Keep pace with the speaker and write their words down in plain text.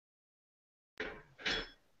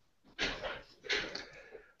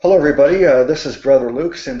Hello, everybody. This is Brother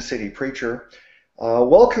Luke, Sin City Preacher.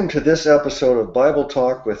 Welcome to this episode of Bible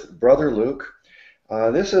Talk with Brother Luke.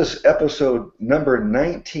 This is episode number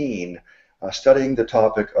 19, studying the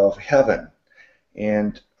topic of heaven.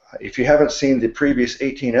 And if you haven't seen the previous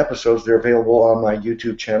 18 episodes, they're available on my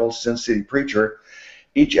YouTube channel, Sin City Preacher.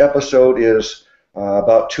 Each episode is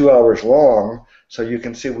about 2 hours long, so you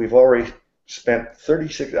can see we've already spent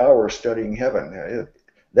 36 hours studying heaven.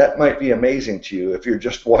 That might be amazing to you if you're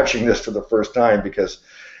just watching this for the first time, because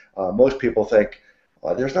most people think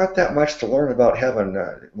there's not that much to learn about heaven,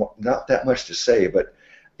 not that much to say, but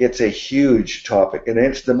it's a huge topic, and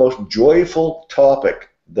it's the most joyful topic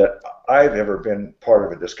that I've ever been part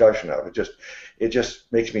of a discussion of. It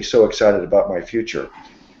just makes me so excited about my future.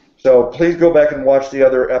 So please go back and watch the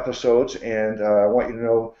other episodes, and I want you to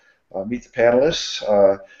know, meet the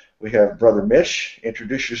panelists. We have Brother Mitch.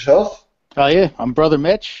 Introduce yourself. Yeah, I'm Brother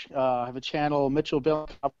Mitch. I have a channel, Mitchell Bill,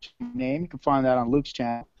 name. You can find that on Luke's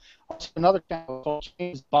channel. Also, another channel called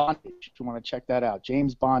James Bondage, if you want to check that out.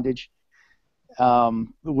 James Bondage,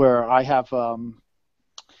 where I have,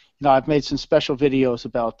 I've made some special videos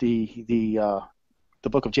about the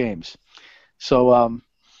Book of James. So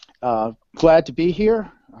glad to be here.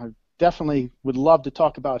 I definitely would love to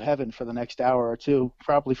talk about heaven for the next hour or two,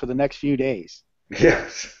 probably for the next few days.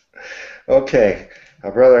 Yes. Okay.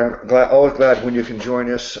 Brother, I'm always glad when you can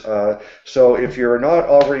join us. So if you're not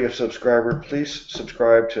already a subscriber, please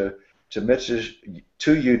subscribe to Mitch's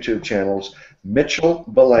two YouTube channels, Mitchell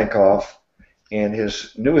Belankoff, and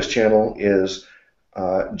his newest channel is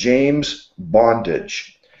James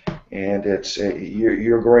Bondage. And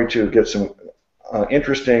you're going to get some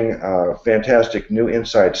interesting, fantastic new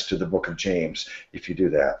insights to the Book of James if you do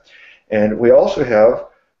that. And we also have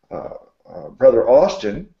Brother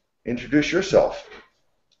Austin. Introduce yourself.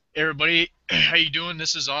 Hey everybody, how you doing?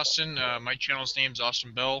 This is Austin. My channel's name's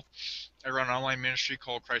Austin Bell. I run an online ministry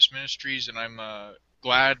called Christ Ministries, and I'm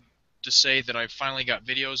glad to say that I finally got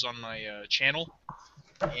videos on my channel,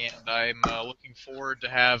 and I'm looking forward to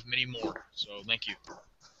have many more. So thank you.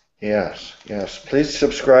 Yes, yes. Please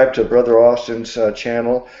subscribe to Brother Austin's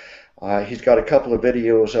channel. He's got a couple of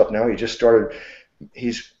videos up now. He just started.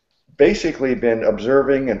 He's basically been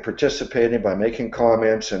observing and participating by making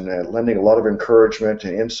comments and lending a lot of encouragement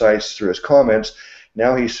and insights through his comments.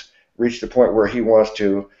 Now he's reached the point where he wants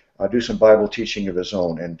to do some Bible teaching of his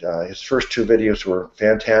own, and his first two videos were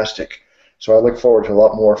fantastic. So I look forward to a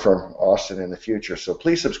lot more from Austin in the future. So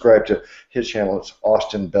please subscribe to his channel. It's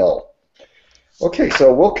Austin Bell. Okay,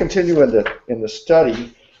 so we'll continue in the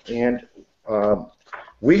study, and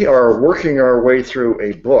we are working our way through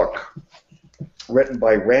a book written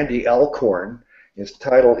by Randy Alcorn. His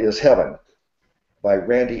title is Heaven, by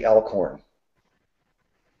Randy Alcorn.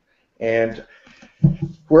 And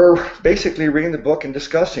we're basically reading the book and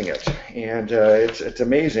discussing it. And it's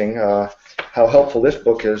amazing how helpful this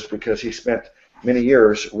book is, because he spent many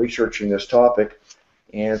years researching this topic.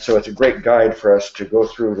 And so it's a great guide for us to go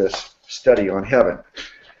through this study on heaven.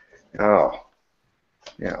 Now,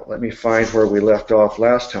 let me find where we left off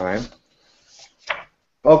last time.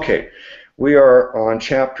 Okay. We are on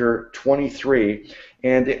chapter 23,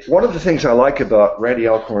 and one of the things I like about Randy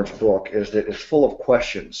Alcorn's book is that it's full of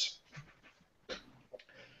questions.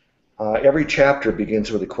 Every chapter begins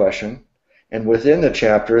with a question, and within the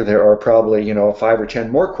chapter there are probably 5 or 10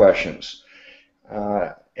 more questions,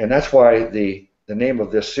 and that's why the name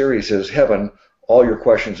of this series is Heaven, All Your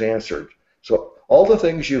Questions Answered. So all the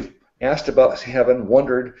things you've asked about heaven,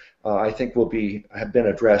 wondered, I think have been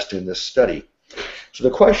addressed in this study. So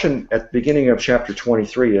the question at the beginning of chapter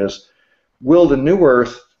 23 is, will the new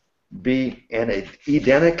earth be an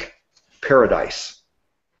Edenic paradise?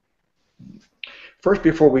 First,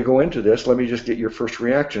 before we go into this, let me just get your first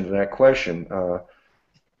reaction to that question.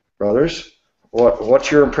 Brothers, what's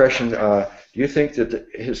your impression? Do you think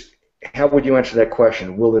that how would you answer that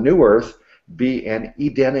question? Will the new earth be an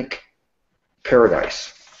Edenic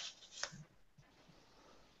paradise?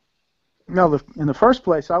 No, in the first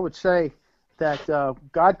place, I would say that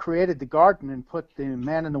God created the garden and put the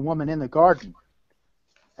man and the woman in the garden.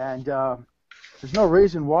 And there's no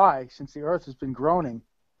reason why, since the earth has been groaning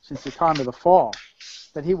since the time of the fall,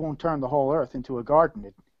 that he won't turn the whole earth into a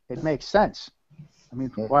garden. It makes sense. I mean,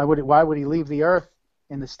 why would he leave the earth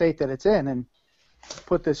in the state that it's in and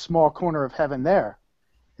put this small corner of heaven there?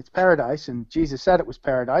 It's paradise, and Jesus said it was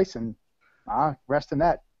paradise, and rest in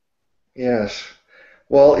that. Yes.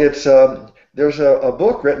 Well, there's a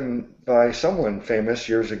book written by someone famous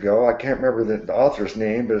years ago. I can't remember the author's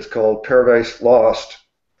name, but it's called Paradise Lost.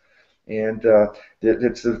 And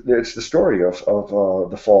it's the story of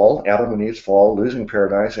the fall, Adam and Eve's fall, losing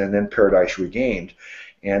paradise, and then paradise regained.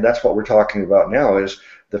 And that's what we're talking about now, is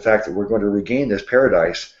the fact that we're going to regain this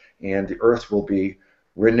paradise, and the earth will be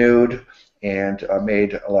renewed and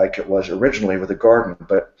made like it was originally with the garden.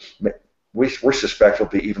 But we suspect it'll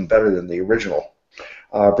be even better than the original.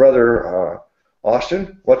 Brother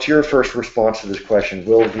Austin, what's your first response to this question?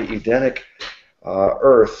 Will the Edenic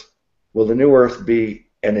will the new earth be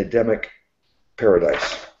an Edenic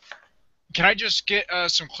paradise? Can I just get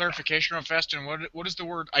some clarification real fast? And what does the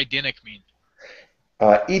word Edenic mean?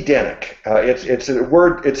 Edenic. It's a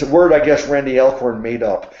word. It's a word I guess Randy Alcorn made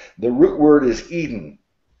up. The root word is Eden.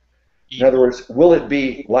 In other words, will it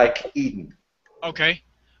be like Eden? Okay.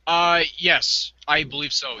 Yes, I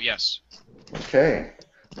believe so. Yes. Okay.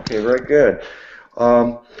 Okay. Very good.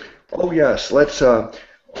 Oh yes. Let's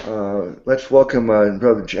welcome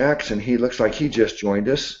Brother Jackson. He looks like he just joined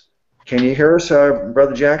us. Can you hear us,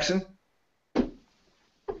 Brother Jackson?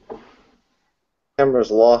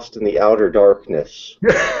 Camera's lost in the outer darkness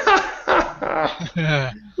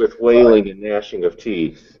with wailing and gnashing of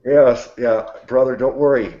teeth. Yes, yeah, brother. Don't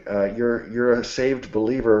worry. You're a saved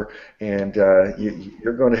believer, and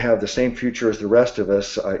you're going to have the same future as the rest of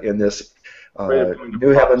us in this new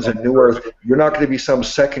heavens and new earth. You're not going to be some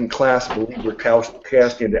second-class believer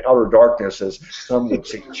cast into outer darkness, as some would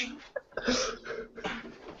teach.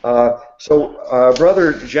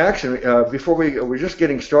 Brother Jackson, before we're just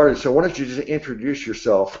getting started, so why don't you just introduce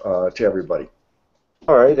yourself to everybody?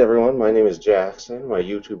 All right, everyone. My name is Jackson. My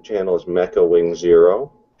YouTube channel is Mecha Wing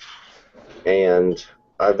Zero, and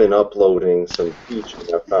I've been uploading some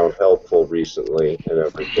teaching I've found helpful recently and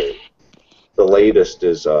everything. The latest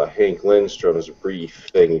is Hank Lindstrom's brief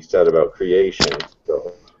thing he said about creation.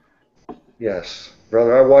 So. Yes,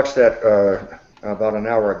 brother, I watched that about an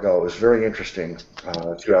hour ago. It was very interesting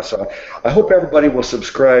to us. I hope everybody will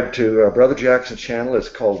subscribe to Brother Jackson's channel. It's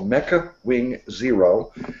called Mecha Wing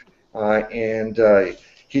Zero, and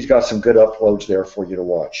he's got some good uploads there for you to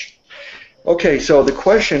watch. Okay, so the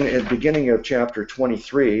question at the beginning of chapter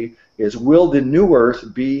 23 is, will the new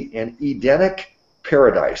earth be an Edenic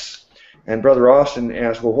paradise? And Brother Austin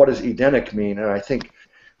asked, well, what does Edenic mean? And I think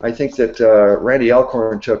that Randy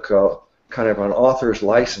Alcorn took kind of an author's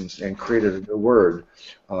license and created a new word.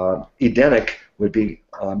 Edenic would be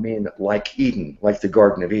mean like Eden, like the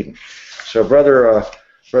Garden of Eden. So, Brother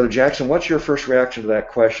Jackson, what's your first reaction to that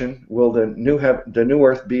question? Will the new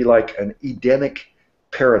earth be like an Edenic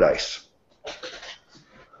paradise?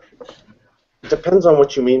 It depends on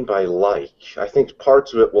what you mean by like. I think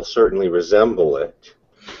parts of it will certainly resemble it.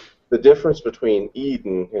 The difference between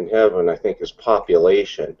Eden and heaven, I think, is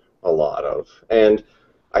population, a lot of. And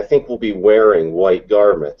I think we'll be wearing white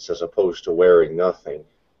garments as opposed to wearing nothing.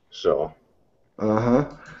 So.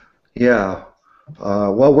 Yeah.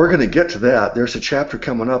 Well, we're going to get to that. There's a chapter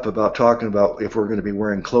coming up about talking about if we're going to be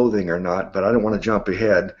wearing clothing or not, but I don't want to jump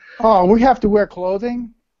ahead. Oh, we have to wear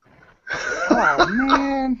clothing? Oh,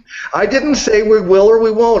 man. I didn't say we will or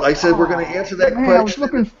we won't. I said we're going to answer that question. I was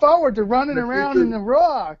looking forward to running around in the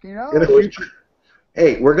rock, you know? In a future.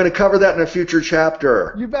 Hey, we're going to cover that in a future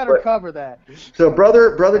chapter. You better cover that. So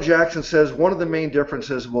Brother Jackson says one of the main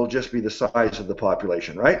differences will just be the size of the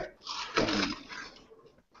population, right?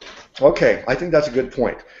 Okay, I think that's a good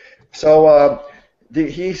point. So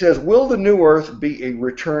he says, will the new earth be a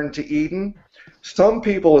return to Eden? Some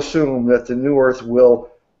people assume that the new earth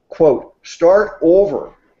will, quote, start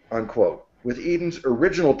over, unquote, with Eden's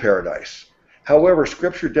original paradise. However,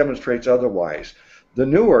 Scripture demonstrates otherwise. The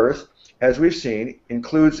new earth, as we've seen,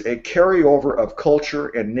 includes a carryover of culture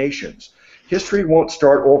and nations. History won't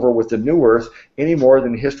start over with the new earth any more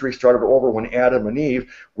than history started over when Adam and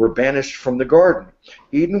Eve were banished from the garden.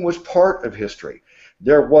 Eden was part of history.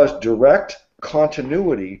 There was direct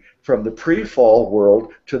continuity from the pre-fall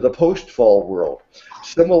world to the post-fall world.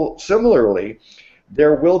 Similarly,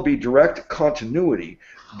 there will be direct continuity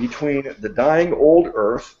between the dying old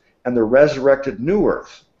earth and the resurrected new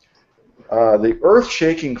earth. The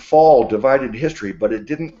earth-shaking fall divided history, but it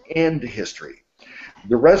didn't end history.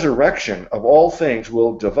 The resurrection of all things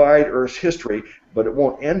will divide Earth's history, but it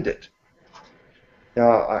won't end it.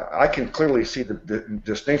 Now, I can clearly see the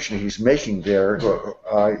distinction he's making there. Do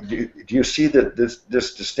you see this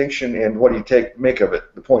distinction, and what do you make of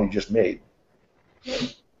it, the point he just made?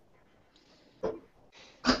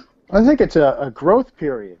 I think it's a growth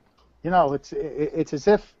period. You know, it's as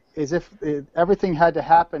if everything had to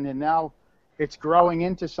happen, and now it's growing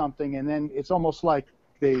into something, and then it's almost like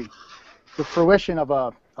the fruition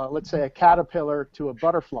of let's say a caterpillar to a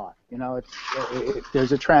butterfly. You know,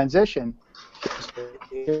 there's a transition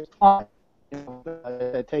that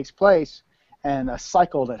takes place, and a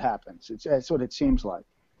cycle that happens. That's what it seems like.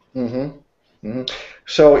 Mm-hmm. Mhm.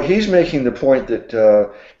 So he's making the point that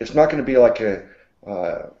it's not going to be like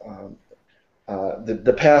uh, um,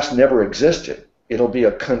 the past never existed. It'll be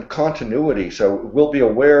a continuity. So we'll be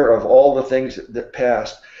aware of all the things that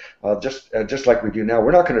passed, just like we do now.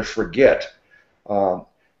 We're not going to forget, um,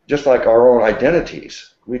 just like our own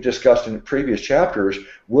identities. We discussed in previous chapters.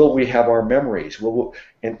 Will we have our memories?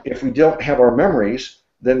 And if we don't have our memories,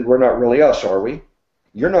 then we're not really us, are we?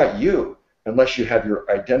 You're not you unless you have your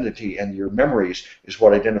identity, and your memories is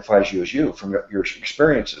what identifies you as you from your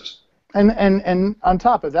experiences. And on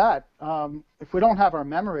top of that, if we don't have our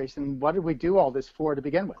memories, then what did we do all this for to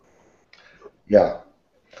begin with? Yeah.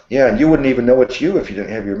 Yeah, and you wouldn't even know it's you if you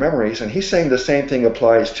didn't have your memories. And he's saying the same thing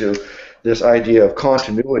applies to this idea of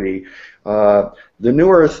continuity. The new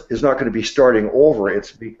Earth is not going to be starting over;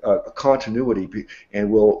 it's a continuity,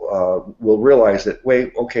 and we'll realize that.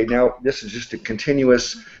 Wait, okay, now this is just a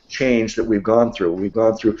continuous change that we've gone through. We've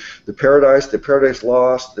gone through the Paradise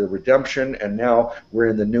Lost, the redemption, and now we're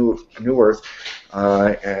in the new Earth,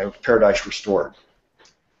 and Paradise Restored.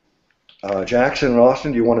 Jackson and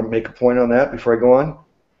Austin, do you want to make a point on that before I go on?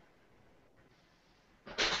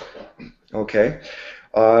 Okay.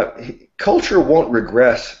 Culture won't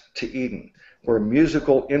regress to Eden, where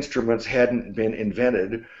musical instruments hadn't been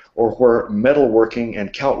invented or where metalworking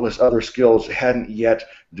and countless other skills hadn't yet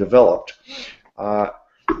developed.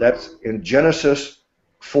 That's in Genesis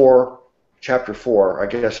 4, chapter 4. I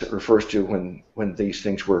guess it refers to when these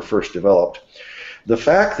things were first developed. The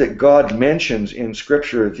fact that God mentions in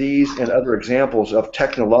Scripture these and other examples of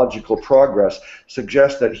technological progress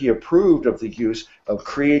suggests that he approved of the use of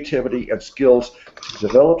creativity and skills to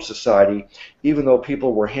develop society, even though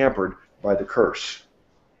people were hampered by the curse.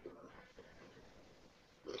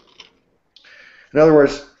 In other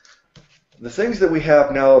words, the things that we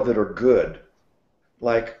have now that are good,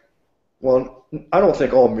 like, well, I don't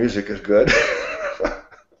think all music is good.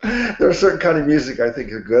 There's a certain kind of music I think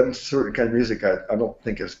is good, and certain kind of music I don't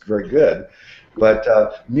think is very good. But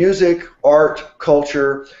music, art,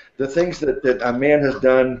 culture, the things that a man has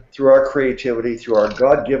done through our creativity, through our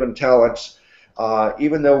God-given talents,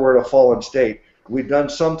 even though we're in a fallen state, we've done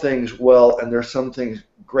some things well, and there's some things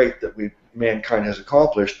great that mankind has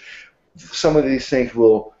accomplished. Some of these things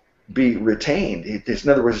will be retained. In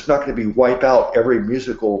other words, it's not going to be wipe out every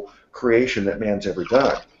musical creation that man's ever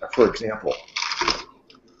done, for example.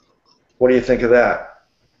 What do you think of that?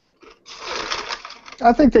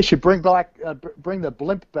 I think they should bring the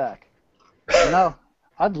blimp back. You know,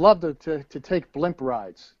 I'd love to take blimp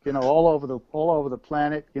rides. You know, all over the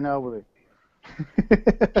planet. You know, with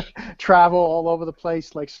travel all over the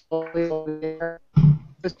place, like slowly over there,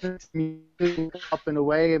 up and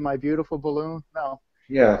away in my beautiful balloon. No.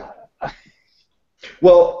 Yeah.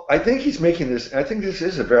 Well, I think he's making this. I think this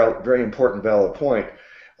is a very, very important, valid point.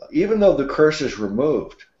 Even though the curse is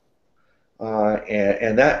removed,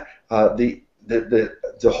 and that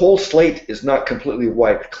the whole slate is not completely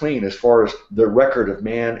wiped clean as far as the record of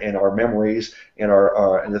man and our memories and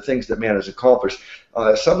and the things that man has accomplished.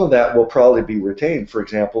 Some of that will probably be retained. For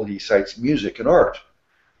example, he cites music and art.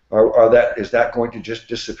 Is that going to just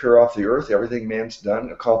disappear off the earth? Everything man's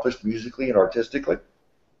done, accomplished musically and artistically?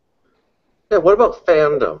 Yeah, what about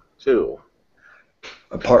fandom, too?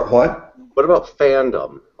 Apart what? What about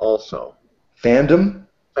fandom, also? Fandom?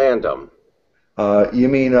 Fandom. You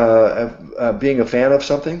mean being a fan of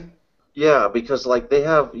something? Yeah, because like they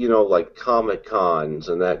have, you know, like Comic Cons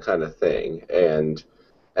and that kind of thing, and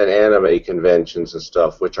anime conventions and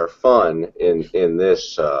stuff, which are fun in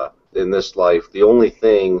this life. The only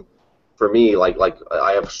thing for me, like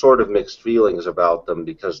I have sort of mixed feelings about them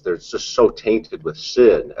because they're just so tainted with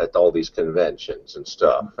sin at all these conventions and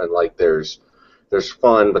stuff, and like there's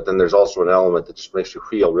fun, but then there's also an element that just makes you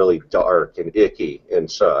feel really dark and icky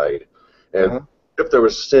inside. And if there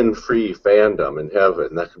was sin-free fandom in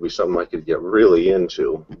heaven, that could be something I could get really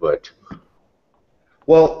into. But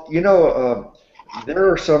well, you know, there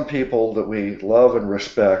are some people that we love and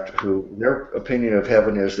respect who their opinion of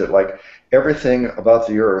heaven is that like everything about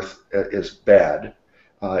the earth is bad.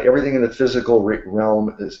 Everything in the physical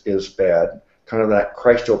realm is bad. Kind of that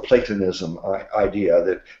Christo-Platonism idea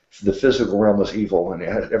that the physical realm is evil and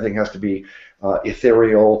everything has to be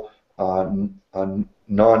ethereal,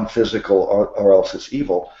 non-physical, or else it's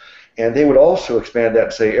evil. And they would also expand that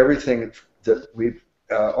and say everything that we've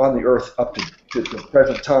on the earth up to the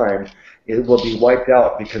present time, it will be wiped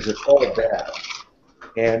out because it's all bad.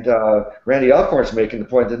 And Randy Alcorn's making the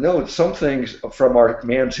point that no, some things from our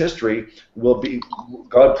man's history will be,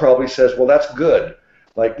 God probably says, well, that's good.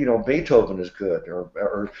 Like, you know, Beethoven is good,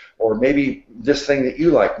 or maybe this thing that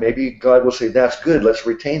you like, maybe God will say, that's good, let's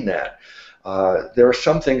retain that. There are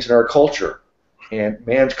some things in our culture and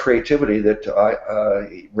man's creativity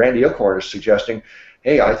that Randy Alcorn is suggesting,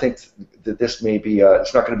 hey, I think that this may be,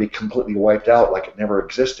 it's not going to be completely wiped out like it never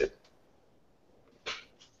existed.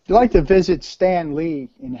 I'd like to visit Stan Lee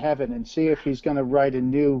in heaven and see if he's going to write a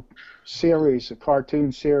new series, a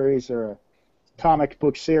cartoon series or a comic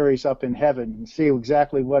book series up in heaven, and see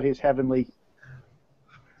exactly what his heavenly,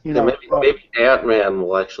 maybe Ant-Man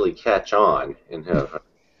will actually catch on in heaven.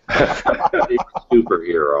 Maybe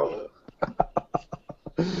superhero.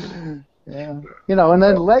 Yeah. And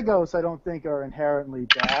then Legos I don't think are inherently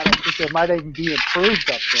bad. I think they might even be improved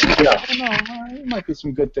up there. Yeah. I don't know. There might be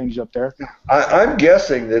some good things up there. I'm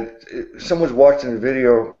guessing that someone's watching the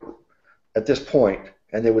video at this point,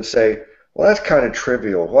 and they would say, well, that's kind of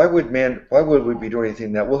trivial. Why would we be doing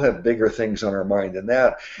anything that? We'll have bigger things on our mind than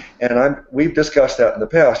that. And we've discussed that in the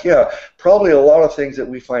past. Yeah, probably a lot of things that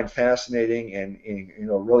we find fascinating and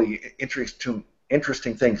really interesting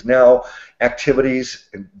things now, activities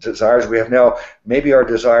and desires we have now. Maybe our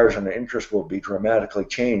desires and interests will be dramatically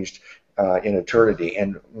changed in eternity,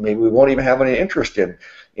 and maybe we won't even have any interest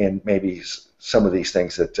in maybe some of these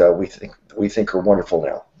things that we think are wonderful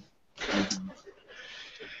now.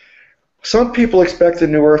 Some people expect the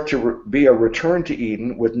new earth to be a return to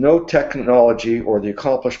Eden with no technology or the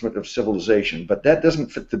accomplishment of civilization, but that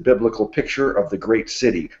doesn't fit the biblical picture of the great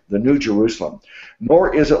city, the New Jerusalem,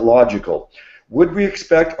 nor is it logical. Would we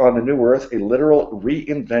expect on the new earth a literal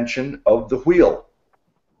reinvention of the wheel?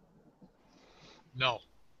 No.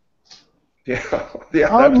 Yeah.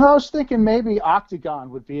 I was thinking maybe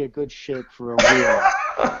octagon would be a good shape for a wheel.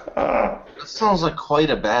 That sounds like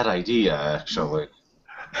quite a bad idea, actually.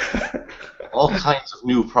 All kinds of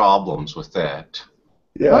new problems with that.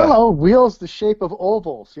 Yeah. I don't know, wheels the shape of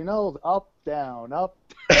ovals, up, down, up.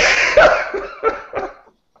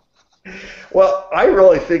 Well, I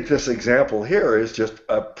really think this example here is just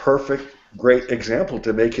a perfect, great example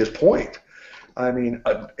to make his point. I mean,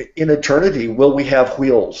 in eternity, will we have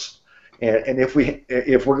wheels? And if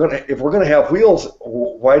we're gonna have wheels,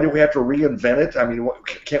 why do we have to reinvent it? I mean,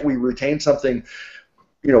 can't we retain something?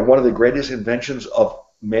 One of the greatest inventions of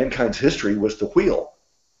mankind's history was the wheel.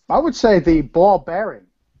 I would say the ball bearing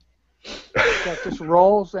that just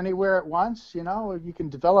rolls anywhere at once. You can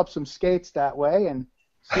develop some skates that way and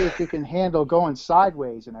see if you can handle going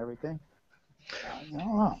sideways and everything. I don't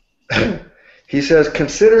know. He says,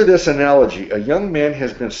 consider this analogy. A young man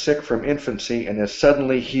has been sick from infancy and is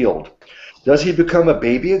suddenly healed. Does he become a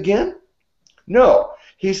baby again? No,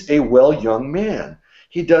 he's a well young man.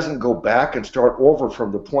 He doesn't go back and start over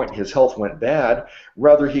from the point his health went bad.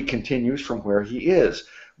 Rather, he continues from where he is,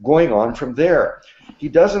 going on from there. He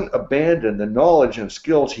doesn't abandon the knowledge and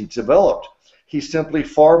skills he developed. He's simply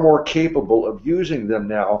far more capable of using them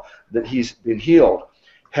now that he's been healed.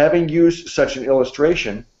 Having used such an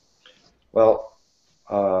illustration, well,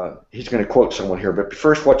 he's going to quote someone here, but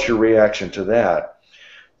first, what's your reaction to that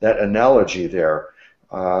analogy there?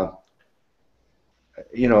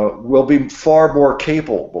 Will be far more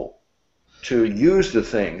capable to use the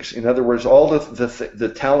things. In other words, all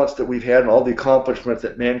the talents that we've had and all the accomplishments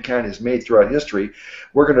that mankind has made throughout history,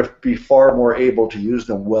 we're going to be far more able to use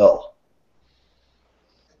them well.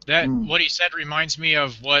 What he said reminds me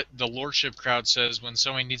of what the Lordship crowd says when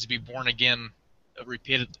someone needs to be born again,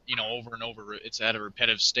 repeated, over and over. It's at a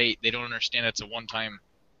repetitive state. They don't understand it's a one-time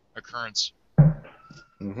occurrence.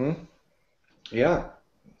 Mm-hmm. Yeah.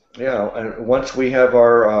 Yeah, and once we have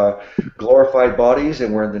our glorified bodies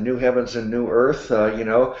and we're in the new heavens and new earth,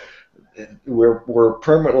 we're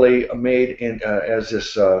permanently made as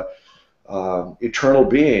this eternal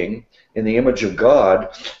being in the image of God,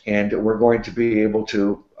 and we're going to be able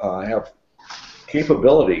to have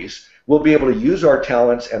capabilities. We'll be able to use our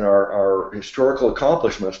talents and our historical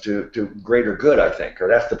accomplishments to greater good, I think, or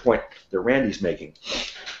that's the point that Randy's making.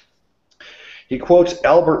 He quotes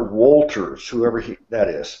Albert Wolters, whoever that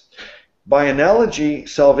is. By analogy,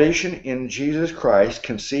 salvation in Jesus Christ,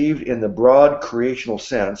 conceived in the broad creational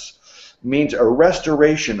sense, means a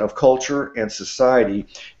restoration of culture and society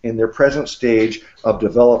in their present stage of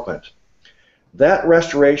development. That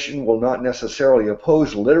restoration will not necessarily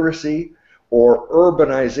oppose literacy or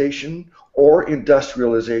urbanization or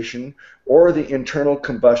industrialization or the internal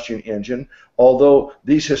combustion engine, although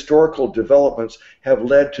these historical developments have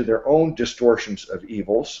led to their own distortions of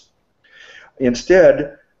evils.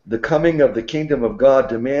 Instead, the coming of the kingdom of God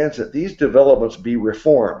demands that these developments be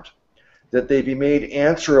reformed, that they be made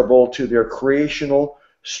answerable to their creational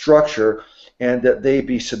structure, and that they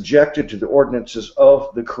be subjected to the ordinances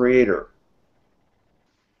of the Creator.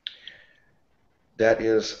 That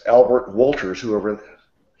is Albert Wolters, whoever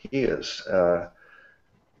he is.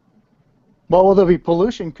 Well, will there be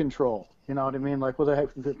pollution control? You know what I mean? Like, well,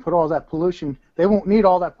 they put all that pollution. They won't need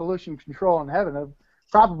all that pollution control in heaven. They'll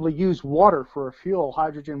probably use water for a fuel,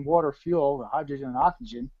 hydrogen, water fuel, hydrogen and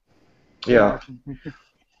oxygen. Yeah.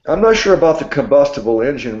 I'm not sure about the combustible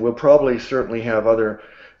engine. We'll probably certainly have other,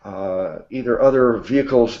 either other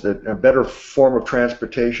vehicles that a better form of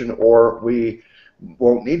transportation, or we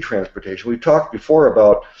won't need transportation. We've talked before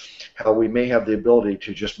about how we may have the ability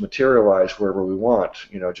to just materialize wherever we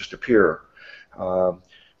want, you know, just appear.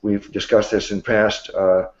 We've discussed this in past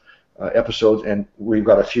episodes, and we've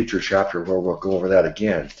got a future chapter where we'll go over that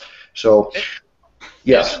again. So,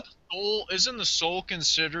 yes. Isn't the soul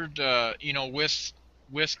considered, you know, with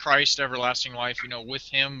Christ, everlasting life, you know, with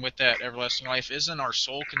Him, with that everlasting life, isn't our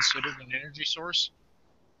soul considered an energy source?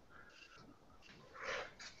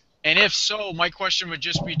 And if so, my question would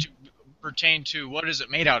just be to pertain to, what is it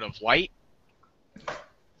made out of? Light?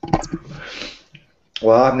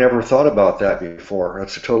 Well, I've never thought about that before.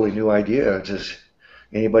 That's a totally new idea. Does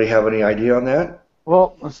anybody have any idea on that?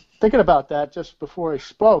 Well, I was thinking about that just before he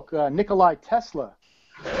spoke. Nikolai Tesla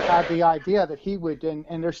had the idea that he would,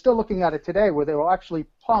 and they're still looking at it today, where they will actually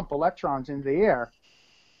pump electrons into the air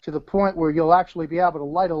to the point where you'll actually be able to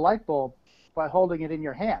light a light bulb by holding it in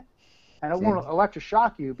your hand. And it won't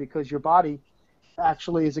electroshock you, because your body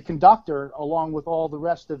actually is a conductor along with all the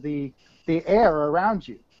rest of the air around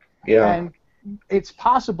you. Yeah. And it's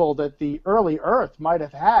possible that the early Earth might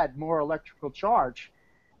have had more electrical charge,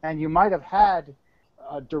 and you might have had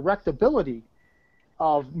a direct ability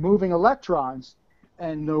of moving electrons,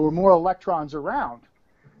 and there were more electrons around.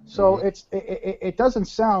 So it doesn't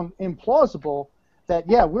sound implausible that,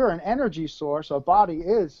 yeah, we're an energy source. Our body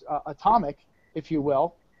is atomic, if you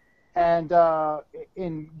will, and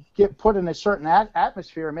get put in a certain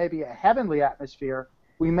atmosphere, maybe a heavenly atmosphere,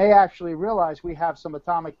 we may actually realize we have some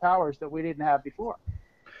atomic powers that we didn't have before.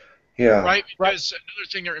 Yeah. Right, because another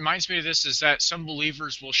thing that reminds me of this is that some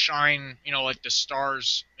believers will shine, you know, like the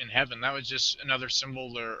stars in heaven. That was just another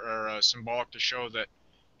symbol or symbolic to show that,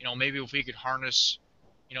 you know, maybe if we could harness,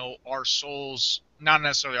 you know, our souls, not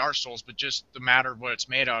necessarily our souls, but just the matter of what it's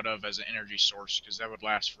made out of as an energy source, because that would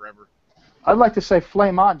last forever. I'd like to say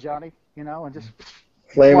flame on, Johnny, you know, and just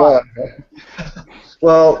flame on.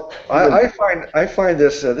 Well, I find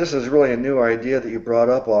this this is really a new idea that you brought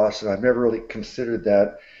up, Austin. I've never really considered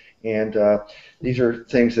that, and these are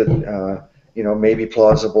things that you know, may be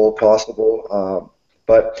plausible, possible,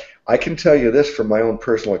 but I can tell you this from my own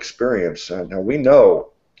personal experience. Now, we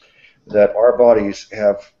know that our bodies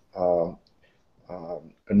have a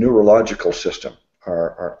neurological system,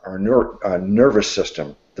 our nervous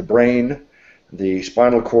system, the brain, the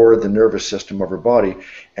spinal cord, the nervous system of our body,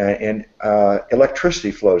 and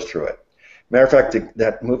electricity flows through it. Matter of fact,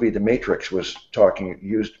 that movie, The Matrix,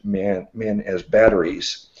 used men as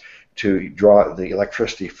batteries to draw the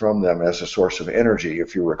electricity from them as a source of energy,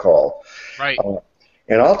 if you recall. Right.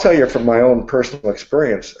 And I'll tell you from my own personal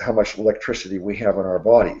experience how much electricity we have in our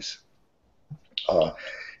bodies.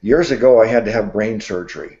 Years ago, I had to have brain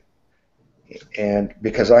surgery, and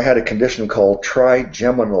because I had a condition called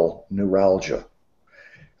trigeminal neuralgia.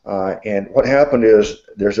 And what happened is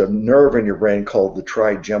there's a nerve in your brain called the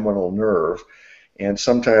trigeminal nerve, and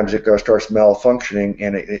sometimes it starts malfunctioning,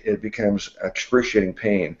 and it becomes excruciating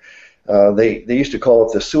pain. They used to call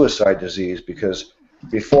it the suicide disease, because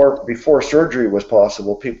before surgery was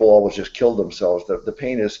possible, people always just killed themselves. The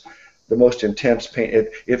pain is the most intense pain.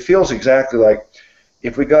 It feels exactly like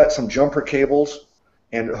if we got some jumper cables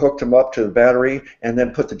and hooked them up to the battery, and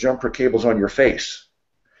then put the jumper cables on your face.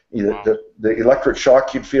 Wow. The electric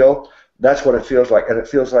shock you'd feel, that's what it feels like, and it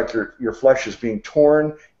feels like your flesh is being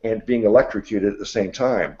torn and being electrocuted at the same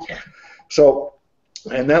time. So,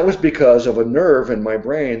 and that was because of a nerve in my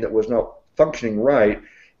brain that was not functioning right,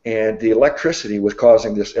 and the electricity was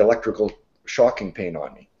causing this electrical shocking pain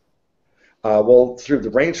on me. Well, through the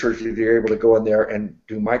brain surgery, they're able to go in there and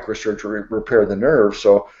do microsurgery, repair the nerve.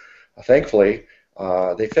 So, thankfully,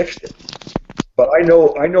 they fixed it. But I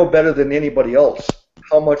know better than anybody else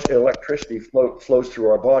how much electricity flows through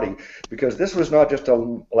our body, because this was not just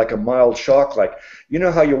like a mild shock. Like, you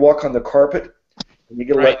know how you walk on the carpet and you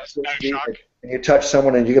get electricity, and you touch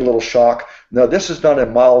someone and you get a little shock. No, this is not a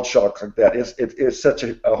mild shock like that. It's such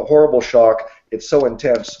a horrible shock. It's so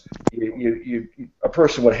intense. A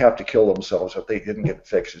person would have to kill themselves if they didn't get it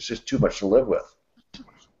fixed. It's just too much to live with.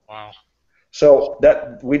 Wow. So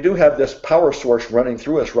that we do have this power source running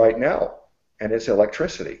through us right now, and it's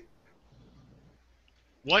electricity.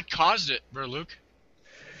 What caused it, Brother Luke?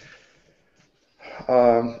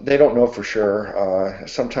 They don't know for sure.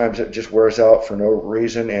 Sometimes it just wears out for no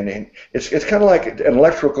reason, and it's kind of like an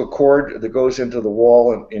electrical cord that goes into the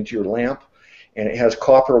wall and into your lamp, and it has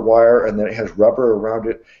copper wire, and then it has rubber around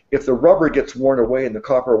it. If the rubber gets worn away and the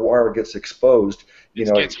copper wire gets exposed,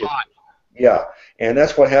 it gets hot. Yeah, and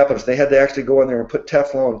that's what happens. They had to actually go in there and put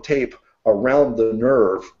Teflon tape around the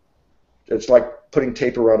nerve. It's like putting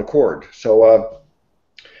tape around a cord. So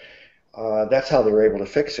that's how they were able to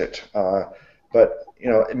fix it. But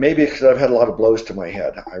maybe because I've had a lot of blows to my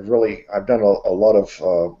head. I've done a lot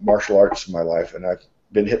of martial arts in my life, and I've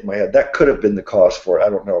been hit in my head. That could have been the cause for it. I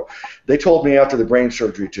don't know. They told me after the brain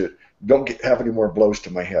surgery to don't have any more blows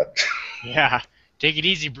to my head. Yeah, take it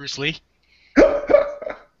easy, Bruce Lee.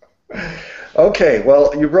 Okay,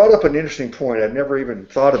 well, you brought up an interesting point. I've never even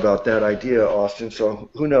thought about that idea, Austin, so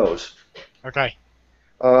who knows? Okay.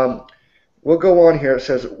 We'll go on here. It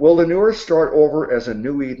says, will the new earth start over as a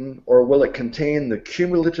new Eden, or will it contain the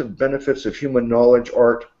cumulative benefits of human knowledge,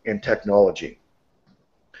 art, and technology?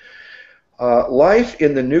 Life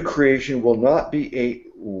in the new creation will not be a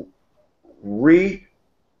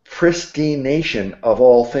repristination of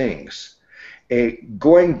all things, a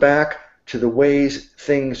going back to the ways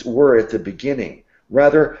things were at the beginning.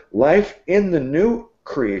 Rather, life in the new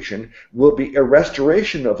creation will be a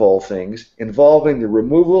restoration of all things, involving the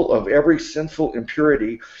removal of every sinful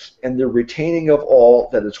impurity and the retaining of all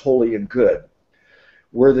that is holy and good.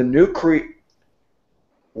 Were the new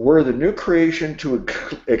creation to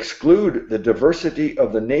exclude the diversity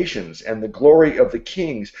of the nations and the glory of the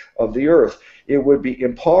kings of the earth, it would be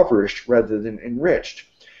impoverished rather than enriched.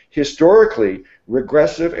 Historically,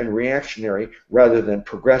 regressive and reactionary rather than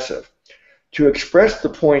progressive. To express the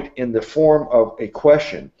point in the form of a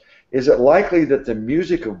question, is it likely that the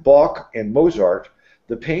music of Bach and Mozart,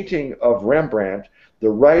 the painting of Rembrandt, the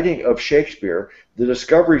writing of Shakespeare, the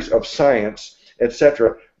discoveries of science,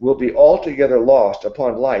 etc., will be altogether lost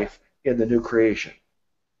upon life in the new creation?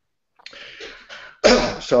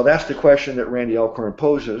 So that's the question that Randy Alcorn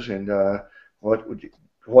poses, and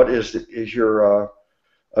what is your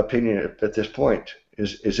opinion at this point?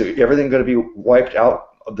 Is everything going to be wiped out,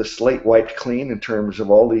 of the slate wiped clean in terms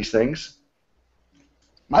of all these things?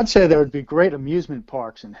 I'd say there would be great amusement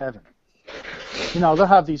parks in heaven. They'll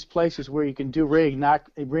have these places where you can do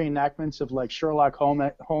reenactments of like Sherlock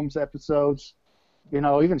Holmes episodes,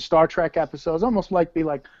 even Star Trek episodes, almost like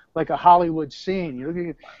a Hollywood scene.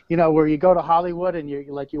 Where you go to Hollywood and you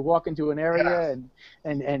walk into an area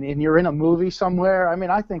and you're in a movie somewhere. I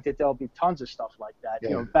mean, I think that there'll be tons of stuff like that.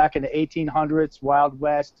 Yeah. Back in the 1800s, Wild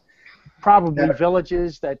West, probably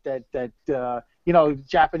villages that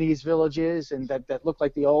Japanese villages and that look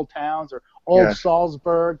like the old towns, or old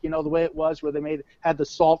Salzburg, the way it was, where they had the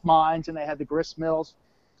salt mines and they had the grist mills.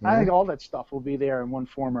 I think all that stuff will be there in one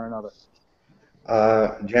form or another.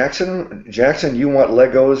 Jackson, you want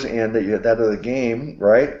Legos and that of the game,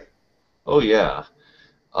 right? Oh yeah.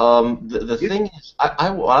 The thing is,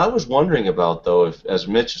 I was wondering about, though, if, as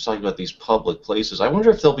Mitch is talking about these public places, I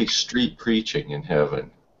wonder if there'll be street preaching in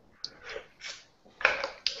heaven.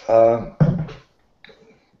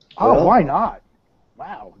 Why not?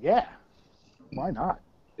 Wow, yeah. Why not?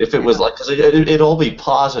 If it was like, because it'd all be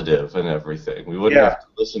positive and everything. We wouldn't have to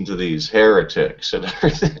listen to these heretics and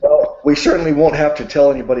everything. Well, we certainly won't have to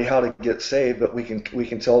tell anybody how to get saved, but we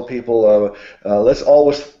can tell people, let's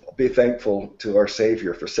always be thankful to our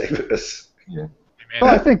Savior for saving us. Yeah.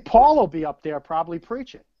 Well, I think Paul will be up there probably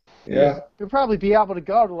preaching. Yeah. He'll probably be able to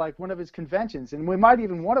go to like one of his conventions, and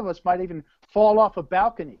one of us might even fall off a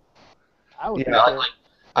balcony. I would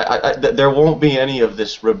there won't be any of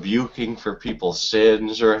this rebuking for people's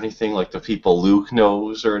sins or anything like the people Luke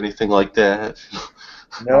knows or anything like that.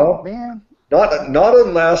 No, oh, man. Not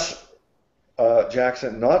unless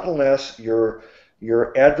Jackson. Not unless your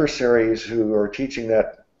adversaries who are teaching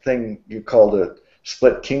that thing you call the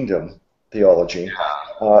split kingdom theology.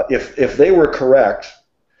 If they were correct,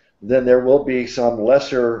 then there will be some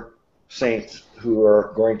lesser saints who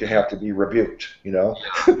are going to have to be rebuked,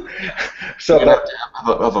 So,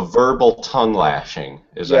 of a verbal tongue lashing,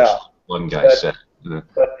 is actually one guy said.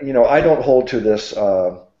 But I don't hold to this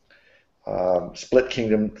split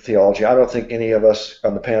kingdom theology. I don't think any of us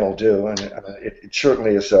on the panel do, and it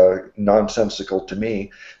certainly is nonsensical to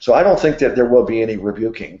me. So I don't think that there will be any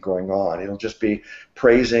rebuking going on. It'll just be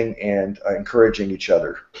praising and encouraging each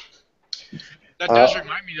other. That does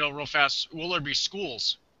remind me, though, real fast. Will there be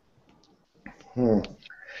schools?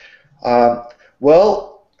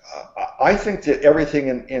 Well, I think that everything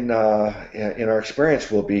in our experience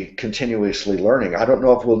will be continuously learning. I don't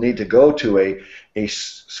know if we'll need to go to a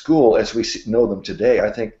school as we know them today.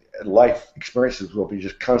 I think life experiences will be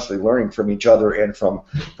just constantly learning from each other and from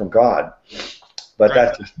God.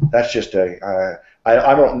 But that's just I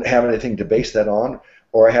don't have anything to base that on.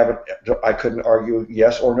 or I couldn't argue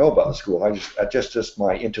yes or no about the school. That's just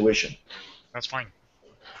my intuition. That's fine.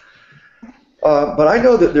 But I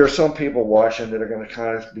know that there are some people watching that are going to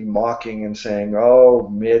kind of be mocking and saying, "Oh,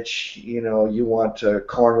 Mitch, you know, you want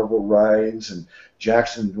carnival rides, and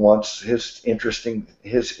Jackson wants his interests,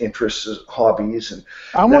 hobbies, and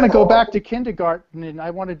I want to go back to kindergarten, and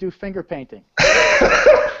I want to do finger painting."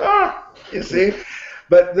 You see,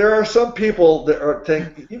 but there are some people that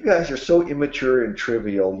think you guys are so immature and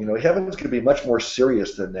trivial. You know, heaven's going to be much more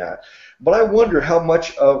serious than that. But I wonder how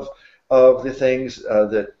much of the things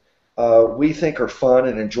that we think are fun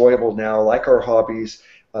and enjoyable now, like our hobbies,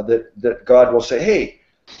 that God will say, "Hey,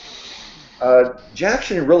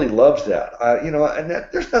 Jackson really loves that." You know, and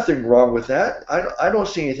there's nothing wrong with that. I don't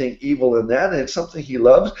see anything evil in that, and it's something he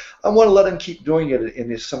loves. I want to let him keep doing it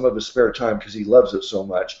in some of his spare time because he loves it so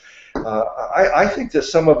much. I think that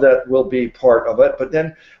some of that will be part of it, but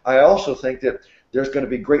then I also think that there's going to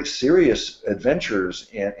be great serious adventures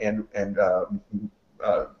and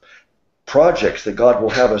projects that God will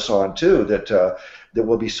have us on too that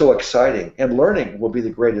will be so exciting, and learning will be the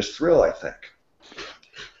greatest thrill, I think.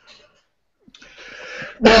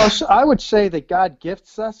 Well, so I would say that God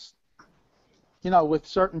gifts us, you know, with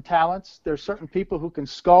certain talents. There's certain people who can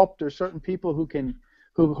sculpt. There's certain people who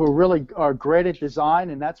really are great at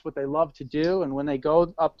design, and that's what they love to do. And when they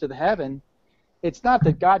go up to the heaven, it's not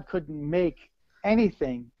that God couldn't make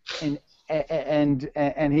anything and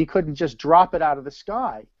he couldn't just drop it out of the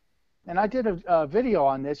sky. And I did a video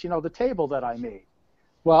on this, you know, the table that I made.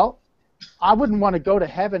 Well, I wouldn't want to go to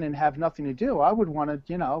heaven and have nothing to do. I would want to,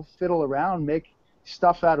 you know, fiddle around, make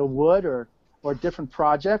stuff out of wood or different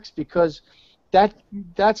projects, because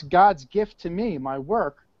that's God's gift to me, my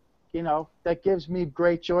work, you know, that gives me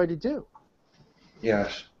great joy to do.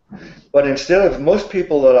 Yes. But instead of most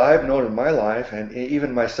people that I've known in my life, and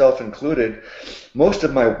even myself included, most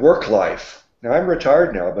of my work life, now I'm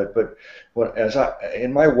retired now, but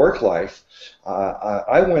in my work life,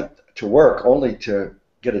 I went to work only to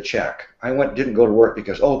get a check. Didn't go to work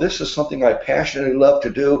because, oh, this is something I passionately love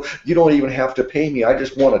to do. You don't even have to pay me. I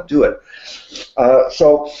just want to do it.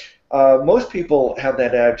 So most people have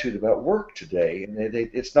that attitude about work today, and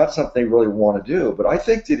it's not something they really want to do. But I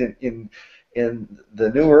think that in the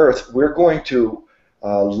new earth, we're going to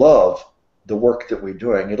love the work that we're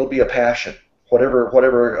doing. It'll be a passion.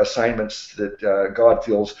 Whatever assignments that God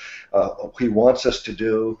feels He wants us to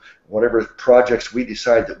do, whatever projects we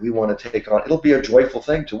decide that we want to take on, it'll be a joyful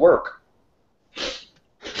thing to work.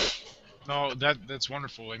 No, that's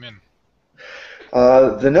wonderful. Amen.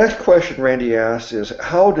 The next question Randy asks is,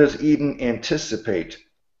 how does Eden anticipate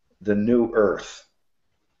the new earth?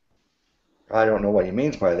 I don't know what he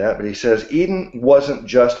means by that, but he says Eden wasn't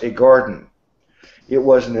just a garden. It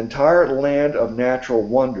was an entire land of natural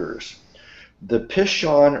wonders. The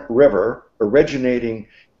Pishon River, originating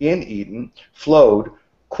in Eden, flowed,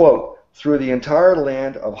 quote, through the entire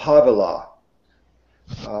land of Havilah,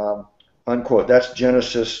 unquote. That's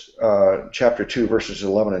Genesis chapter 2, verses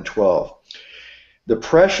 11 and 12. The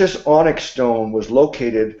precious onyx stone was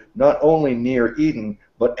located not only near Eden,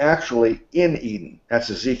 but actually in Eden.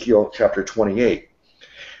 That's Ezekiel chapter 28.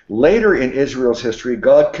 Later in Israel's history,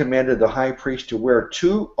 God commanded the high priest to wear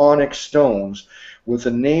 2 onyx stones with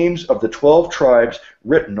the names of the 12 tribes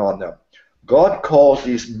written on them. God calls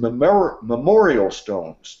these memorial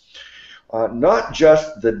stones. Not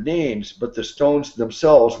just the names, but the stones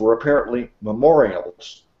themselves were apparently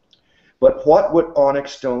memorials. But what would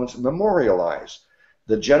onyx stones memorialize?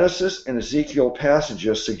 The Genesis and Ezekiel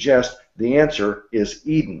passages suggest the answer is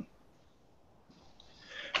Eden.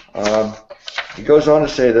 He goes on to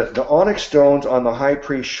say that the onyx stones on the high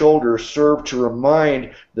priest's shoulders serve to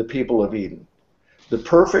remind the people of Eden, the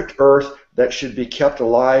perfect earth that should be kept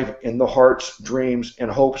alive in the hearts, dreams, and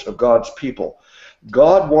hopes of God's people.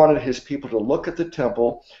 God wanted his people to look at the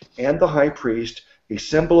temple and the high priest, a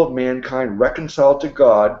symbol of mankind reconciled to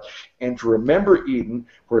God, and to remember Eden,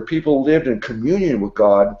 where people lived in communion with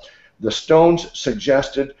God. The stones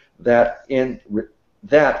suggested that in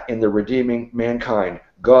the redeeming mankind,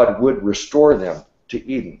 God would restore them to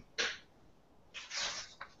Eden.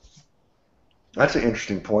 That's an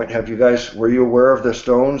interesting point. Were you aware of the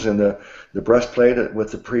stones and the breastplate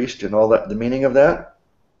with the priest and all that, the meaning of that?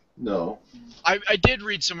 No. I did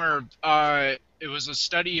read somewhere. It was a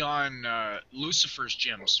study on Lucifer's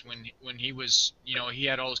gems when he was, you know, he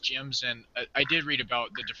had all his gems, and I did read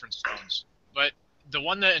about the different stones. But the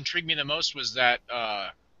one that intrigued me the most was that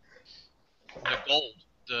the gold,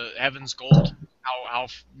 the heaven's gold, how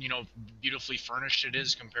you know, beautifully furnished it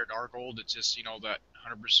is compared to our gold. It's just, you know, that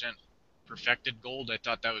 100% perfected gold. I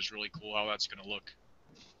thought that was really cool how that's going to look.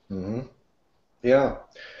 Mm-hmm. Yeah.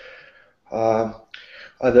 Uh,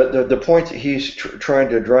 the point that he's trying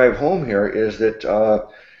to drive home here is that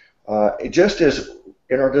just as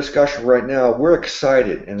in our discussion right now, we're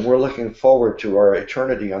excited and we're looking forward to our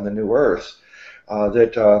eternity on the new earth.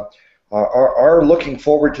 That our looking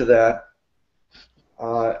forward to that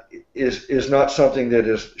is not something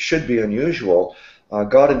that should be unusual.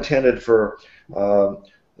 God intended for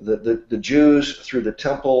the Jews through the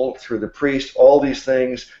temple, through the priest, all these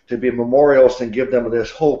things to be memorials and give them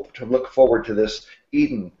this hope to look forward to this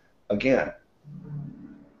Eden again.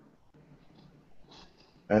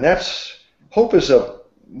 And hope is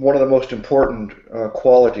one of the most important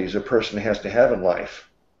qualities a person has to have in life.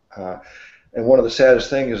 And one of the saddest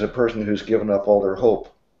things is a person who's given up all their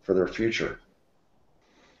hope for their future.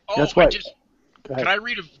 Oh, That's right. Can I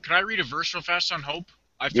read a verse real fast on hope?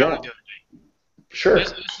 I found it the other day. Sure.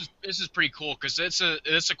 This is pretty cool because it's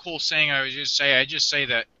a cool saying. I just say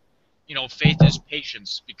that, faith is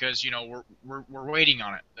patience because we're waiting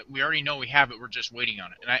on it. We already know we have it. We're just waiting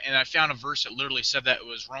on it. And I found a verse that literally said that. It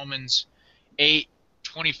was Romans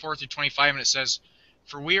 8:24 through 25, and it says,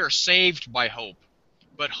 "For we are saved by hope,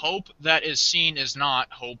 but hope that is seen is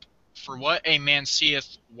not hope. For what a man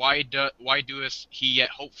seeth, why doeth he yet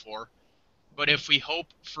hope for? But if we hope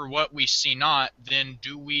for what we see not, then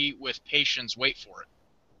do we with patience wait for it."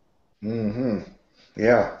 Mm-hmm.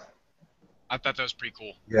 Yeah. I thought that was pretty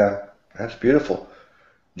cool. Yeah, that's beautiful.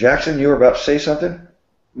 Jackson, you were about to say something?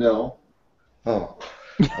 No. Oh.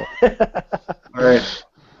 All right.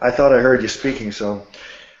 I thought I heard you speaking, so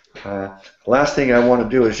last thing I want to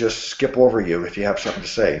do is just skip over you if you have something to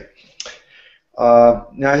say.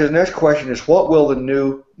 Now his next question is, what will the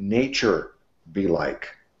new nature be like?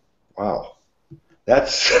 Wow.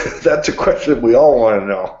 That's a question we all want to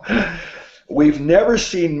know. We've never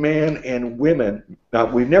seen men and women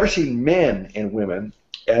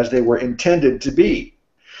as they were intended to be.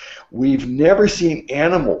 We've never seen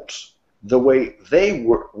animals the way they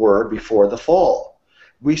were before the fall.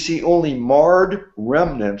 We see only marred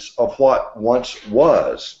remnants of what once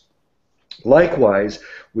was. Likewise,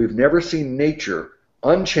 we've never seen nature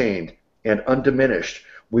unchained and undiminished.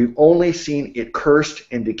 We've only seen it cursed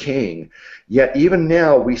and decaying. Yet even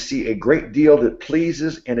now we see a great deal that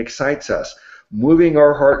pleases and excites us, moving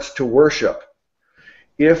our hearts to worship.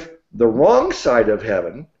 If the wrong side of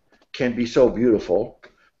heaven can be so beautiful,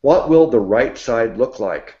 what will the right side look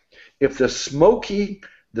like? If the smoking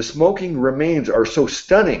remains are so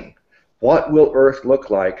stunning, what will earth look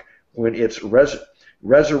like when it's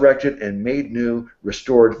resurrected and made new,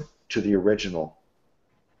 restored to the original?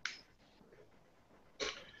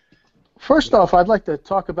 First off, I'd like to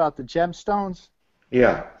talk about the gemstones.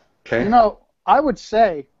 Yeah. Okay. I would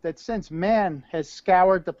say that since man has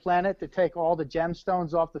scoured the planet to take all the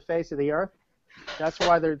gemstones off the face of the earth, that's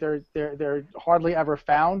why they're hardly ever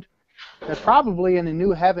found. That probably in the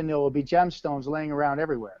new heaven there will be gemstones laying around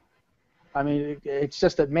everywhere. I mean, it's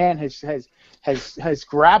just that man has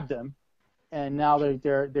grabbed them, and now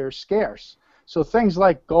they're scarce. So things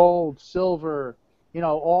like gold, silver,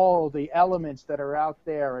 all the elements that are out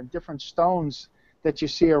there, and different stones that you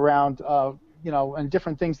see around, and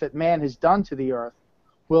different things that man has done to the earth,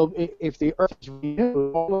 if the earth is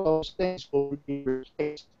renewed, all of those things will be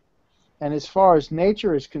replaced. And as far as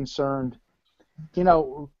nature is concerned,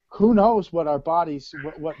 who knows what our bodies,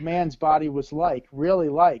 what man's body was really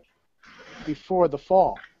like before the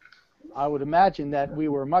fall. I would imagine that we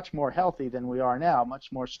were much more healthy than we are now,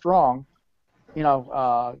 much more strong, and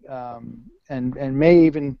may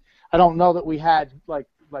even, I don't know that we had like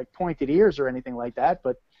pointed ears or anything like that,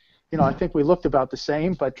 but I think we looked about the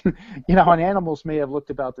same, but and animals may have looked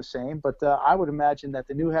about the same, but I would imagine that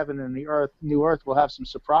the new heaven and the new earth will have some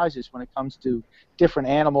surprises when it comes to different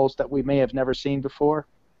animals that we may have never seen before.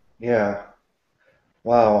 Yeah.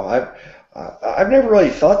 Wow. I've never really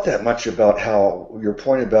thought that much about how your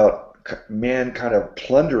point about man kind of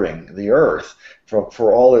plundering the earth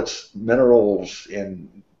for all its minerals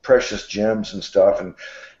and precious gems and stuff, and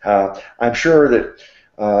I'm sure that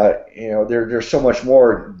there's so much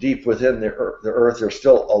more deep within the earth. There's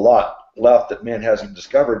still a lot left that man hasn't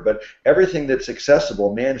discovered, but everything that's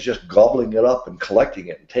accessible, man's just gobbling it up and collecting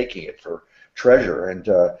it and taking it for treasure. And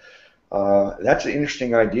that's an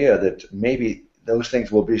interesting idea that maybe those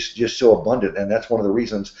things will be just so abundant, and that's one of the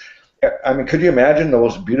reasons. I mean, could you imagine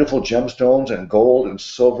those beautiful gemstones and gold and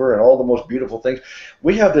silver and all the most beautiful things?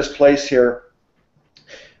 We have this place here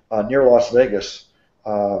near Las Vegas.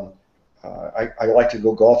 I like to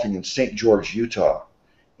go golfing in St. George, Utah.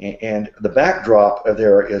 And the backdrop of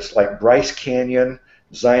there is like Bryce Canyon,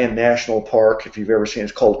 Zion National Park, if you've ever seen it.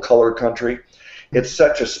 It's called Color Country. It's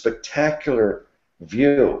such a spectacular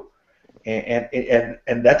view.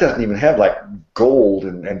 and that doesn't even have like gold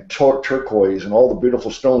and turquoise and all the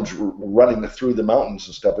beautiful stones running through the mountains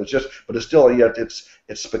and stuff. It's just, but it's still, yet it's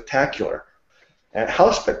spectacular. And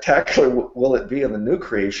how spectacular will it be in the new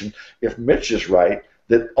creation if Mitch is right,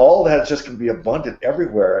 that all that's just going to be abundant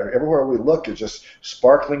everywhere, and everywhere we look is just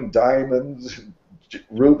sparkling diamonds,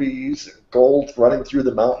 rubies, gold running through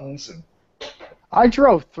the mountains. And I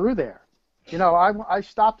drove through there. You know, I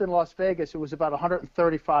stopped in Las Vegas. It was about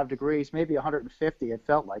 135 degrees, maybe 150. It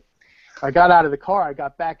felt like. I got out of the car. I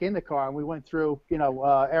got back in the car, and we went through,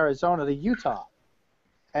 Arizona to Utah,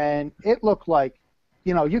 and it looked like,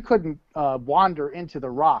 you couldn't wander into the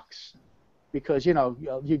rocks because you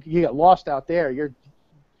get lost out there.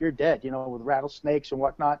 You're dead, with rattlesnakes and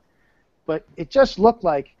whatnot. But it just looked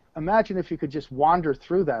like, imagine if you could just wander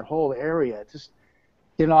through that whole area. Just,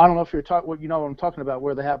 I don't know if you're talking, what I'm talking about,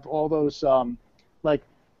 where they have all those like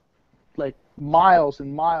miles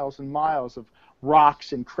and miles and miles of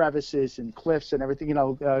rocks and crevices and cliffs and everything.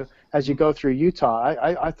 As you go through Utah,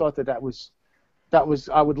 I thought that was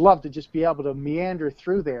I would love to just be able to meander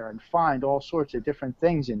through there and find all sorts of different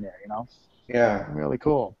things in there. Yeah, really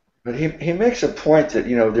cool. But he makes a point that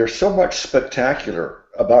there's so much spectacular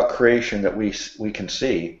about creation that we can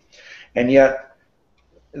see, and yet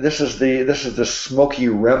this is the smoky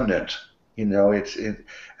remnant.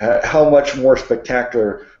 How much more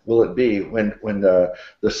spectacular will it be when the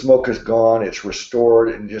smoke is gone, it's restored,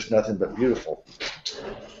 and just nothing but beautiful.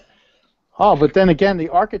 Oh, but then again, the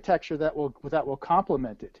architecture that will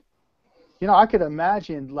complement it. I could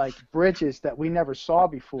imagine like bridges that we never saw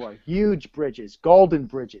before, huge bridges, golden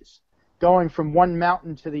bridges, going from one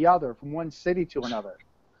mountain to the other, from one city to another,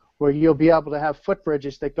 where you'll be able to have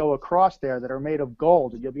footbridges that go across there that are made of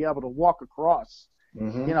gold, and you'll be able to walk across.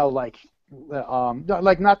 Mm-hmm.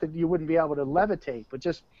 Like not that you wouldn't be able to levitate, but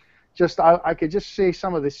just I could just see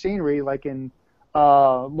some of the scenery like in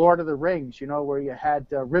Lord of the Rings, where you had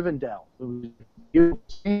Rivendell. It was beautiful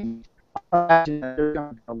scene. I imagine there's going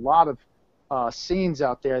to be a lot of scenes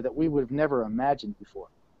out there that we would have never imagined before.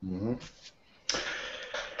 Mm-hmm.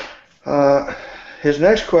 His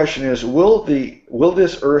next question is: Will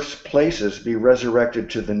this Earth's places be resurrected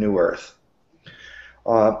to the new Earth?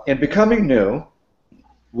 In becoming new,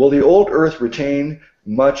 will the old Earth retain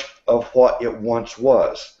much of what it once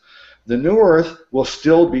was? The new Earth will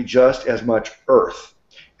still be just as much Earth,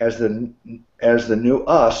 as the new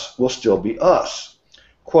us will still be us.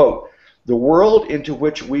 Quote, the world into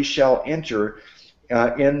which we shall enter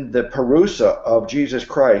in the parousia of Jesus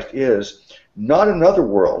Christ is not another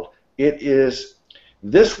world. It is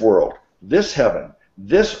this world, this heaven,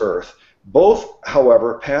 this earth, both,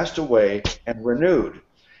 however, passed away and renewed.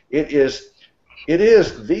 It is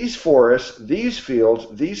these forests, these fields,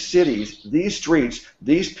 these cities, these streets,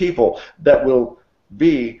 these people that will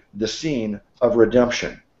be the scene of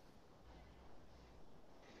redemption.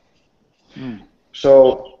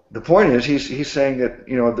 So the point is, he's saying that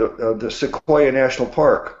the Sequoia National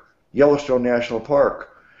Park, Yellowstone National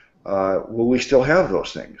Park, will we still have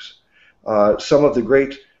those things? Some of the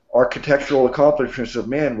great architectural accomplishments of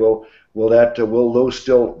man, will those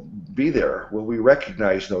still be there? Will we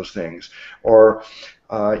recognize those things? Or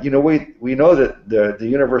we know that the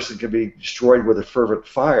universe can be destroyed with a fervent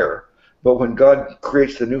fire, but when God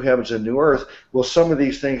creates the new heavens and new earth, will some of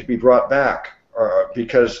these things be brought back? Or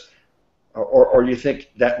you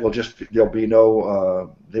think that there'll be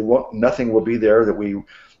nothing will be there that we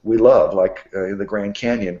love, like the Grand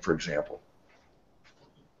Canyon, for example?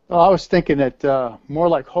 Well, I was thinking that more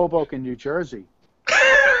like Hoboken, New Jersey.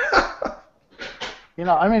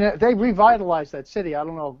 They revitalized that city. I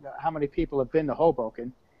don't know how many people have been to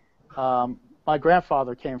Hoboken. My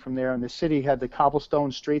grandfather came from there, and the city had the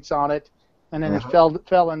cobblestone streets on it, and then it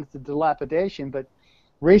fell into dilapidation. But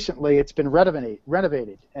recently, it's been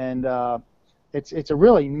renovated, and it's a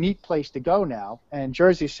really neat place to go now. And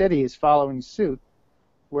Jersey City is following suit,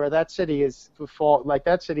 where that city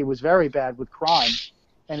that city was very bad with crime,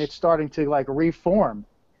 and it's starting to reform.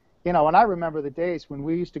 And I remember the days when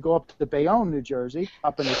we used to go up to the Bayonne, New Jersey,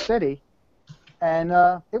 up in the city, and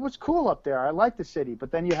it was cool up there. I liked the city,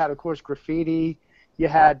 but then you had, of course, graffiti. You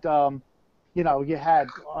had,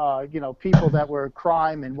 people that were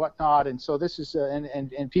crime and whatnot, and so this is,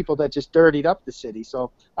 and people that just dirtied up the city.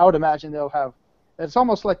 So I would imagine they'll have. It's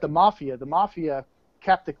almost like the mafia. The mafia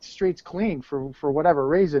kept the streets clean for whatever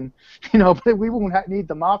reason, but we won't need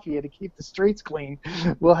the mafia to keep the streets clean.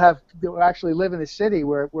 We'll actually live in a city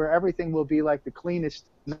where everything will be like the cleanest,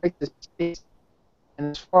 nicest place. And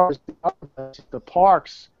as far as the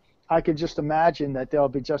parks, I could just imagine that they'll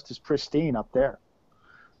be just as pristine up there.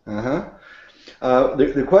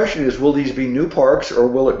 The question is, will these be new parks, or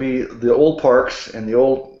will it be the old parks and the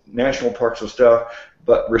old national parks and stuff,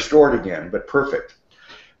 but restored again, but perfect?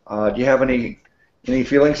 Do you have any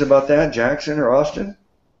feelings about that, Jackson or Austin?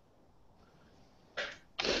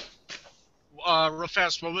 Real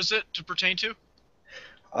fast, what was it to pertain to?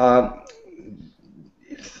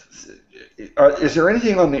 Is there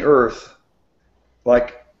anything on the earth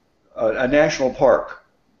like a national park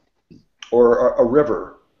or a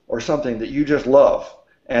river or something that you just love,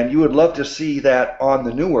 and you would love to see that on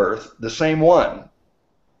the new earth, the same one?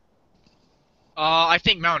 I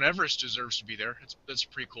think Mount Everest deserves to be there. That's a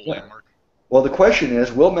pretty cool landmark. Well, the question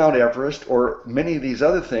is, will Mount Everest or many of these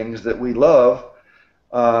other things that we love,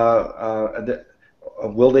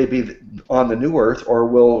 will they be on the new earth, or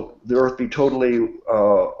will the earth be totally,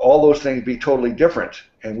 all those things be totally different,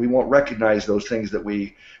 and we won't recognize those things that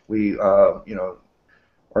we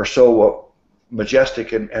are so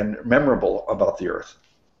majestic and memorable about the earth?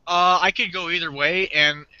 I could go either way,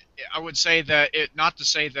 and I would say that not to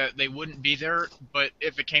say that they wouldn't be there, but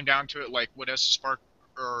if it came down to it, like would Estes Park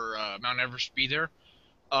or Mount Everest be there?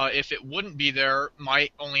 If it wouldn't be there, my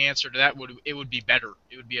only answer to that would be better.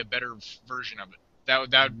 It would be a better version of it.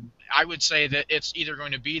 I would say that it's either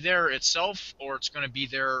going to be there itself, or it's going to be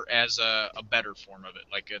there as a better form of it,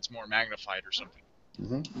 like it's more magnified or something.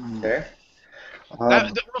 Mm-hmm. Okay.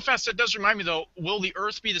 Real fast, that does remind me though. Will the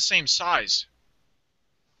Earth be the same size?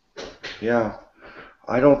 Yeah.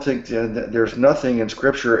 I don't think there's nothing in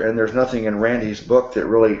Scripture, and there's nothing in Randy's book that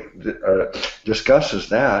really discusses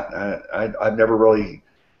that. I've never really,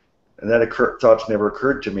 thought's never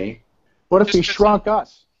occurred to me. What if he shrunk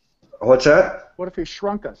us? What's that? What if he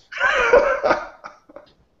shrunk us?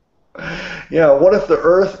 Yeah, what if the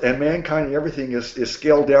earth and mankind and everything is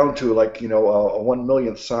scaled down to like, a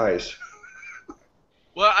 1/1,000,000th size?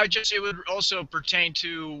 Well, it would also pertain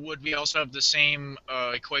to, would we also have the same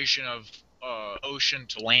equation of ocean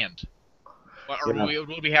to land? Or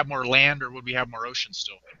would we have more land, or would we have more ocean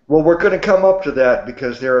still? Well, we're going to come up to that,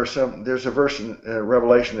 because there's a verse in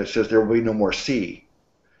Revelation that says there will be no more sea.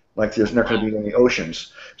 Like there's not going to be any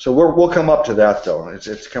oceans. So we'll come up to that, though.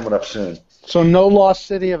 It's coming up soon. So no lost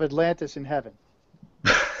city of Atlantis in heaven.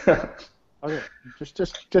 Okay,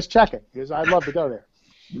 just check it, because I'd love to go there.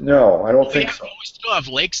 No, I don't think so. We still have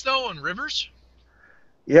lakes though, and rivers.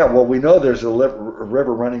 Yeah, well, we know there's a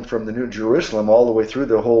river running from the New Jerusalem all the way through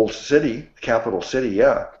the whole city, capital city.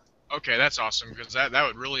 Yeah. Okay, that's awesome, because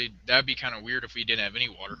that'd be kind of weird if we didn't have any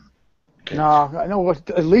water. Okay. No, I know.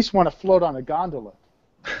 At least want to float on a gondola.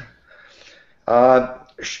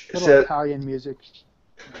 Italian music.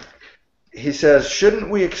 He says, shouldn't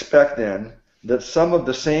we expect then that some of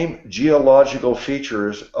the same geological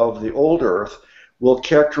features of the old Earth will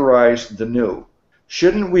characterize the new?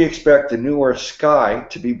 Shouldn't we expect the new Earth sky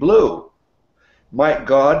to be blue? Might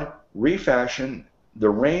God refashion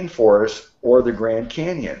the rainforest or the Grand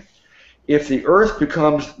Canyon? If the Earth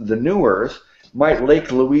becomes the new Earth, might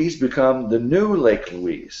Lake Louise become the new Lake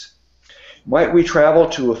Louise? Might we travel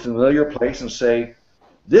to a familiar place and say,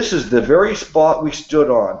 this is the very spot we stood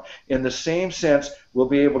on? In the same sense, we'll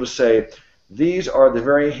be able to say, these are the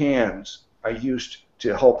very hands I used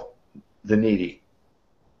to help the needy.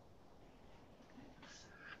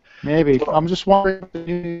 Maybe. I'm just wondering if the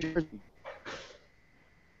New Jersey,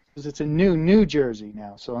 because it's a New Jersey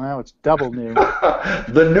now, so now it's double new.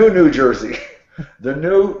 The New Jersey. The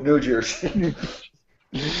New Jersey.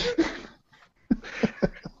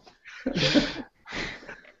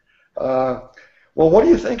 Well, what do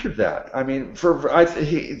you think of that? I mean,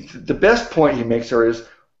 the best point he makes there is,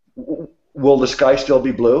 will the sky still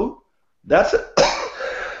be blue? That's a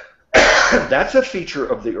feature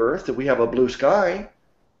of the Earth, that we have a blue sky.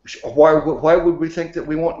 Why would we think that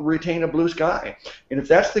we won't retain a blue sky? And if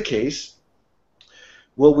that's the case,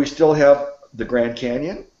 will we still have the Grand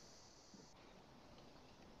Canyon?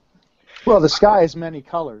 Well, the sky is many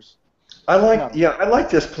colors. I like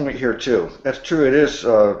this point here too. That's true. It is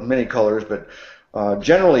many colors, but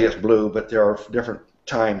generally it's blue. But there are different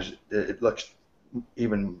times it looks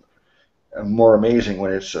even more amazing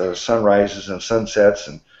when it's sunrises and sunsets.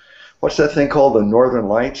 And what's that thing called? The Northern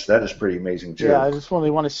Lights. That is pretty amazing too. Yeah, I just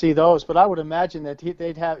really want to see those. But I would imagine that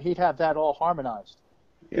he'd have that all harmonized.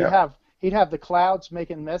 Yeah. He'd have the clouds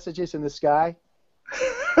making messages in the sky.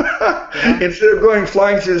 Instead of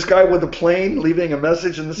flying through the sky with a plane, leaving a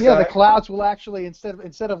message in the sky. Yeah, the clouds will actually,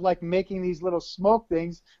 instead of like making these little smoke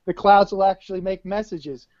things, the clouds will actually make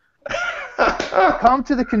messages. Come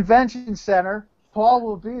to the convention center. Paul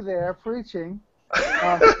will be there preaching.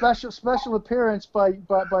 Special appearance by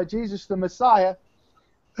Jesus the Messiah.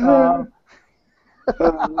 Yeah.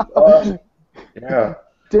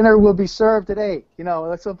 dinner will be served at 8. You know,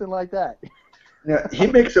 that's something like that. Now, he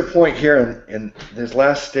makes a point here in his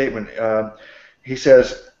last statement. He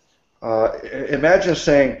says, imagine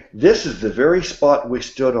saying, this is the very spot we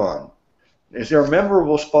stood on. Is there a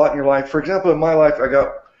memorable spot in your life? For example, in my life, I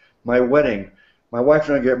got my wedding. My wife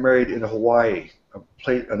and I got married in Hawaii,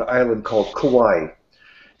 an island called Kauai.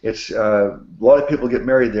 It's a lot of people get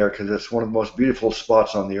married there because it's one of the most beautiful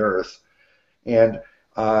spots on the earth. And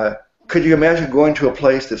could you imagine going to a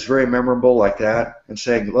place that's very memorable like that and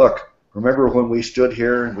saying, look, remember when we stood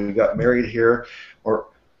here and we got married here? Or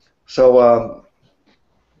so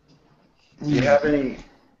do you have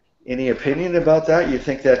any opinion about that? You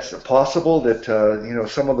think that's possible, that you know,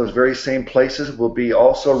 some of those very same places will be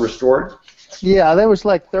also restored? Yeah, there was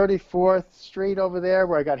like 34th Street over there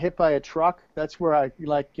where I got hit by a truck. That's where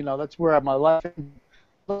that's where my life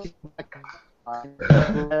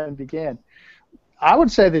began. I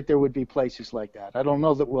would say that there would be places like that. I don't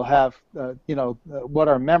know that we'll have, what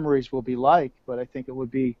our memories will be like, but I think it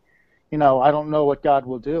would be, I don't know what God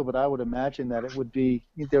will do, but I would imagine that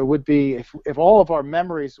there would be, if all of our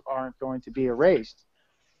memories aren't going to be erased,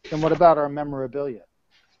 then what about our memorabilia?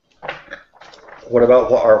 What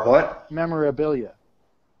about our what? Memorabilia.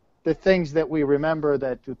 The things that we remember,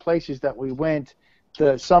 that the places that we went,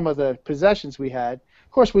 some of the possessions we had.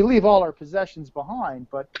 Of course, we leave all our possessions behind,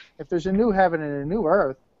 but if there's a new heaven and a new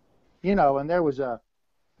earth, and there was a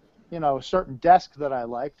certain desk that I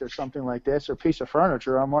liked or something like this, or piece of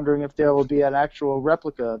furniture, I'm wondering if there will be an actual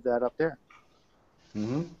replica of that up there.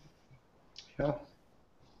 Mm-hmm. Yeah.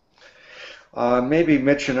 Maybe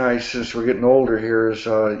Mitch and I, since we're getting older here,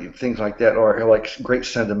 things like that are like great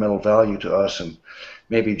sentimental value to us, and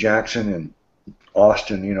maybe Jackson and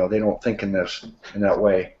Austin, they don't think in that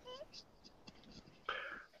way.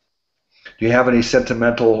 Do you have any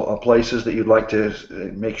sentimental places that you'd like to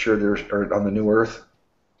make sure are on the new earth?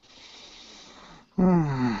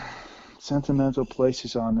 Sentimental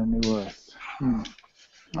places on the new earth. I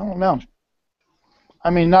don't know. I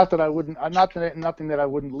mean, nothing that I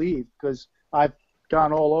wouldn't leave, because I've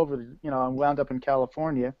gone all over. I wound up in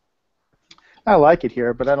California. I like it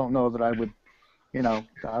here, but I don't know that I would.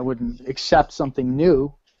 I wouldn't accept something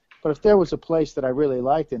new. But if there was a place that I really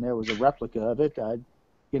liked and there was a replica of it, and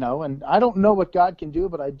I don't know what God can do,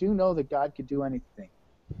 but I do know that God could do anything.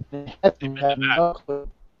 We have no clue.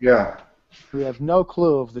 Yeah. We have no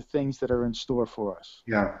clue of the things that are in store for us.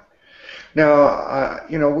 Yeah. Now,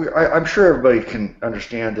 I'm sure everybody can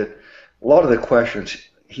understand that a lot of the questions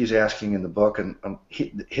he's asking in the book and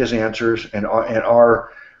his answers and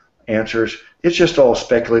our answers, it's just all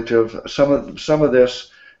speculative. Some of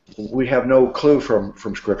this we have no clue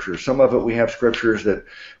from Scripture. Some of it we have Scriptures that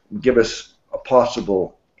give us a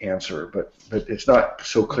possible answer, but it's not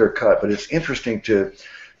so clear cut. But it's interesting to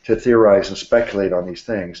theorize and speculate on these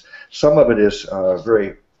things. Some of it is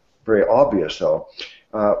very, very obvious, though.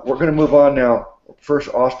 We're going to move on now. First,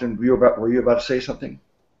 Austin, were you about to say something?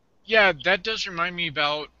 Yeah, that does remind me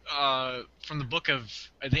about from the book of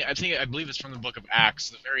I believe it's from the book of Acts.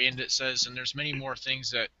 The very end it says, "And there's many more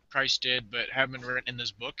things that Christ did, but haven't been written in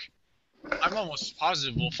this book." I'm almost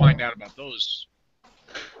positive we'll find out about those.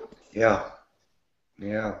 Yeah.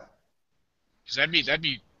 Yeah. Because that'd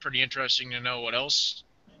be pretty interesting to know what else.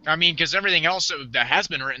 I mean, because everything else that has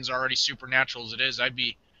been written is already supernatural as it is. I'd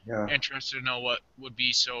be interested to know what would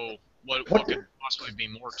be what could possibly be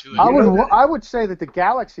more to it. I would say that the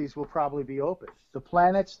galaxies will probably be open. The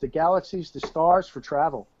planets, the galaxies, the stars for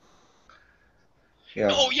travel. Yeah.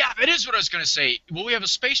 Oh yeah, that is what I was going to say. Will we have a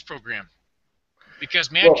space program? Because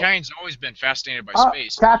mankind's always been fascinated by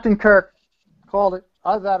space. Captain Kirk called it.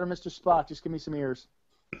 Either that or Mr. Spock. Just give me some ears.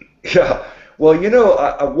 Yeah. Well,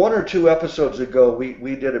 1 or 2 episodes ago,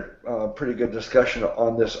 we did a pretty good discussion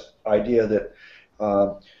on this idea that,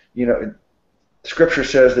 Scripture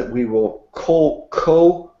says that we will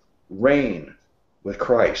co-reign with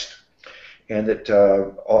Christ, and that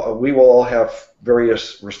we will all have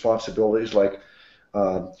various responsibilities. Like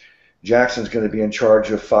Jackson's going to be in charge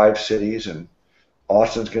of 5 cities, and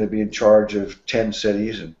Austin's going to be in charge of 10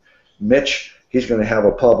 cities, and Mitch, he's going to have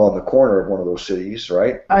a pub on the corner of one of those cities,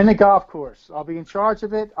 right? And a golf course. I'll be in charge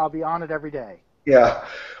of it. I'll be on it every day. Yeah,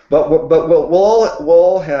 but we'll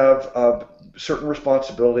all have certain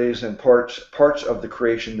responsibilities and parts of the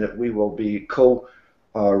creation that we will be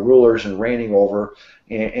co-rulers and reigning over.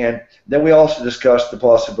 And then we also discussed the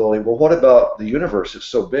possibility, well, what about the universe? It's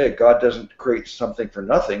so big. God doesn't create something for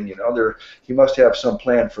nothing. He must have some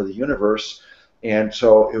plan for the universe. And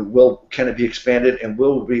so can it be expanded, and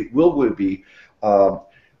will we be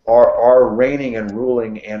our reigning and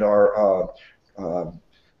ruling and our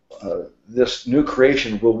this new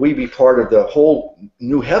creation, will we be part of the whole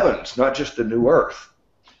new heavens, not just the new earth?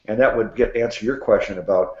 And that would answer your question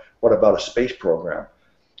about what about a space program.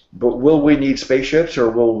 But will we need spaceships, or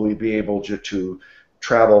will we be able to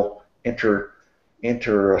travel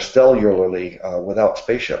interstellarly without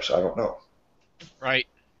spaceships? I don't know. Right.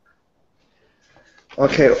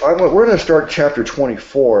 Okay, we're going to start chapter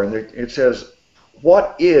 24, and it says,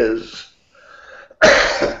 what is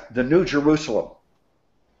the New Jerusalem?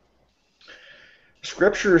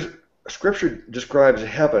 Scripture describes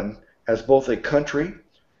heaven as both a country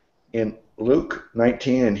in Luke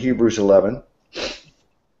 19 and Hebrews 11,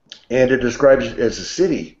 and it describes it as a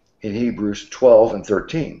city in Hebrews 12 and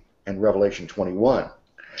 13 and Revelation 21.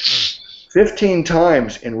 15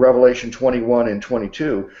 times in Revelation 21 and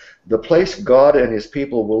 22, the place God and his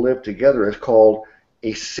people will live together is called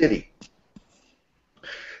a city.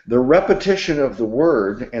 The repetition of the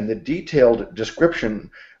word and the detailed description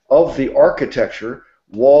of the architecture,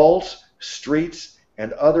 walls, streets,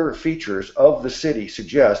 and other features of the city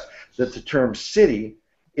suggest that the term city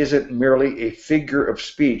isn't merely a figure of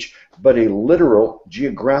speech, but a literal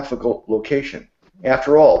geographical location.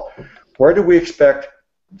 After all, where do we expect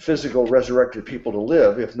physical resurrected people to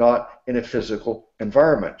live if not in a physical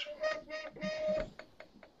environment?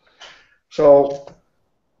 So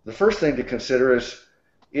the first thing to consider is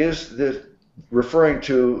this referring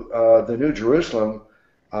to the New Jerusalem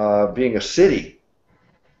being a city?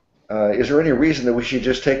 Is there any reason that we should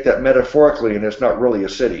just take that metaphorically and it's not really a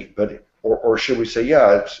city? Or should we say,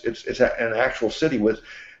 yeah, it's an actual city with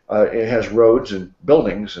it has roads and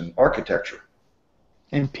buildings and architecture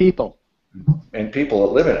And people. and people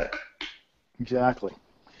that live in it? Exactly.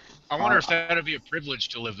 I wonder if that would be a privilege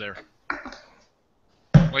to live there.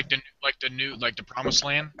 Like the promised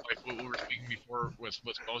land, like what we were speaking before with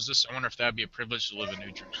Moses. I wonder if that'd be a privilege to live in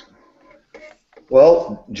New Jerusalem.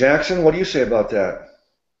 Well, Jackson, what do you say about that?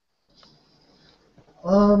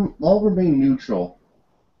 I'll remain neutral.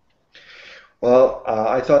 Well,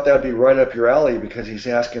 I thought that would be right up your alley because he's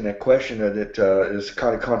asking a question that is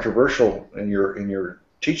kind of controversial in your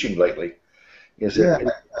teaching lately.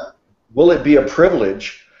 Will it be a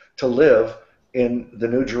privilege to live in the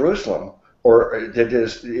New Jerusalem, or that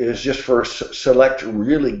is just for select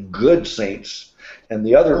really good saints and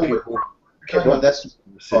the other people? Talking about that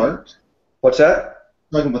specific part. What's that?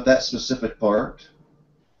 Talking about that specific part.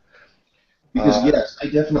 Because yes, I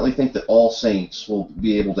definitely think that all saints will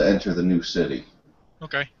be able to enter the new city.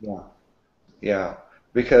 Okay. Yeah.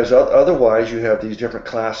 Because otherwise, you have these different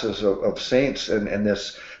classes of saints, and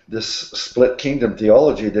this split kingdom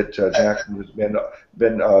theology that Jackson has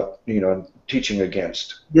been teaching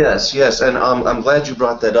against. Yes, and I'm glad you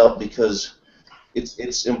brought that up because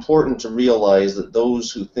it's important to realize that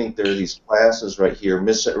those who think there are these classes right here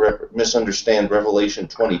misunderstand Revelation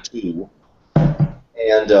 22,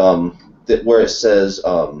 and that where it says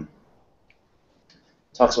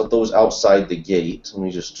talks about those outside the gate. Let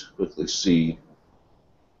me just quickly see.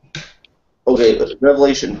 Okay,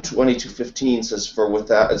 Revelation 22:15 says, "For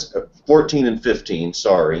without," it's 14 and 15.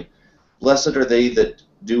 Sorry, blessed are they that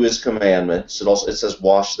do His commandments. It says,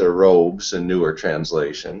 "Wash their robes" in newer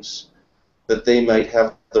translations, that they might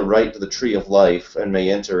have the right to the tree of life and may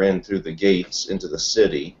enter in through the gates into the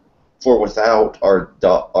city. For without are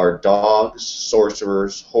dogs,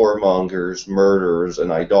 sorcerers, whoremongers, murderers,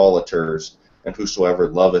 and idolaters, and whosoever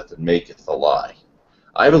loveth and maketh a lie.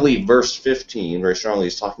 I believe verse 15 very strongly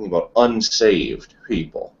is talking about unsaved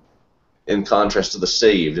people, in contrast to the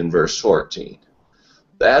saved in verse 14.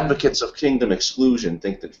 The advocates of kingdom exclusion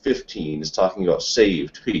think that 15 is talking about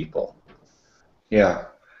saved people. Yeah,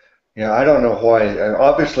 I don't know why.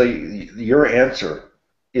 Obviously, your answer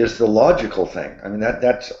is the logical thing. I mean,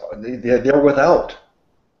 they're without.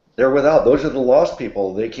 They're without. Those are the lost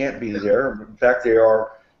people. They can't be there. In fact, they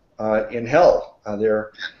are in hell.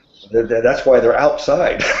 That's why they're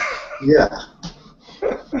outside. Yeah.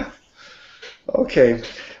 Okay.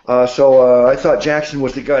 So I thought Jackson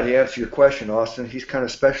was the guy to answer your question, Austin. He's kind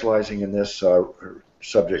of specializing in this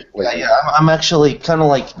subject lately. Yeah, I'm actually kind of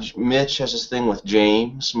like Mitch has this thing with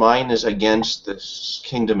James. Mine is against this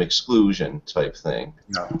kingdom exclusion type thing.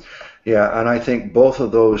 Yeah, and I think both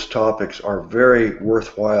of those topics are very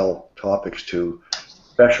worthwhile topics to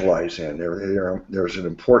specialize in. There's an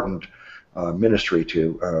important ministry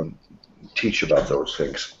to teach about those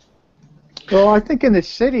things. Well, I think in the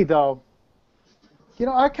city, though,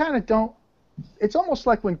 I kind of don't. It's almost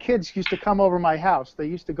like when kids used to come over my house. They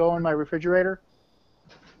used to go in my refrigerator.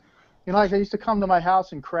 Like they used to come to my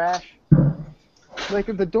house and crash. Like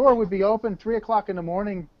if the door would be open 3 o'clock in the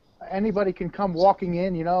morning, anybody can come walking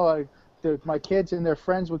in. My kids and their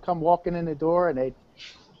friends would come walking in the door, and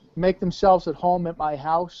make themselves at home at my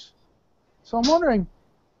house. So I'm wondering,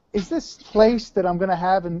 is this place that I'm going to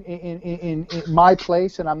have in my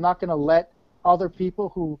place, and I'm not going to let other people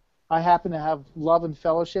who I happen to have love and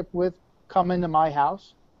fellowship with come into my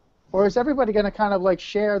house? Or is everybody going to kind of like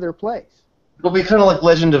share their place? It'll be kind of like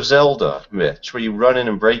Legend of Zelda, Mitch, where you run in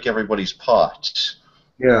and break everybody's pots.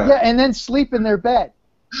 Yeah. Yeah, and then sleep in their bed.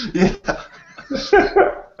 Yeah.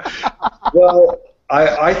 Well,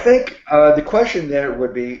 I think the question there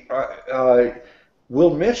would be,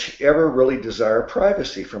 will Mitch ever really desire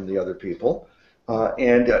privacy from the other people?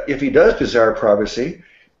 And if he does desire privacy,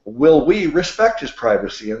 will we respect his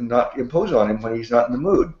privacy and not impose on him when he's not in the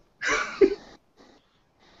mood?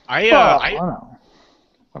 I don't know.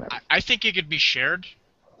 Whatever. I think it could be shared.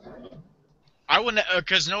 I wouldn't,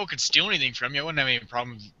 because no one could steal anything from you. I wouldn't have any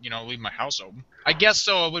problem, leaving my house open. I guess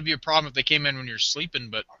so. It would be a problem if they came in when you're sleeping,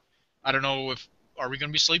 but I don't know if are we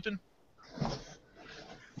going to be sleeping?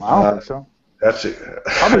 I don't think so. That's it.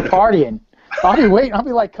 I'll be partying. I'll be waiting. I'll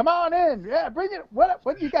be like, come on in. Yeah, bring it.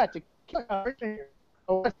 What you got to?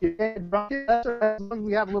 Oh, what you dead drunk? That's all right, as long as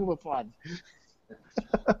we have a little bit of fun.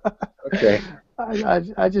 Okay.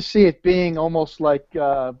 I just see it being almost like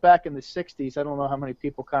back in the 60s. I don't know how many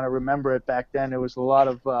people kind of remember it back then. There was a lot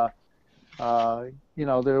of,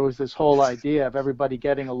 there was this whole idea of everybody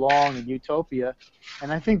getting along in utopia.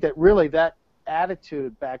 And I think that really that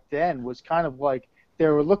attitude back then was kind of like they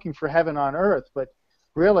were looking for heaven on earth, but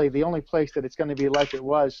really the only place that it's going to be like it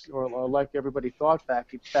was or like everybody thought back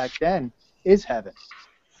then is heaven.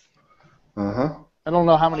 Uh-huh. I don't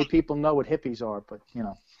know how many people know what hippies are, but,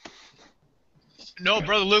 No,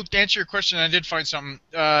 Brother Luke, to answer your question, I did find something.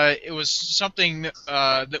 It was something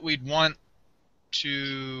that we'd want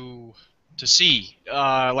to see,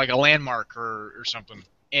 like a landmark or something.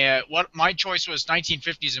 And what my choice was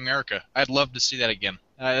 1950s America. I'd love to see that again.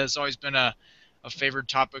 It's always been a favored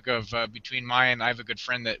topic of between Maya and I have a good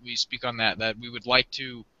friend that we speak on that we would like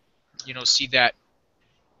to, see that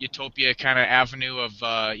utopia kind of avenue of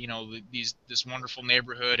this wonderful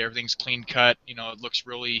neighborhood. Everything's clean cut. It looks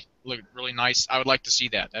really nice. I would like to see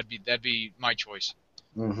that. That'd be my choice.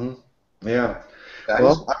 Mm-hmm. Yeah.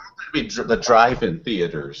 Well, that'd be the drive-in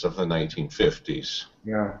theaters of the 1950s.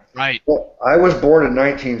 Yeah. Right. Well, I was born in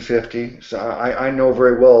 1950, so I know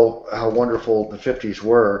very well how wonderful the 50s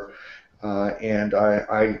were, and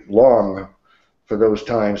I long for those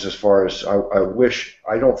times. As far as I wish,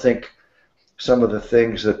 I don't think some of the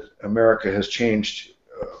things that America has changed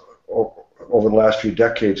over the last few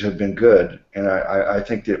decades have been good, and I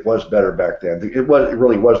think it was better back then. It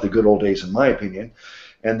really was the good old days, in my opinion.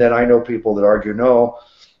 And then I know people that argue, no,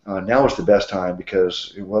 now is the best time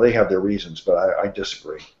because, well, they have their reasons, but I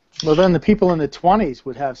disagree. Well, then the people in the 20s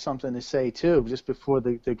would have something to say, too, just before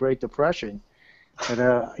the Great Depression. And,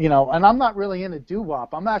 and I'm not really into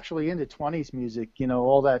doo-wop. I'm actually into 20s music,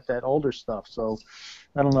 all that older stuff. So,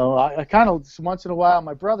 I don't know. I kind of, once in a while,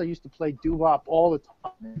 my brother used to play doo-wop all the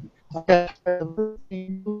time. All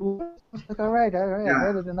right, Yeah. I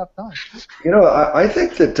heard it enough times. I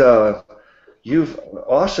think that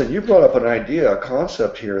Austin, you brought up an idea, a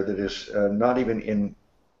concept here that is not even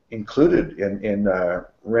included in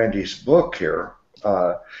Randy's book here,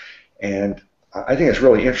 and I think it's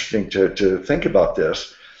really interesting to think about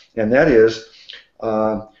this, and that is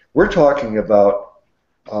we're talking about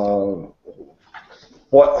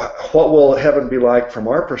what will heaven be like from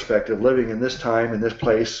our perspective, living in this time in this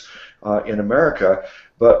place in America,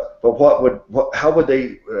 but how would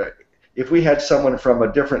they if we had someone from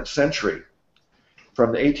a different century,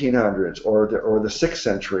 from the 1800s or the 6th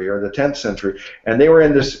century or the 10th century, and they were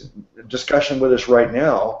in this discussion with us right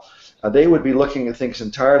now, they would be looking at things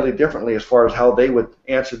entirely differently as far as how they would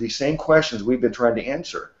answer these same questions we've been trying to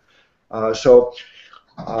answer. So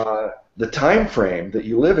the time frame that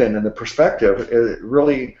you live in and the perspective, it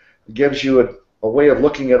really gives you a way of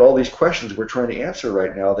looking at all these questions we're trying to answer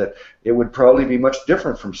right now that it would probably be much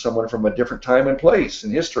different from someone from a different time and place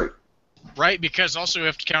in history. Right, because also we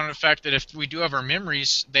have to counter the fact that if we do have our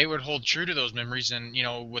memories, they would hold true to those memories, and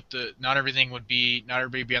with not everybody would be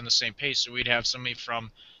on the same pace. So we'd have somebody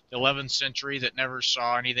from the 11th century that never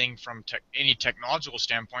saw anything from any technological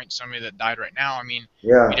standpoint, somebody that died right now. I mean,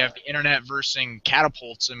 Yeah. we'd have the internet versus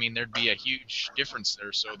catapults. I mean, there'd be a huge difference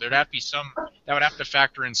there. So there'd have to be that would have to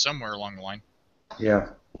factor in somewhere along the line. Yeah.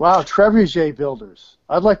 Wow, trebuchet builders.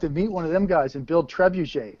 I'd like to meet one of them guys and build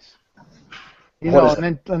trebuchets.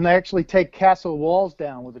 And they actually take castle walls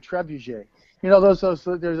down with a trebuchet. There's those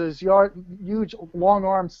huge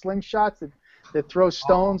long-armed slingshots that throw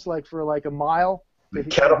stones for a mile.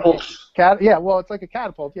 Catapults. Yeah, well, it's like a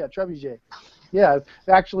catapult. Yeah, trebuchet. Yeah,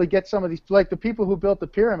 actually get some of these, like the people who built the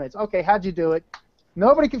pyramids. Okay, how'd you do it?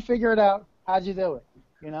 Nobody can figure it out. How'd you do it?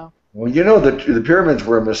 You know? Well, you know the pyramids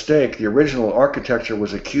were a mistake. The original architecture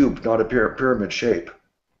was a cube, not a pyramid shape.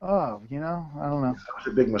 Oh, you know, I don't know. That was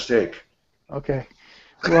a big mistake. Okay.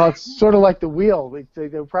 Well, it's sort of like the wheel. They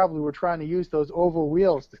probably were trying to use those oval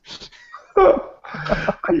wheels.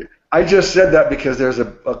 I just said that because there's a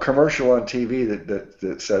commercial on TV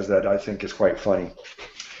that says that. I think is quite funny.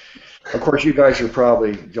 Of course, you guys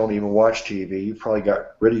probably don't even watch TV. You probably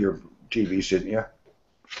got rid of your TVs, didn't you?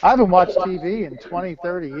 I haven't watched TV in 20,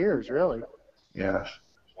 30 years, really. Yes.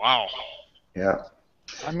 Wow. Yeah.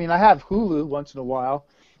 I mean, I have Hulu once in a while,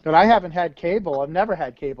 but I haven't had cable. I've never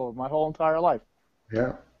had cable my whole entire life.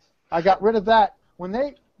 Yeah. I got rid of that.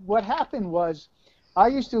 What happened was I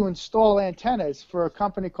used to install antennas for a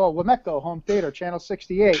company called Wameco Home Theater, Channel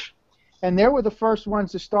 68, and they were the first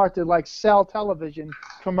ones to start to like sell television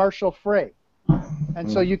commercial free. And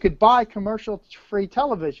so you could buy commercial free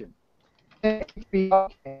television. And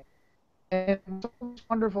it's a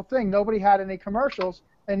wonderful thing. Nobody had any commercials,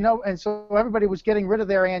 and so everybody was getting rid of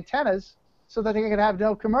their antennas so that they could have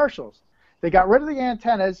no commercials. They got rid of the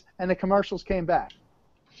antennas, and the commercials came back.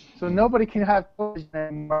 So nobody can have television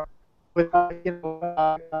anymore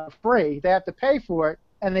without free. They have to pay for it,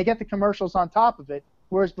 and they get the commercials on top of it.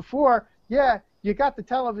 Whereas before, yeah, you got the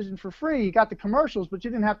television for free, you got the commercials, but you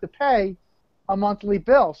didn't have to pay a monthly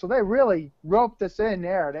bill. So they really roped us in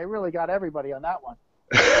there. They really got everybody on that one.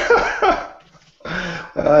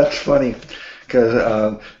 That's funny,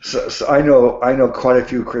 because so I know quite a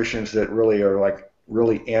few Christians that really are like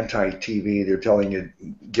really anti-TV. They're telling you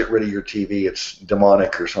get rid of your TV. It's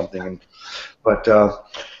demonic or something. But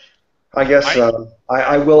I guess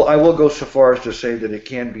I will go so far as to say that it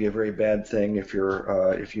can be a very bad thing if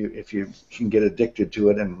you can get addicted to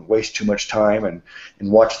it and waste too much time and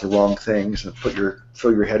watch the wrong things and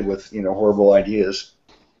fill your head with horrible ideas.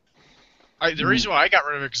 The reason why I got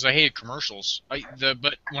rid of it because I hated commercials.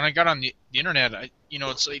 But when I got on the internet,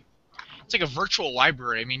 it's like a virtual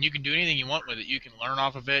library. I mean, you can do anything you want with it. You can learn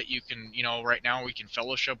off of it. You can, right now we can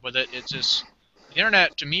fellowship with it. It's just the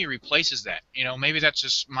internet to me replaces that. Maybe that's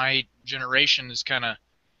just my generation is kind of.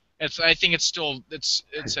 I think it's still it's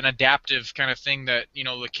an adaptive kind of thing that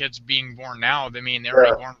the kids being born now. I mean, they're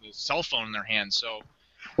already born with a cell phone in their hands. So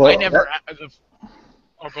well, I never.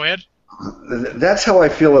 Go ahead. That's how I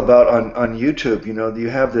feel about on YouTube. You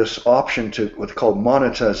have this option to what's called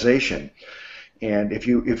monetization, and if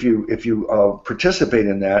you participate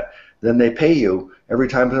in that, then they pay you every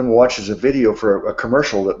time someone watches a video for a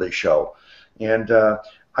commercial that they show, and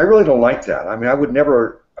I really don't like that. I mean, I would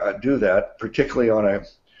never do that, particularly on a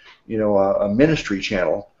ministry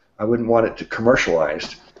channel. I wouldn't want it to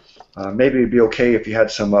commercialized. Maybe it'd be okay if you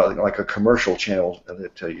had some like a commercial channel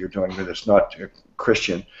that you're doing, but it's not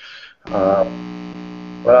Christian. But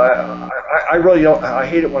I really don't. I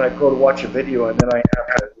hate it when I go to watch a video and then I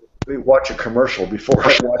have to watch a commercial before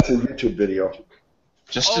I watch a YouTube video.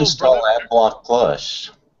 Just install AdBlock Plus.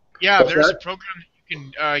 Yeah, What's there's that? a program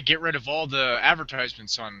you can get rid of all the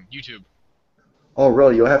advertisements on YouTube. Oh,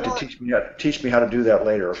 really? You'll have to teach me how to do that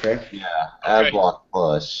later, okay? Yeah, Okay. AdBlock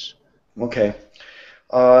Plus. Okay.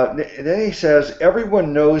 Then he says,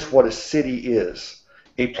 everyone knows what a city is.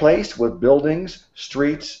 A place with buildings,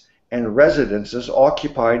 streets, and residences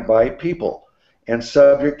occupied by people and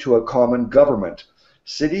subject to a common government.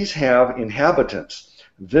 Cities have inhabitants,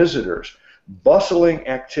 visitors, bustling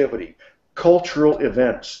activity, cultural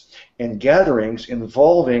events, and gatherings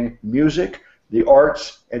involving music, the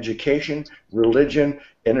arts, education, religion,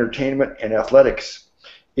 entertainment, and athletics.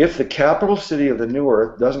 If the capital city of the new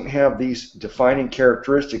earth doesn't have these defining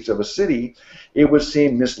characteristics of a city, it would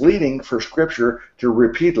seem misleading for Scripture to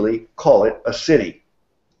repeatedly call it a city.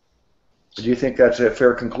 Do you think that's a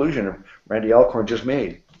fair conclusion Randy Alcorn just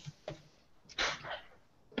made?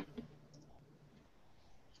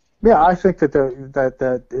 Yeah, I think that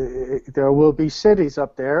there will be cities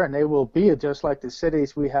up there, and they will be just like the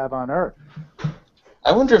cities we have on Earth.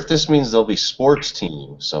 I wonder if this means there'll be sports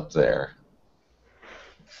teams up there.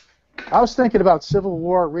 I was thinking about Civil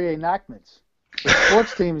War reenactments. The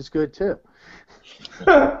sports team is good too.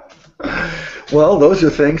 Well, those are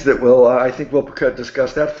things that I think we'll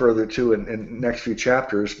discuss that further too in next few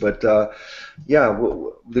chapters. But yeah,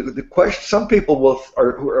 the question. Some people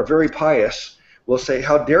who are very pious will say,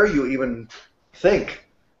 "How dare you even think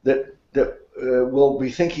that we'll be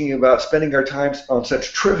thinking about spending our time on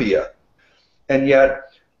such trivia?" And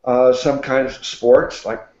yet, some kinds of sports,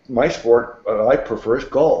 like my sport, I prefer is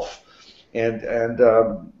golf. And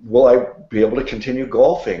will I be able to continue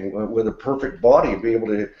golfing with a perfect body, be able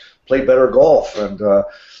to play better golf, and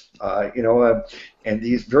and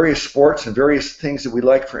these various sports and various things that we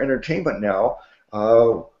like for entertainment now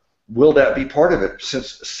will that be part of it?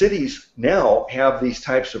 Since cities now have these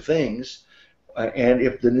types of things, and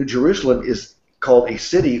if the New Jerusalem is called a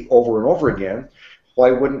city over and over again,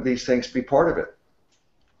 why wouldn't these things be part of it?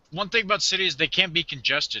 One thing about cities, they can't be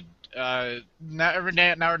congested.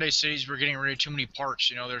 Nowadays cities, we're getting rid of too many parks.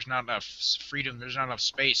 You know, there's not enough freedom, there's not enough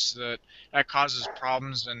space. That causes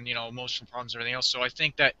problems, and emotional problems and everything else. So I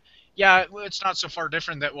think that, yeah, it's not so far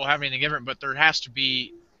different that we'll have anything different, but there has to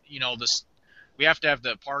be, this. We have to have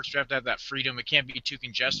the parks. We have to have that freedom. It can't be too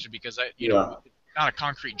congested because it's not a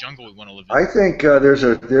concrete jungle we want to live in. I think there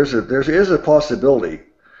is a possibility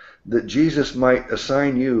that Jesus might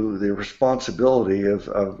assign you the responsibility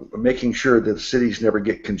of making sure that the cities never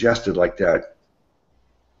get congested like that.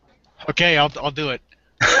 Okay, I'll do it.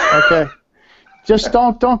 Okay. Just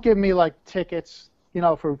don't give me like tickets,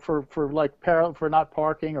 for not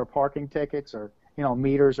parking or parking tickets or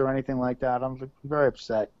meters or anything like that. I'm very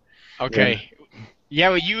upset. Okay. Yeah,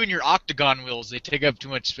 well, you and your octagon wheels, they take up too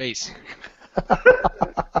much space.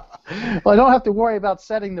 Well, I don't have to worry about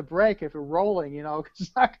setting the brake if you're rolling, because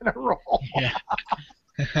it's not going to roll.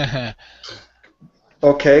 Yeah.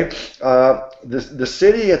 Okay. The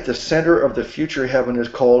city at the center of the future heaven is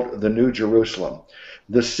called the New Jerusalem.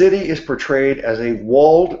 The city is portrayed as a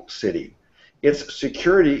walled city. Its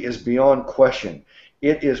security is beyond question.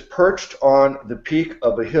 It is perched on the peak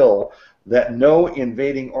of a hill that no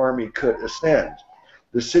invading army could ascend.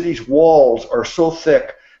 The city's walls are so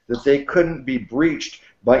thick that they couldn't be breached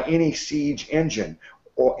by any siege engine,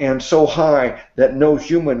 and so high that no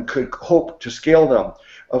human could hope to scale them.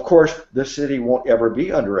 Of course, the city won't ever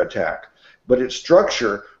be under attack, but its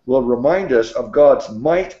structure will remind us of God's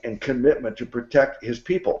might and commitment to protect his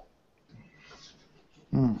people.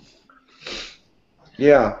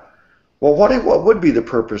 Yeah. Well, what would be the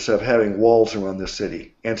purpose of having walls around the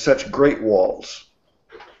city, and such great walls?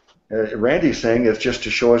 Randy's saying it's just to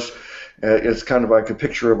show us, it's kind of like a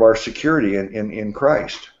picture of our security in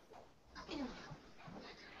Christ.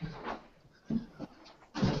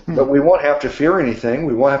 But we won't have to fear anything.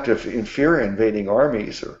 We won't have to fear invading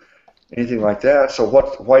armies or anything like that. So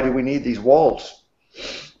why do we need these walls?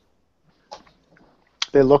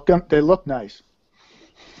 They look nice.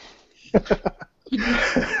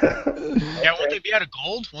 Yeah, won't they be out of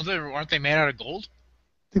gold? Aren't they made out of gold?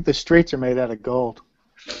 I think the streets are made out of gold.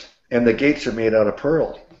 And the gates are made out of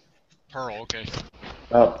pearl. Pearl, okay.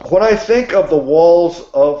 When I think of the walls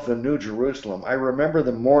of the New Jerusalem, I remember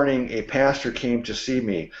the morning a pastor came to see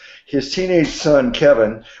me. His teenage son,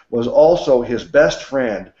 Kevin, was also his best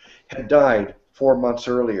friend, had died 4 months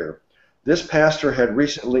earlier. This pastor had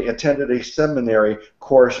recently attended a seminary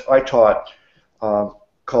course I taught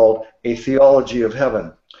called A Theology of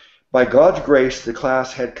Heaven. By God's grace, the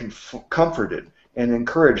class had comforted and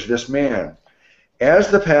encouraged this man. As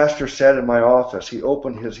the pastor sat in my office, he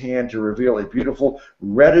opened his hand to reveal a beautiful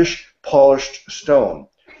reddish polished stone.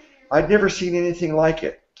 I'd never seen anything like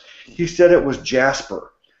it. He said it was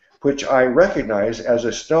jasper, which I recognize as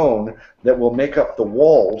a stone that will make up the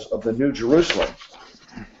walls of the New Jerusalem.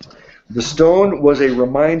 The stone was a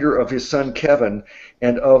reminder of his son Kevin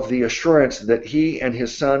and of the assurance that he and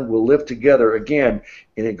his son will live together again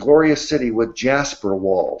in a glorious city with jasper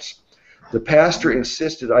walls. The pastor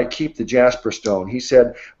insisted I keep the jasper stone. He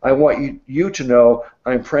said, I want you to know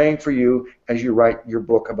I'm praying for you as you write your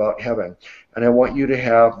book about heaven, and I want you to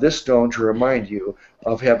have this stone to remind you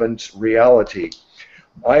of heaven's reality.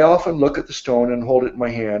 I often look at the stone and hold it in my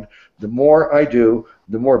hand. The more I do,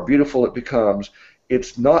 the more beautiful it becomes.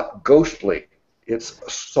 It's not ghostly. It's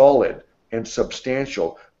solid and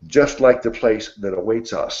substantial, just like the place that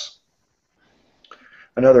awaits us.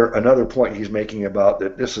 Another point he's making about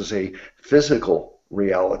that this is a physical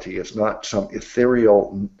reality. It's not some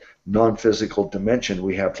ethereal, non-physical dimension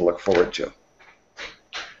we have to look forward to.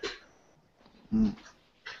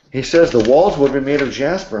 He says the walls would be made of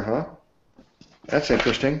jasper, huh? That's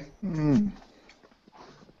interesting.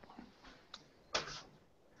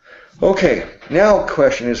 Okay, now the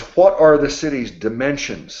question is, what are the city's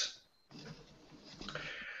dimensions?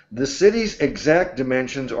 The city's exact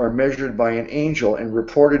dimensions are measured by an angel and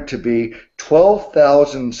reported to be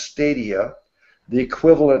 12,000 stadia, the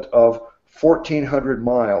equivalent of 1,400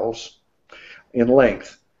 miles in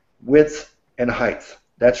length, width, and height.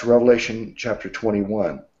 That's Revelation chapter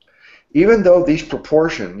 21. Even though these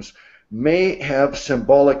proportions may have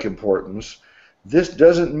symbolic importance, this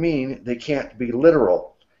doesn't mean they can't be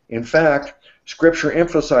literal. In fact, Scripture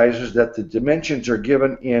emphasizes that the dimensions are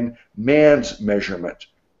given in man's measurement.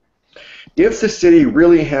 If the city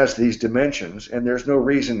really has these dimensions, and there's no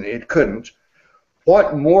reason it couldn't,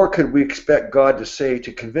 what more could we expect God to say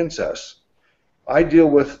to convince us? I deal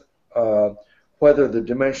with whether the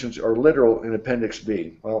dimensions are literal in Appendix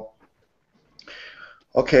B. Well,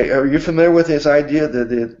 okay, are you familiar with this idea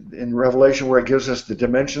that in Revelation where it gives us the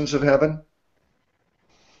dimensions of heaven?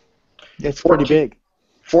 It's pretty big.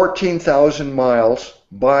 14,000 miles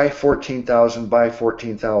by 14,000 by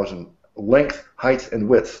 14,000. Length, height, and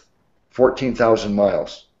width. 14,000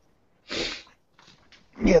 miles.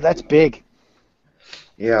 Yeah, that's big.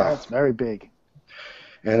 Yeah. That's very big.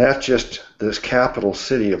 And that's just this capital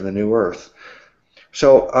city of the new earth.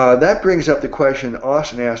 So that brings up the question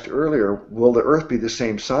Austin asked earlier, will the earth be the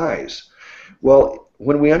same size? Well,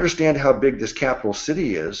 when we understand how big this capital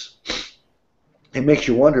city is, it makes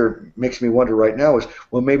me wonder right now is,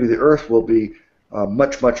 well, maybe the earth will be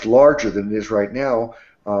much, much larger than it is right now,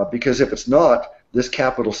 because if it's not, this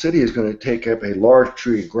capital city is going to take up a large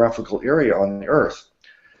geographical area on the earth.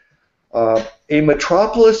 A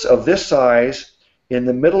metropolis of this size in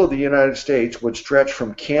the middle of the United States would stretch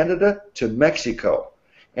from Canada to Mexico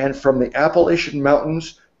and from the Appalachian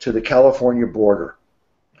Mountains to the California border.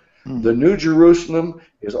 The New Jerusalem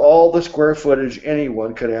is all the square footage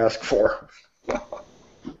anyone could ask for.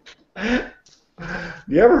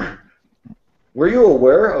 Were you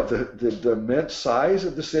aware of the immense size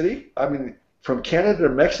of the city? I mean, from Canada to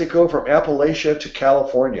Mexico, from Appalachia to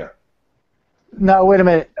California. No, wait a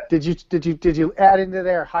minute. Did you add into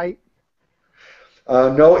their height?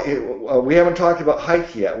 No, we haven't talked about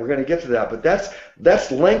height yet. We're going to get to that, but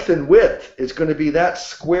that's length and width. It's going to be that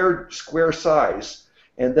square size,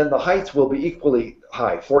 and then the heights will be equally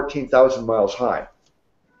high, 14,000 miles high.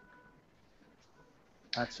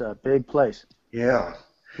 That's a big place. Yeah.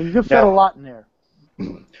 You can fit a lot in there.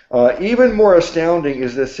 Even more astounding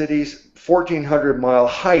is the city's 1,400-mile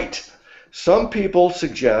height. Some people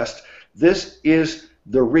suggest this is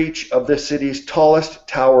the reach of the city's tallest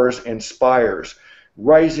towers and spires,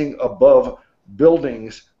 rising above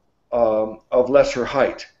buildings of lesser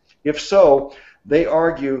height. If so, they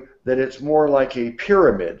argue that it's more like a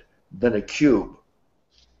pyramid than a cube.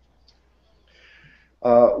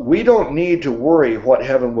 We don't need to worry what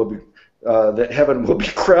heaven will be, that heaven will be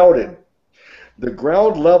crowded. The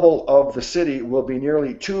ground level of the city will be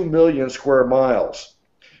nearly 2 million square miles.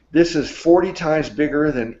 This is 40 times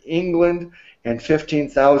bigger than England and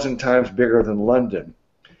 15,000 times bigger than London.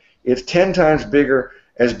 It's 10 times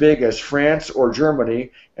as big as France or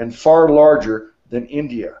Germany, and far larger than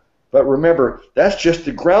India. But remember, that's just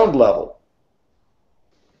the ground level.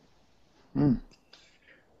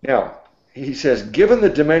 Now, he says, given the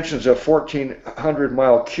dimensions of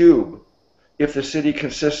 1,400-mile cube, if the city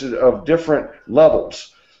consisted of different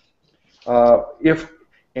levels, if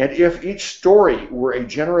each story were a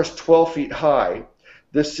generous 12 feet high,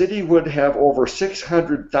 the city would have over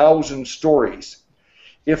 600,000 stories.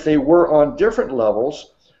 If they were on different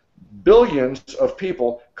levels, billions of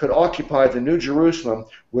people could occupy the New Jerusalem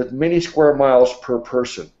with many square miles per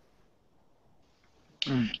person.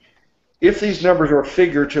 If these numbers are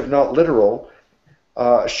figurative, not literal,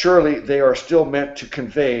 surely they are still meant to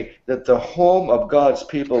convey that the home of God's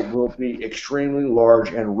people will be extremely large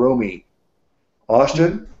and roomy.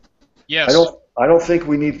 Austin? Yes. I don't think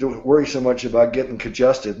we need to worry so much about getting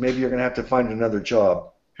congested. Maybe you're going to have to find another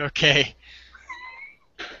job. Okay.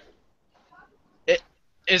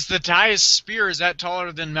 Is the highest spear, is that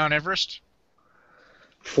taller than Mount Everest?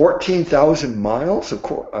 14,000 miles?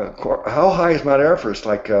 How high is Mount Everest?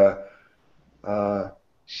 Like,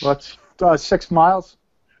 What's 6 miles?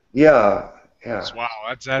 Yeah.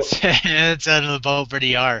 Wow, that's out of the boat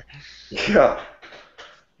pretty hard.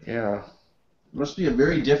 Yeah. Must be a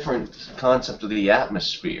very different concept of the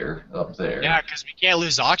atmosphere up there. Yeah, because we can't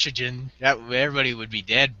lose oxygen. Everybody would be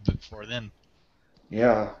dead before then.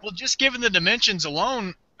 Yeah. Well, just given the dimensions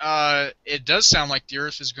alone, it does sound like the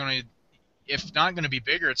Earth is going to, if not going to be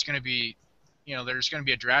bigger, it's going to be, there's going to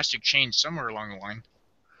be a drastic change somewhere along the line.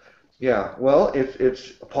 Yeah, well,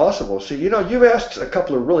 it's possible. See, you've asked a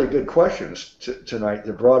couple of really good questions tonight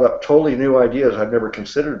that brought up totally new ideas I've never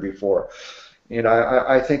considered before. And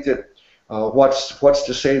I think that what's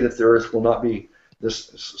to say that the Earth will not be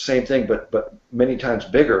this same thing, but many times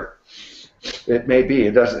bigger? It may be.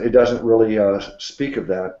 It doesn't really speak of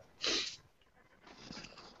that.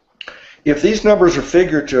 If these numbers are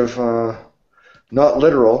figurative, not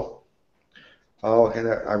literal. Oh, okay,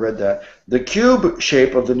 I read that. The cube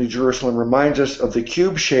shape of the New Jerusalem reminds us of the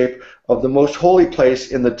cube shape of the most holy place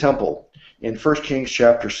in the temple in 1 Kings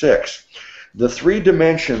chapter 6. The three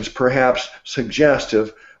dimensions perhaps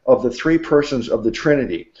suggestive of the three persons of the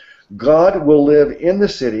Trinity. God will live in the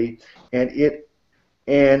city, and it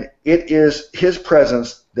is His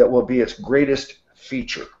presence that will be its greatest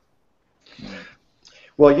feature.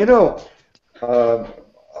 Well,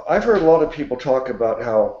 I've heard a lot of people talk about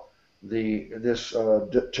how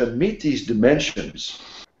to meet these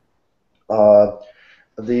dimensions,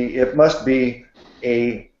 it must be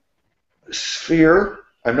a sphere.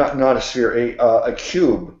 I'm not a sphere, a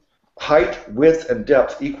cube, height, width, and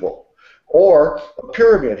depth equal, or a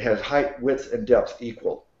pyramid has height, width, and depth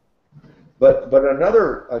equal. But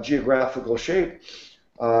another geographical shape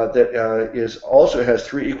that also has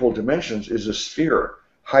 3 equal dimensions is a sphere.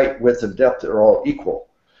 Height, width, and depth are all equal.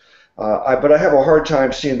 But I have a hard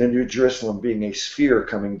time seeing the New Jerusalem being a sphere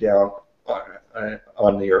coming down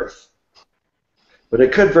on the earth. But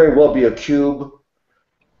it could very well be a cube,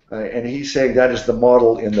 and he's saying that is the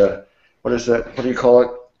model in the, what do you call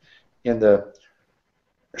it? In the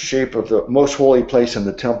shape of the most holy place in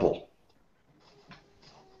the temple.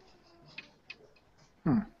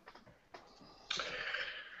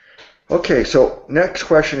 Okay, so next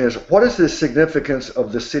question is, what is the significance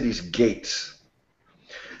of the city's gates?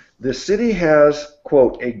 The city has,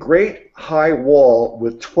 quote, a great high wall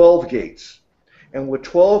with 12 gates, and with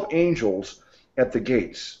 12 angels at the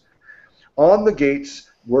gates. On the gates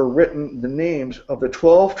were written the names of the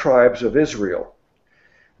 12 tribes of Israel.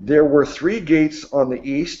 There were 3 gates on the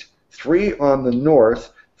east, 3 on the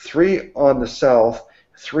north, 3 on the south,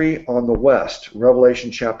 3 on the west.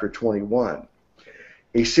 Revelation chapter 21.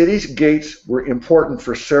 A city's gates were important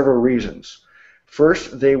for several reasons.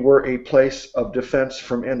 First, they were a place of defense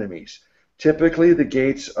from enemies. Typically, the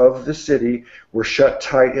gates of the city were shut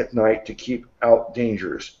tight at night to keep out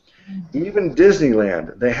dangers. Even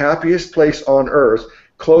Disneyland, the happiest place on earth,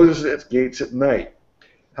 closes its gates at night.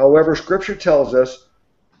 However, Scripture tells us,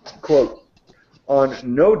 quote, on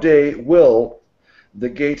no day will the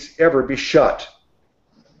gates ever be shut.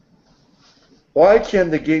 Why can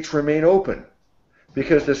the gates remain open?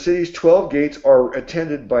 Because the city's 12 gates are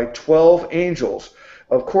attended by 12 angels.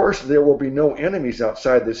 Of course, there will be no enemies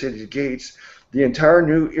outside the city's gates. The entire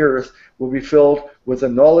new earth will be filled with the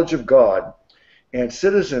knowledge of God, and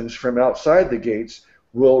citizens from outside the gates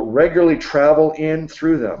will regularly travel in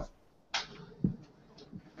through them.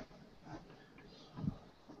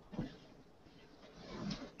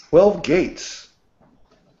 "12 gates."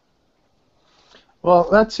 Well,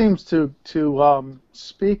 that seems to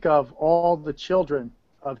speak of all the children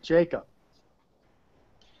of Jacob.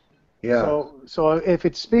 Yeah. So if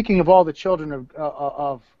it's speaking of all the children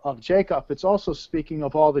of Jacob, it's also speaking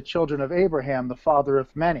of all the children of Abraham, the father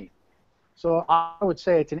of many. So I would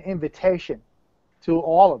say it's an invitation to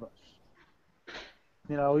all of us.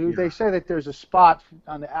 You know, they say that there's a spot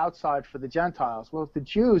on the outside for the Gentiles. Well, if the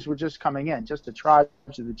Jews were just coming in, just the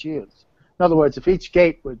tribes of the Jews. In other words, if each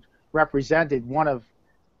gate represented one of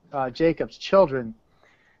Jacob's children,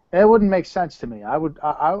 it wouldn't make sense to me. I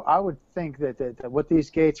would think that what these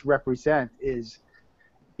gates represent is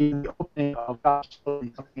the opening of God's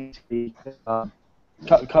children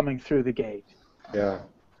coming through the gate. Yeah.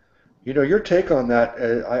 You know, your take on that,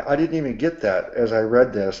 I didn't even get that as I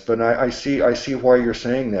read this, but I see why you're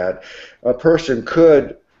saying that. A person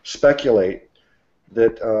could speculate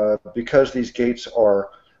that because these gates are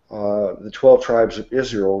the 12 tribes of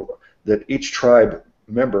Israel, that each tribe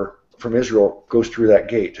member from Israel goes through that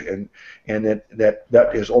gate, and that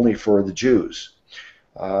is only for the Jews.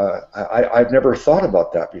 I've never thought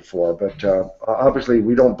about that before, but obviously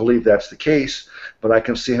we don't believe that's the case, but I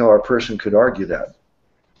can see how a person could argue that.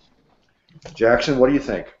 Jackson, what do you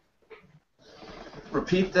think?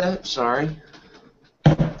 Repeat that, sorry.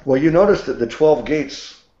 Well, you notice that the 12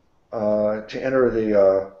 gates to enter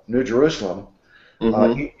the New Jerusalem,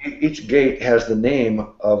 each gate has the name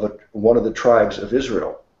of one of the tribes of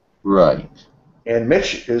Israel. Right. And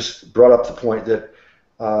Mitch has brought up the point that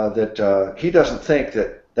he doesn't think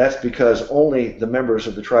that that's because only the members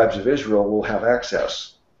of the tribes of Israel will have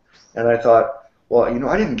access. And I thought, well, you know,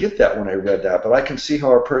 I didn't get that when I read that, but I can see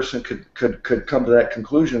how a person could come to that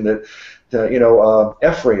conclusion that you know,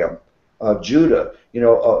 Ephraim, Judah, you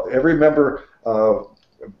know, every member,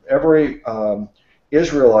 every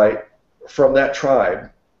Israelite from that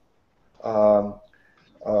tribe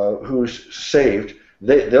who's saved,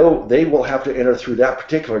 they will have to enter through that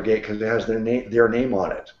particular gate because it has their name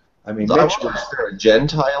on it. I mean, Is there a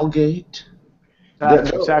Gentile gate? That's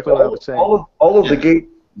exactly what I would say. All of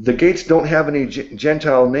the gates don't have any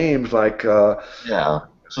Gentile names like. Yeah.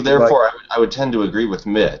 So therefore, I would tend to agree with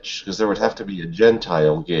Mitch, because there would have to be a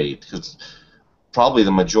Gentile gate, because probably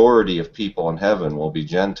the majority of people in heaven will be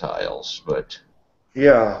Gentiles, but.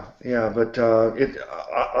 Yeah, but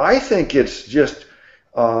I think it's just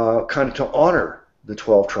kind of to honor the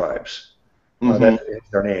 12 tribes, that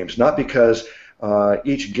their names, not because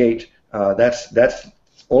each gate that's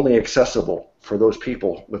only accessible for those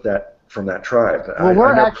people with that from that tribe. Well,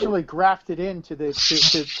 we're actually grafted into the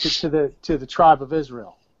to the tribe of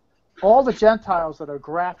Israel. All the Gentiles that are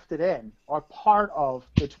grafted in are part of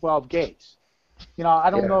the 12 gates. You know, I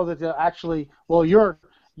don't know that they're actually. Well,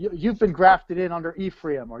 you've been grafted in under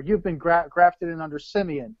Ephraim, or you've been grafted in under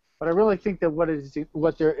Simeon. But I really think that what it's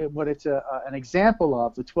an example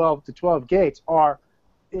of the 12 gates are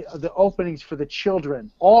the openings for the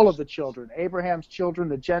children, all of the children, Abraham's children,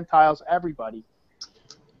 the Gentiles, everybody.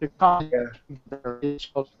 Of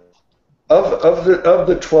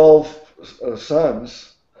the 12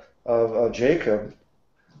 sons of Jacob,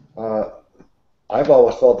 I've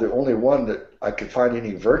always felt the only one that I could find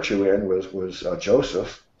any virtue in was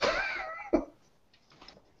Joseph.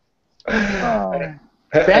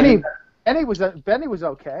 Benny was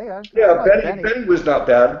okay. Benny was not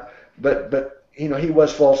bad, but you know, he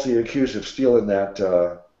was falsely accused of stealing that.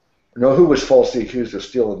 Who was falsely accused of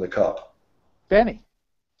stealing the cup? Benny.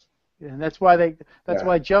 And that's why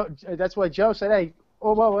why Joe said, "Hey,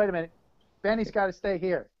 whoa, wait a minute, Benny's got to stay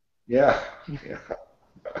here." Yeah.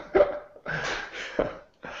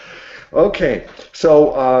 Okay,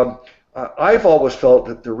 so I've always felt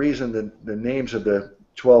that the reason the names of the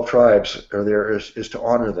 12 tribes are there is to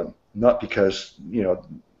honor them, not because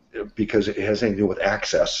because it has anything to do with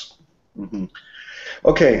access. Mm-hmm.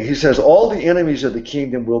 Okay, he says all the enemies of the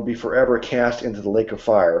kingdom will be forever cast into the lake of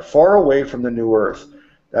fire, far away from the new earth.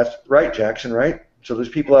 That's right, Jackson, right? So there's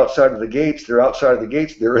people outside of the gates. They're outside of the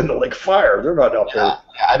gates. They're in the lake of fire. They're not out there.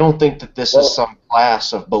 I don't think that this is some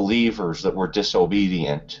class of believers that were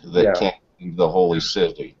disobedient that can't leave the holy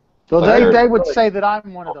city. Well, they would say that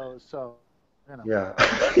I'm one of those. So, you know. Yeah.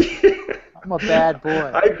 I'm a bad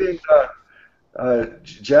boy. I've been,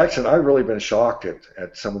 Jackson, I've really been shocked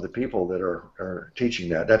at some of the people that are teaching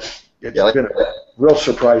that. It's been a real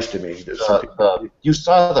surprise to me. You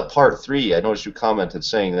saw the part 3. I noticed you commented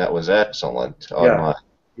saying that was excellent.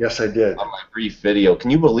 Yes, I did. On my brief video. Can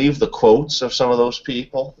you believe the quotes of some of those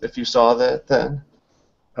people, if you saw that then?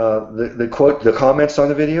 The comments on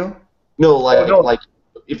the video? No, like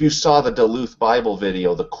if you saw the Duluth Bible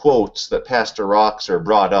video, the quotes that Pastor Roxer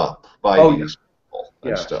brought up by these people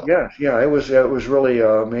and stuff. Yeah, it was really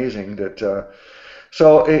amazing that.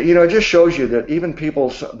 So, it just shows you that even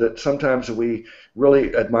people that sometimes we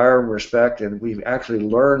really admire and respect and we actually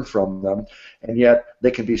learn from them, and yet they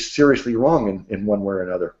can be seriously wrong in one way or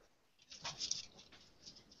another.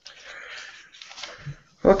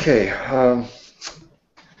 Okay.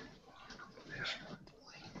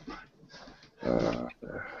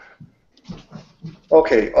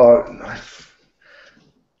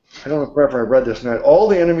 I don't know if I read this night. All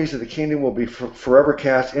the enemies of the kingdom will be forever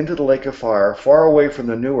cast into the lake of fire, far away from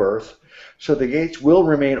the new earth, so the gates will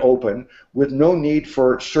remain open with no need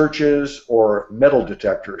for searches or metal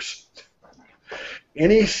detectors.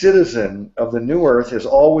 Any citizen of the new earth is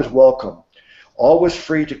always welcome, always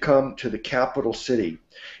free to come to the capital city,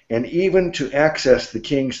 and even to access the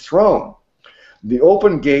king's throne. The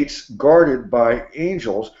open gates guarded by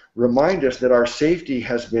angels remind us that our safety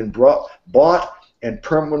has been bought and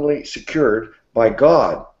permanently secured by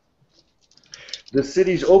God. The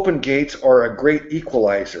city's open gates are a great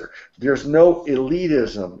equalizer. There's no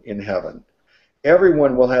elitism in heaven.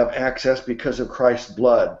 Everyone will have access because of Christ's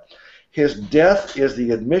blood. His death is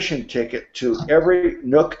the admission ticket to every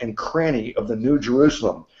nook and cranny of the New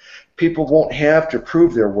Jerusalem. People won't have to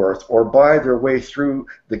prove their worth or buy their way through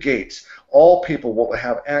the gates. All people will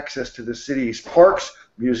have access to the city's parks,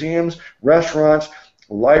 museums, restaurants,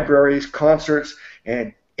 libraries, concerts,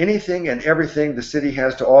 and anything and everything the city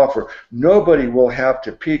has to offer. Nobody will have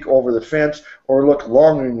to peek over the fence or look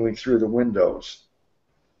longingly through the windows.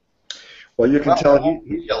 Well, you can tell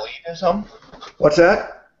elitism. What's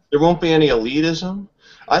that? There won't be any elitism.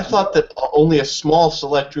 I thought that only a small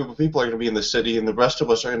select group of people are going to be in the city, and the rest of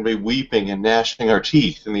us are going to be weeping and gnashing our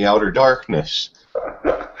teeth in the outer darkness.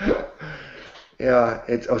 Yeah.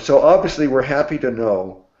 So obviously we're happy to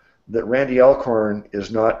know that Randy Alcorn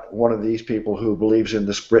is not one of these people who believes in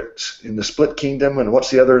the split kingdom. And what's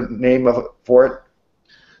the other name for it?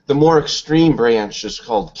 The more extreme branch is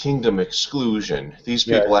called kingdom exclusion. These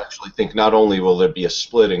people actually think not only will there be a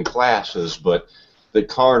split in classes, but the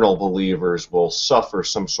carnal believers will suffer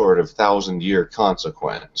some sort of 1,000-year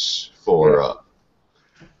consequence for.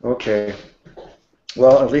 Okay.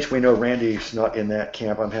 Well, at least we know Randy's not in that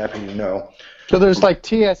camp. I'm happy to know. So there's like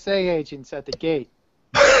TSA agents at the gate.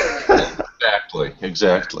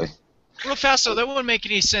 Exactly. Real fast though, that wouldn't make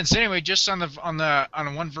any sense anyway. Just on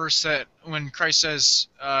one verse that when Christ says,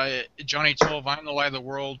 John 8:12, I am the light of the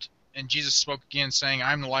world, and Jesus spoke again saying,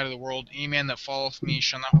 I am the light of the world. Any man that followeth me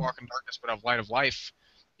shall not walk in darkness, but have light of life.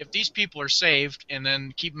 if these people are saved, and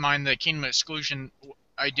then keep in mind that kingdom exclusion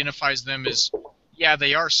identifies them as, yeah,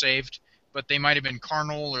 they are saved, but they might have been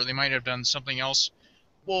carnal or they might have done something else.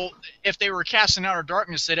 Well, if they were cast in outer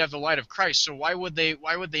darkness, they'd have the light of Christ. So why would they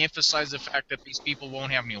emphasize the fact that these people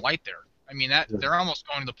won't have any light there? I mean, that they're almost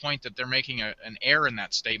going to the point that they're making an error in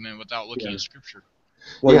that statement without looking at Scripture.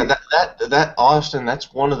 Well, yeah, that Austin,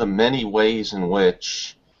 that's one of the many ways in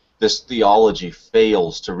which this theology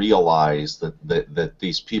fails to realize that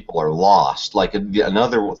these people are lost. Like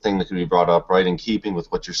another thing that could be brought up, right, in keeping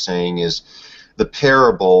with what you're saying, is the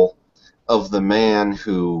parable of the man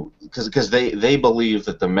who, because they believe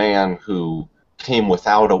that the man who came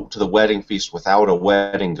to the wedding feast without a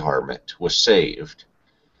wedding garment was saved.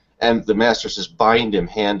 And the master says, bind him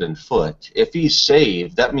hand and foot. If he's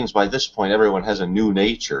saved, that means by this point everyone has a new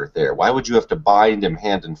nature there. Why would you have to bind him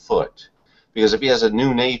hand and foot? Because if he has a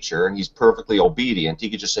new nature and he's perfectly obedient,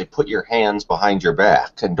 he could just say, put your hands behind your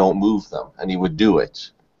back and don't move them, and he would do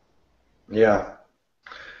it. Yeah.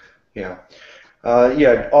 Yeah.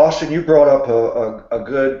 Austin, you brought up a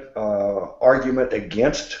good argument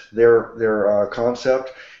against their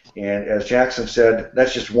concept. And as Jackson said,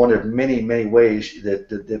 that's just one of many, many ways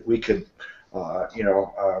that we could,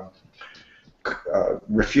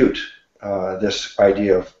 refute this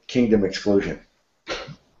idea of kingdom exclusion.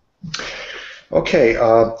 Okay,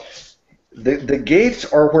 the gates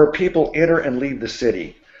are where people enter and leave the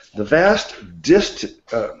city. The vast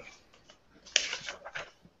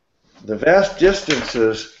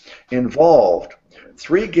distances involved.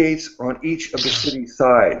 3 gates on each of the city's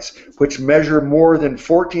sides, which measure more than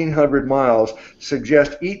 1,400 miles,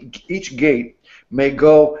 suggest each gate may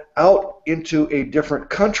go out into a different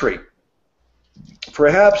country,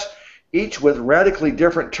 perhaps each with radically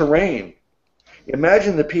different terrain.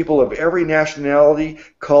 Imagine the people of every nationality,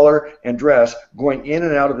 color, and dress going in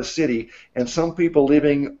and out of the city, and some people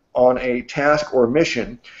leaving on a task or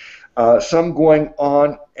mission, some going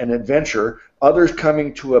on an adventure, others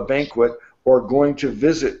coming to a banquet, or going to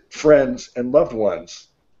visit friends and loved ones.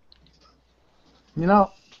 You know,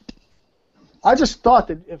 I just thought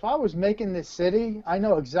that if I was making this city, I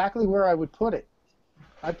know exactly where I would put it.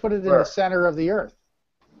 I'd put it in the center of the earth.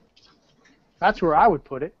 That's where I would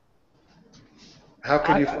put it. How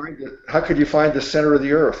could you find the center of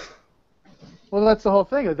the earth? Well, that's the whole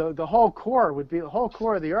thing. The whole core of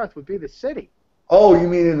the earth would be the city. Oh, you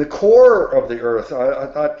mean in the core of the earth? I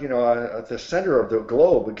thought, at the center of the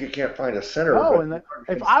globe, but you can't find a center. Oh, and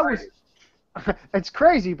if I was, it's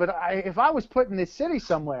crazy, but if I was putting this city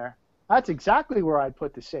somewhere, that's exactly where I'd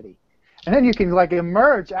put the city. And then you can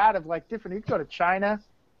emerge out of different. You can go to China,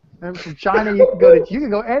 and from China you can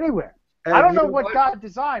go anywhere. And I don't know what God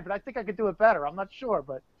designed, but I think I could do it better. I'm not sure,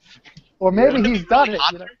 or maybe He's done it.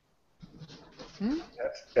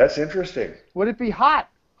 That's interesting. Would it be hot?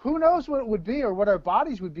 Who knows what it would be or what our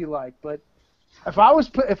bodies would be like? But if I was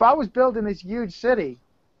building this huge city,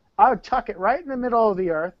 I would tuck it right in the middle of the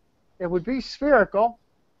earth. It would be spherical,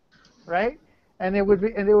 right? And there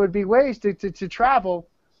would be ways to travel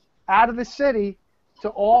out of the city to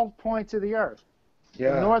all points of the earth.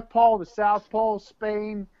 Yeah. The North Pole, the South Pole,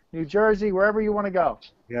 Spain, New Jersey, wherever you want to go.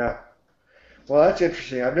 Yeah. Well, that's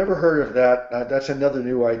interesting. I've never heard of that. That's another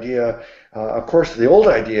new idea. Of course, the old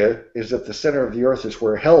idea is that the center of the earth is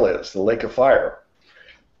where hell is, the lake of fire.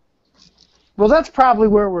 Well, that's probably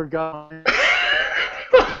where we're going.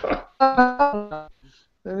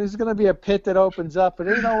 There's going to be a pit that opens up, but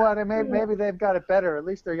you know what? Maybe they've got it better. At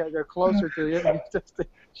least they're closer to the enemy.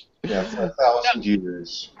 Yeah, for 1,000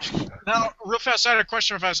 years. Now, real fast, I had a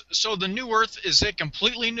question. Real fast. So the new Earth, is it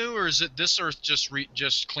completely new, or is it this Earth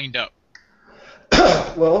just cleaned up?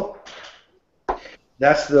 Well,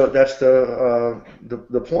 that's the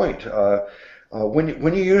point.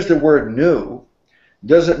 When you use the word new,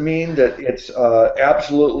 does it mean that it's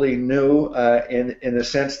absolutely new in the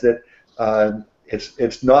sense that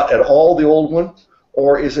it's not at all the old one,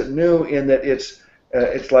 or is it new in that it's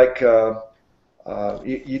like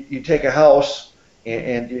you take a house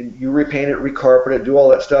and you repaint it, recarpet it, do all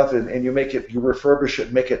that stuff, and you refurbish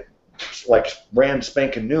it, make it like brand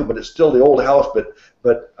spanking new, but it's still the old house,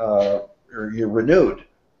 but you're renewed.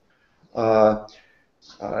 That's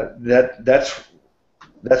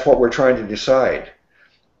what we're trying to decide.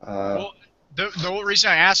 Well, the reason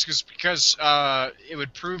I ask is because it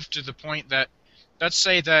would prove to the point that, let's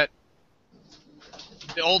say that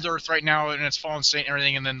the old Earth right now in its fallen state and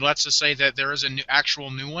everything, and then let's just say that there is an actual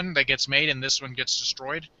new one that gets made and this one gets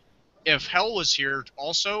destroyed. If hell was here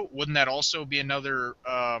also, wouldn't that also be another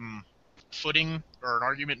footing or an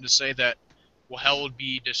argument to say that, well, hell would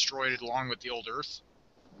be destroyed along with the old Earth?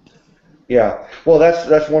 Yeah. Well,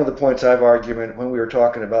 that's one of the points I've argued when we were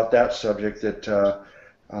talking about that subject, that the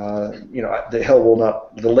hell will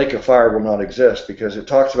not, the lake of fire will not exist, because it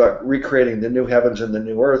talks about recreating the new heavens and the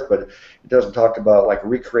new earth, but it doesn't talk about like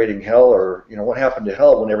recreating hell, or what happened to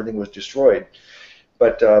hell when everything was destroyed.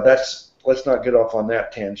 But let's not get off on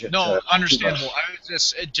that tangent. No, understandable.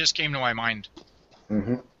 It just came to my mind.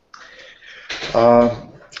 Mm-hmm.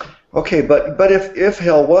 Okay, but if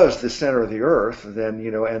hell was the center of the earth, then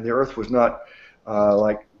and the earth was not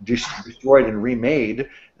like destroyed and remade,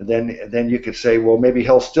 then you could say, well, maybe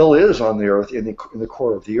hell still is on the earth, in the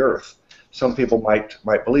core of the earth. Some people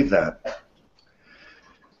might believe that.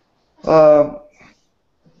 So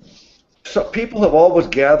people have always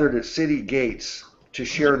gathered at city gates to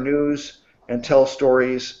share news and tell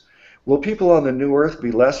stories. Will people on the new earth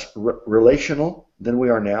be less relational than we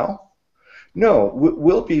are now? No,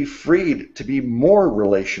 we'll be freed to be more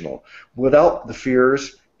relational without the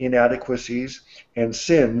fears, inadequacies, and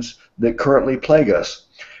sins that currently plague us.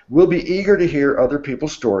 We'll be eager to hear other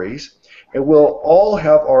people's stories, and we'll all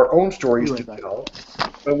have our own stories to tell,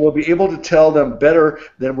 and we'll be able to tell them better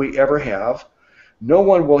than we ever have. No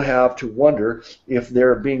one will have to wonder if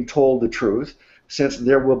they're being told the truth, since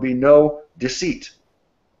there will be no deceit.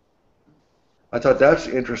 I thought that's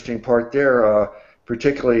the interesting part there.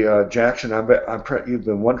 Particularly, Jackson, you've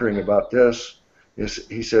been wondering about this.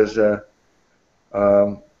 He says,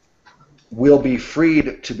 we'll be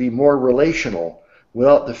freed to be more relational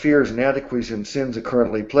without the fears, inadequacies, and sins that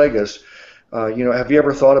currently plague us. Have you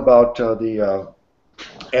ever thought about the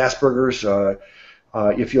Asperger's?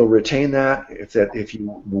 If you'll retain that, if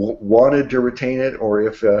you wanted to retain it, or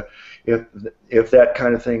if that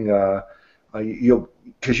kind of thing,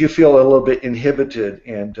 because you feel a little bit inhibited,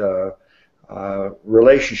 and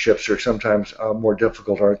relationships are sometimes more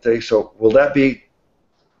difficult, aren't they? So will that be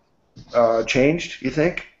changed, you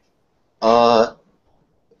think?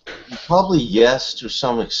 Probably yes, to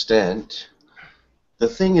some extent. The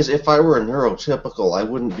thing is, if I were a neurotypical, I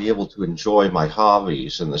wouldn't be able to enjoy my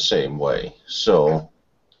hobbies in the same way. So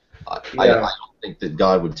I don't think that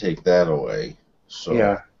God would take that away. So.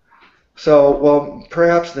 Yeah. So, well,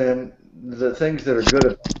 perhaps then the things that are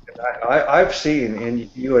good, I've seen, and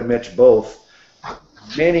you and Mitch both,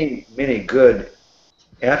 many, many good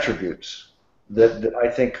attributes that I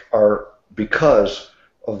think are because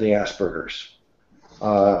of the Asperger's.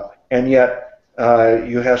 And yet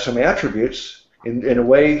you have some attributes, in a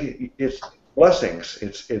way, it's blessings,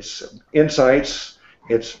 it's insights,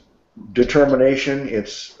 it's determination,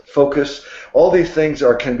 it's focus. All these things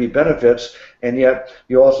can be benefits, and yet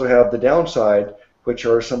you also have the downside, which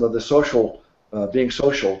are some of the being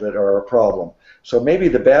social, that are a problem. So maybe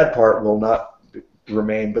the bad part will not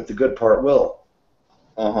remain, but the good part will.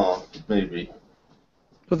 Maybe.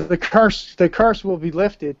 But the curse will be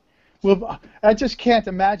lifted. I just can't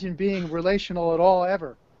imagine being relational at all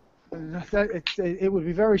ever. It would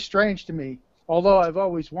be very strange to me. Although I've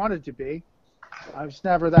always wanted to be, I was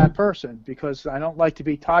never that person, because I don't like to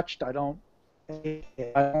be touched.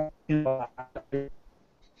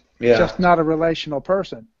 Just not a relational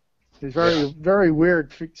person. It's very, very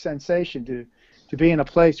weird sensation to be in a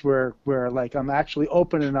place where like I'm actually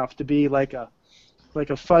open enough to be like a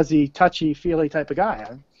fuzzy, touchy, feely type of guy.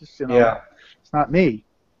 It's not me.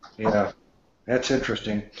 Yeah, that's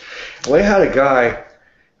interesting. Well, I had a guy.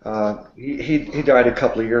 He died a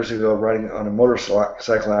couple of years ago riding on a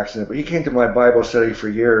motorcycle accident, but he came to my Bible study for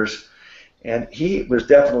years, and he was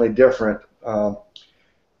definitely different. I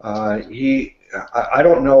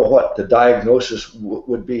don't know what the diagnosis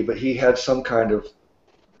would be, but he had some kind of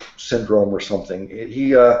syndrome or something.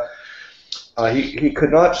 He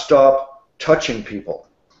could not stop touching people.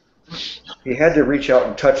 He had to reach out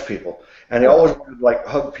and touch people, and he always wanted to like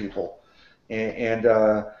hug people. And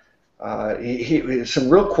he some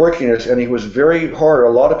real quirkiness, and he was very hard. A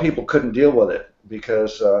lot of people couldn't deal with it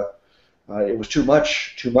because it was too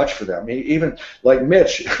much for them. Even like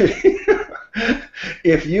Mitch.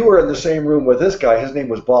 If you were in the same room with this guy, his name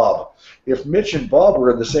was Bob. If Mitch and Bob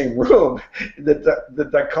were in the same room, the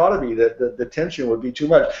dichotomy, the tension would be too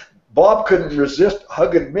much. Bob couldn't resist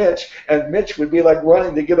hugging Mitch, and Mitch would be like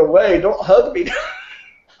running to get away. Don't hug me.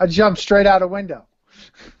 I'd jump straight out a window.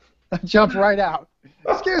 I'd jump right out.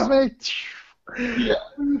 Excuse me. Yeah.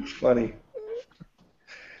 It's funny.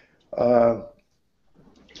 And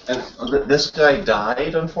this guy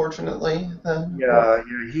died, unfortunately, then? Yeah,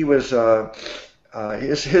 he was.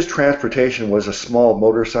 His transportation was a small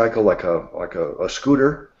motorcycle, like a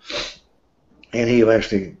scooter, and he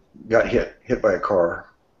eventually got hit by a car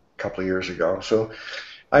a couple of years ago. So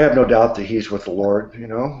I have no doubt that he's with the Lord.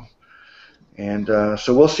 And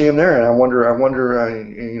so we'll see him there. And I wonder,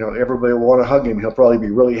 everybody will want to hug him. He'll probably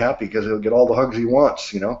be really happy because he'll get all the hugs he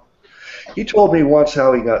wants. He told me once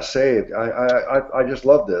how he got saved. I just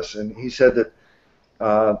love this. And he said that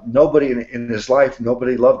nobody in his life,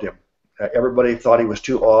 nobody loved him. Everybody thought he was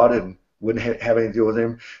too odd and wouldn't have anything to do with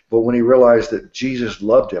him. But when he realized that Jesus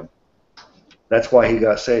loved him, that's why he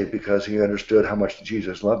got saved, because he understood how much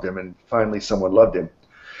Jesus loved him, and finally someone loved him.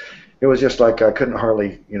 It was just like I couldn't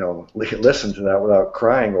hardly, listen to that without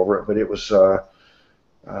crying over it. But it was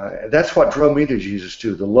that's what drove me to Jesus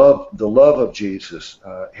too. The love of Jesus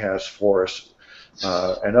has for us,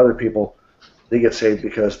 and other people, they get saved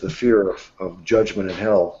because the fear of judgment and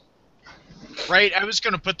hell. Right. I was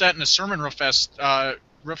going to put that in the sermon real fast.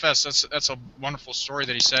 That's a wonderful story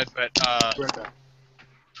that he said. But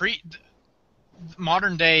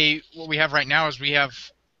modern day, what we have right now is we have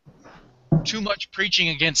too much preaching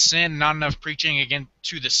against sin, not enough preaching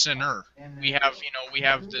to the sinner. We have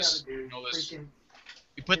this,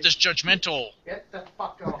 we put this judgmental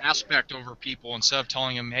aspect over people instead of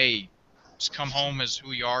telling them, hey, just come home as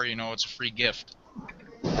who you are. It's a free gift.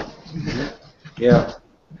 Yeah,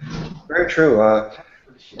 very true.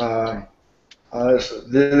 There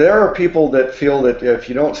are people that feel that if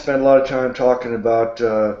you don't spend a lot of time talking about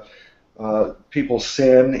people's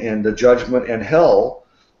sin and the judgment and hell,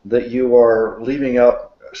 that you are leaving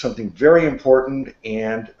out something very important,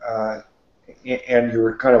 and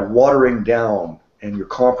you're kind of watering down, and you're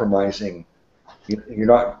compromising. You're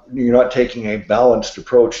not taking a balanced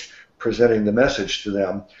approach presenting the message to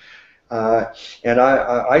them. And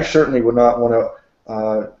I certainly would not want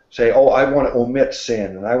to say, oh, I want to omit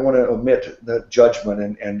sin, and I want to omit the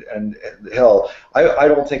judgment and hell. I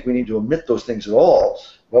don't think we need to omit those things at all.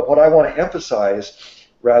 But what I want to emphasize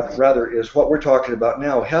rather is what we're talking about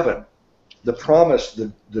now, heaven. The promise,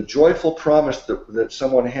 the joyful promise that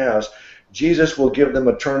someone has. Jesus will give them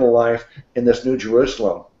eternal life in this new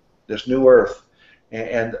Jerusalem, this new earth.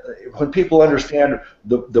 And when people understand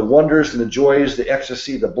the wonders and the joys, the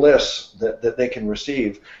ecstasy, the bliss that they can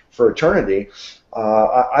receive for eternity,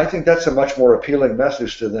 I think that's a much more appealing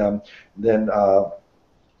message to them than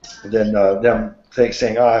them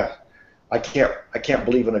saying, I can't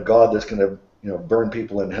believe in a God that's going to burn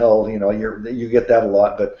people in hell. You get that a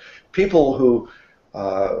lot. But people who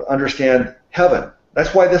understand heaven,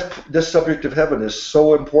 that's why this subject of heaven is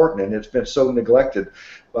so important, and it's been so neglected.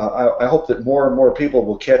 I hope that more and more people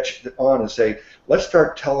will catch on and say, let's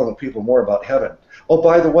start telling people more about heaven. Oh,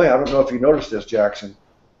 by the way, I don't know if you noticed this, Jackson.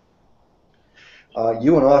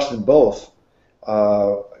 You and Austin both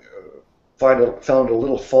found a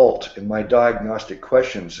little fault in my diagnostic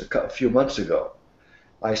questions a few months ago.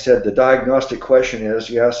 I said the diagnostic question is,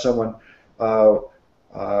 you ask someone, do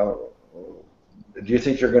you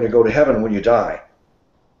think you're going to go to heaven when you die?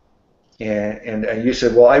 And you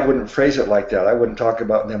said, well, I wouldn't phrase it like that. I wouldn't talk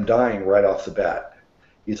about them dying right off the bat.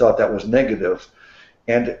 You thought that was negative.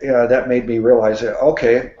 And that made me realize that,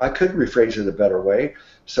 okay, I could rephrase it a better way.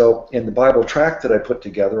 So in the Bible tract that I put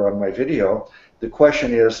together on my video, the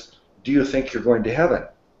question is, do you think you're going to heaven?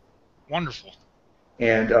 Wonderful.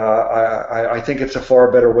 And I think it's a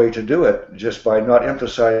far better way to do it, just by not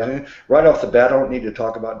emphasizing. Right off the bat, I don't need to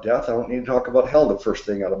talk about death. I don't need to talk about hell the first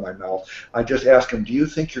thing out of my mouth. I just ask them, do you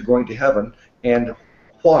think you're going to heaven, and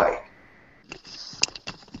why?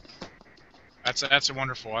 That's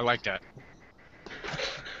wonderful. I like that.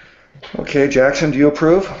 Okay, Jackson, do you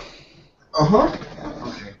approve? Uh-huh.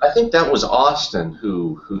 Okay. I think that was Austin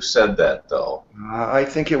who said that, though. I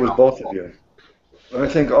think it was both of you. I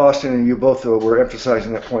think Austin and you both were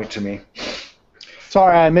emphasizing that point to me.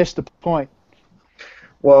 Sorry, I missed the point.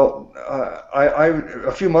 Well,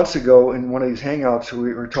 a few months ago in one of these hangouts,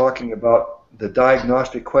 we were talking about the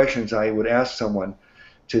diagnostic questions I would ask someone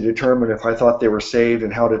to determine if I thought they were saved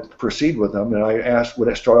and how to proceed with them. And would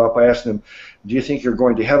I start off by asking them, do you think you're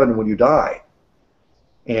going to heaven when you die?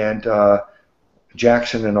 And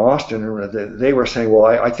Jackson and Austin, they were saying, well,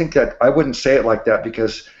 I think that I wouldn't say it like that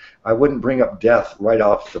because I wouldn't bring up death right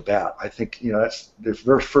off the bat. I think that's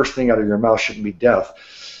the first thing out of your mouth shouldn't be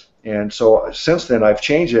death. And so since then I've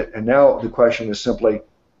changed it, and now the question is simply,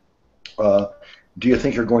 do you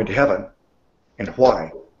think you're going to heaven, and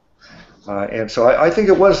why? And so I think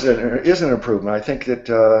it is an improvement. I think that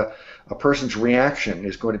a person's reaction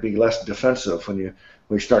is going to be less defensive when you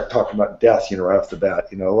start talking about death, right off the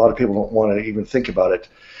bat. A lot of people don't want to even think about it.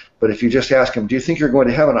 But if you just ask them, do you think you're going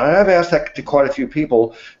to heaven? I've asked that to quite a few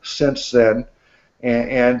people since then,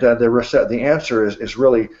 and the answer is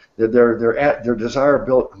really their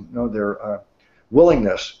desirability, their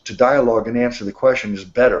willingness to dialogue and answer the question is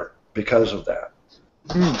better because of that.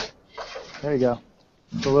 There you go.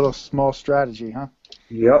 It's a little small strategy, huh?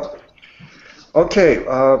 Yep. Okay.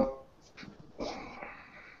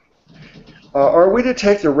 Are we to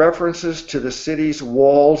take the references to the city's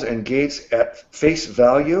walls and gates at face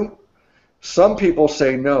value? Some people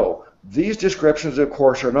say no. These descriptions, of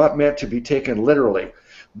course, are not meant to be taken literally.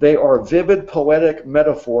 They are vivid poetic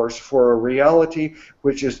metaphors for a reality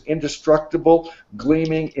which is indestructible,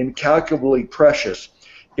 gleaming, incalculably precious.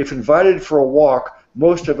 If invited for a walk,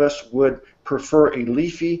 most of us would prefer a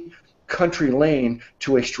leafy country lane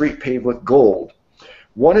to a street paved with gold.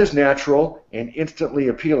 One is natural and instantly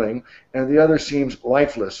appealing, and the other seems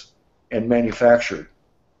lifeless and manufactured.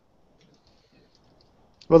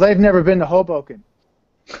 Well, they've never been to Hoboken.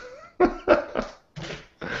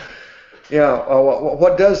 Yeah.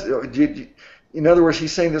 What does? In other words,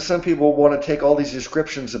 he's saying that some people want to take all these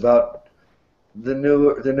descriptions about the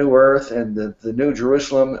new earth and the new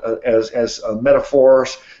Jerusalem as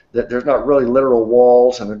metaphors. That there's not really literal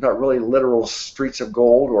walls and there's not really literal streets of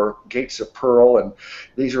gold or gates of pearl, and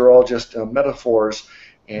these are all just metaphors.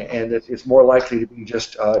 And it's more likely to be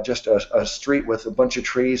just a street with a bunch of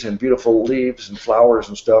trees and beautiful leaves and flowers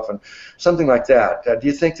and stuff, and something like that. Do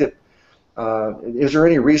you think that is there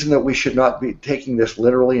any reason that we should not be taking this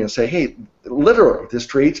literally and say, hey, literally, the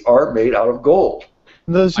streets are made out of gold?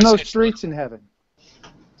 There's no streets in heaven.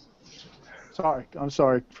 Sorry, I'm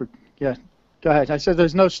sorry for yeah. Go ahead. I said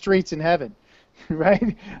there's no streets in heaven,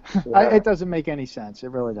 right? Yeah. It doesn't make any sense.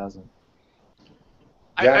 It really doesn't.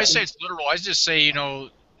 I say it's literal. I just say,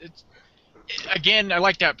 again, I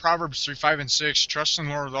like that Proverbs 3, 5, and 6. Trust in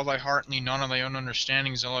the Lord with all thy heart and lean not on thy own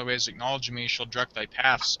understandings. In all thy ways acknowledge me, shall direct thy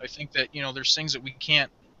paths. I think that, there's things that we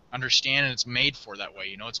can't understand, and it's made for that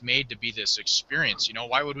way. It's made to be this experience.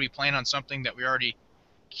 Why would we plan on something that we already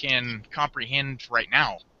can comprehend right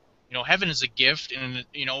now? Heaven is a gift, and,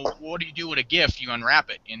 what do you do with a gift? You unwrap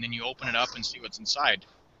it, and then you open it up and see what's inside.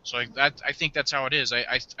 So I think that's how it is.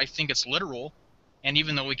 I think it's literal. And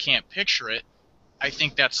even though we can't picture it, I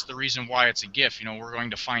think that's the reason why it's a gift. We're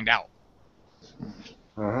going to find out.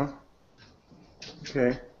 Uh-huh.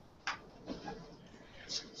 Okay.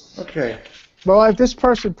 Okay. Well, this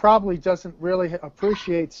person probably doesn't really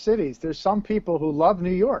appreciate cities. There's some people who love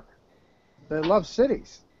New York. They love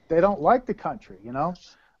cities. They don't like the country,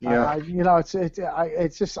 Yeah.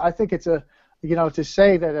 It's just I think it's a to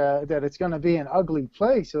say that it's going to be an ugly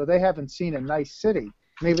place, or they haven't seen a nice city.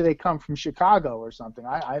 Maybe they come from Chicago or something.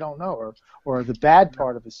 I don't know, or the bad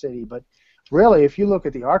part of a city. But really, if you look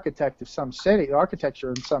at the architecture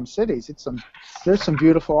in some cities, there's some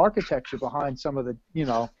beautiful architecture behind some of the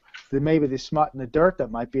maybe the smut and the dirt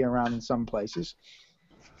that might be around in some places.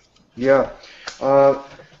 Yeah.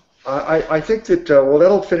 I think that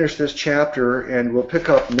that'll finish this chapter, and we'll pick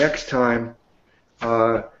up next time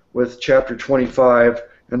with chapter 25.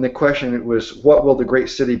 And the question was, what will the great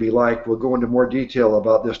city be like? We'll go into more detail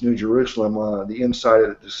about this New Jerusalem, the inside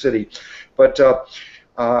of the city. But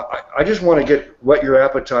I just want to whet your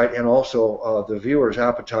appetite and also the viewers'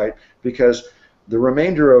 appetite, because the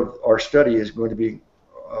remainder of our study is going to be,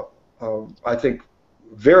 I think,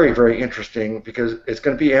 very, very interesting, because it's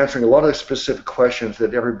going to be answering a lot of specific questions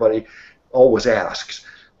that everybody always asks.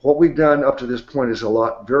 What we've done up to this point is a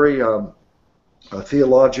lot very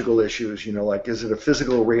theological issues, like, is it a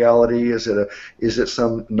physical reality? Is it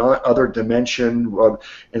some other dimension,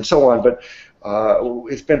 and so on? But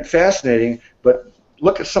it's been fascinating. But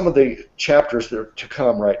look at some of the chapters that are to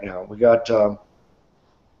come right now. We got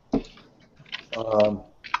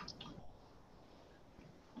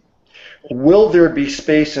will there be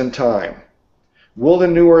space and time? Will the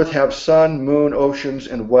new earth have sun, moon, oceans,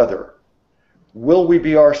 and weather? Will we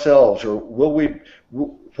be ourselves, or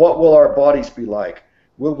what will our bodies be like?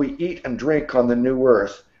 Will we eat and drink on the new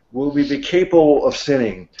earth? Will we be capable of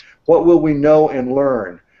sinning? What will we know and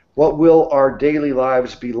learn? What will our daily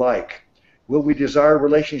lives be like? Will we desire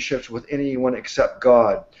relationships with anyone except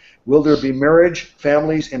God? Will there be marriage,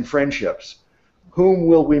 families, and friendships? Whom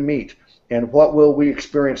will we meet, and what will we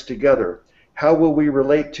experience together? How will we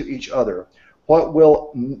relate to each other? What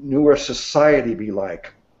will new earth society be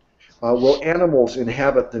like? Will animals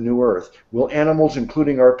inhabit the new earth? Will animals,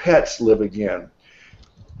 including our pets, live again?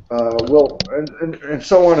 And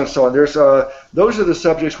so on and so on. Those are the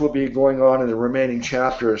subjects we'll be going on in the remaining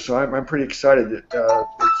chapters. So I'm pretty excited that the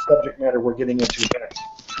subject matter we're getting into next.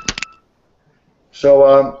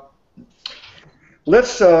 So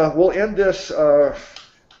we'll end this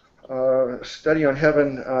study on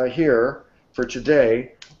heaven here for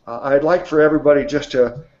today. I'd like for everybody just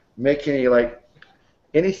to make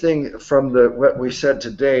anything from what we said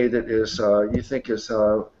today that is you think is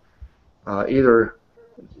either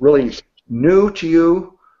really new to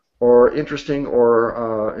you, or interesting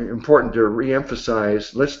or important to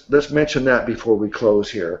re-emphasize, let's mention that before we close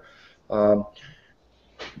here.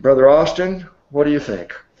 Brother Austin, what do you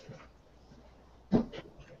think?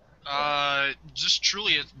 Just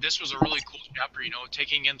truly, this was a really cool chapter. You know,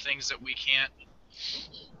 taking in things that we can't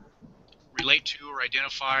relate to or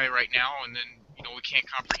identify right now, and then we can't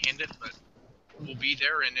comprehend it, but we'll be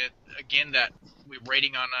there. And it again, that we're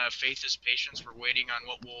waiting on faith is patience. We're waiting on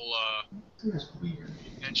what we'll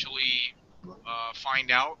eventually find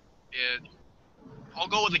out. I'll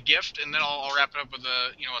go with a gift, and then I'll wrap it up with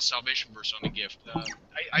a salvation verse on the gift.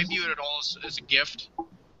 I view it all as a gift,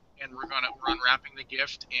 and we're unwrapping the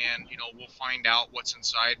gift, and we'll find out what's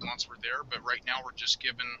inside once we're there. But right now, we're just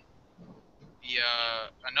given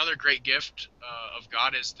another great gift of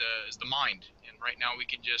God is the mind, and right now we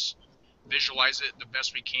can just visualize it the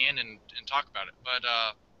best we can and talk about it. But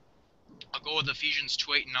I'll go with Ephesians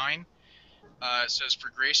 2:8-9. It says, "For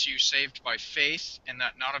grace you saved by faith, and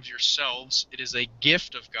that not of yourselves. It is a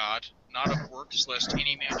gift of God, not of works, lest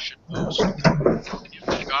any man should boast." The gift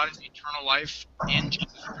of God is eternal life in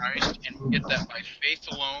Jesus Christ, and we get that by faith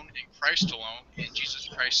alone, in Christ alone. And Jesus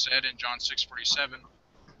Christ said in John 6:47,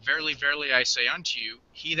 "Verily, verily, I say unto you,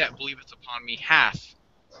 he that believeth upon me hath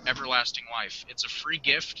everlasting life." It's a free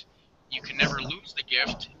gift. You can never lose the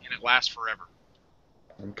gift, and it lasts forever.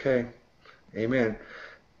 Okay. Amen.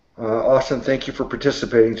 Austin, thank you for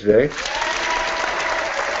participating today.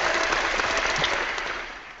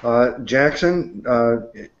 Jackson,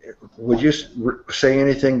 would you say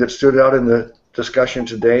anything that stood out in the discussion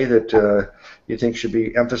today that you think should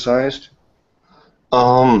be emphasized?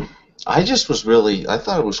 I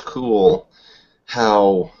thought it was cool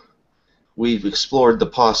how we've explored the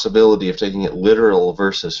possibility of taking it literal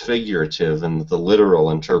versus figurative, and the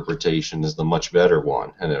literal interpretation is the much better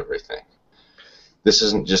one and everything. This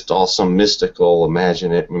isn't just all some mystical,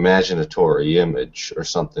 imaginatory image or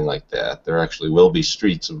something like that. There actually will be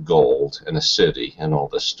streets of gold and a city and all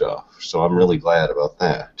this stuff. So I'm really glad about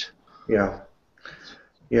that. Yeah.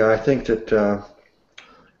 Yeah, I think that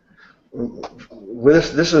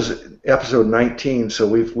this is episode 19, so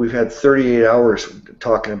we've had 38 hours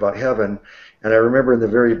talking about heaven, and I remember in the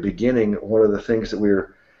very beginning one of the things that we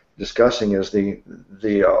were discussing is the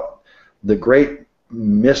great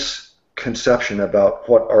misconception about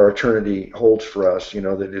what our eternity holds for us.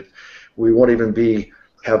 That we won't even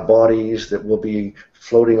have bodies, that we'll be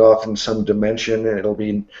floating off in some dimension, and it'll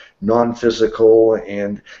be non-physical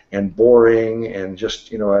and boring, and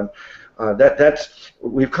just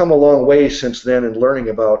we've come a long way since then in learning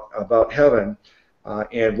about heaven,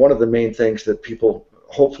 and one of the main things that people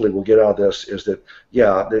hopefully will get out of this is that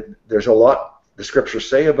there's a lot the scriptures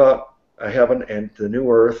say about heaven and the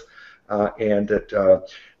new earth, and that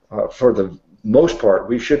for the most part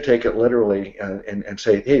we should take it literally and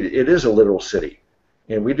say, hey, it is a literal city.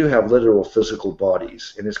 And we do have literal physical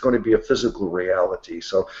bodies, and it's going to be a physical reality.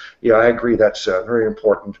 So, yeah, I agree that's very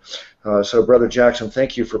important. So, Brother Jackson,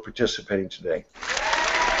 thank you for participating today.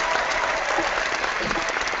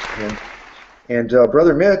 And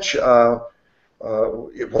Brother Mitch,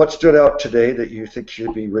 what stood out today that you think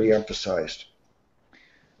should be re-emphasized?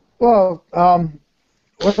 Well,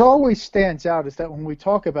 what always stands out is that when we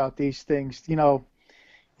talk about these things,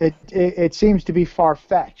 it seems to be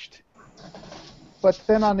far-fetched. But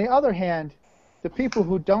then on the other hand, the people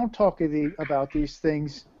who don't talk about these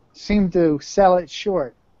things seem to sell it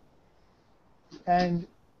short. And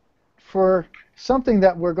for something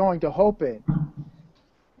that we're going to hope in,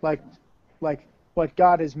 like what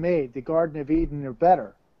God has made, the Garden of Eden or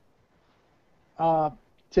better,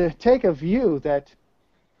 to take a view that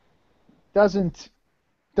doesn't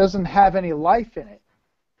have any life in it,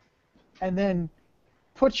 and then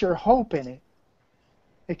put your hope in it,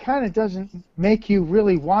 it kind of doesn't make you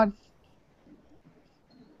really want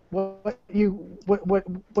what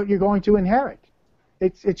you're going to inherit.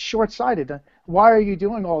 It's short-sighted. Why are you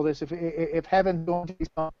doing all this if heaven's going to be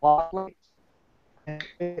some place? And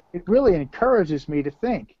it really encourages me to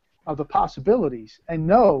think of the possibilities and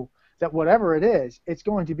know that whatever it is, it's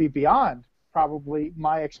going to be beyond probably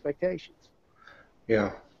my expectations.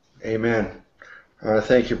 Yeah. Amen.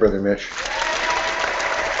 Thank you, Brother Mitch.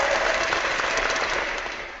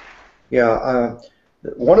 Yeah,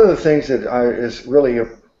 one of the things that is really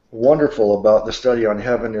wonderful about the study on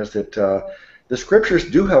heaven is that the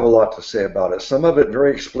scriptures do have a lot to say about it. Some of it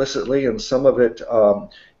very explicitly, and some of it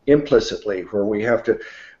implicitly, where we have to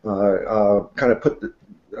kind of put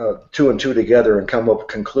two and two together and come up with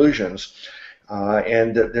conclusions.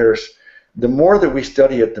 And the more that we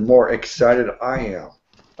study it, the more excited I am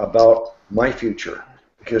about my future,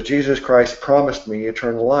 because Jesus Christ promised me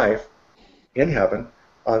eternal life in heaven,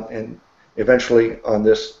 and eventually on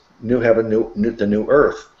this new heaven, the new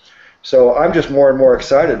earth. So I'm just more and more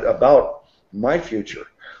excited about my future,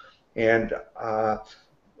 and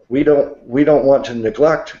we don't want to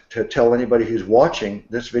neglect to tell anybody who's watching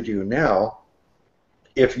this video now,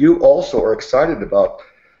 if you also are excited about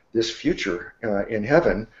this future in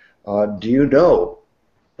heaven, do you know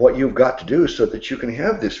what you've got to do so that you can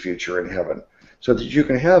have this future in heaven, so that you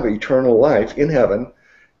can have eternal life in heaven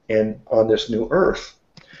and on this new earth?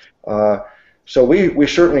 So we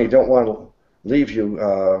certainly don't want to leave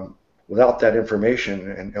you without that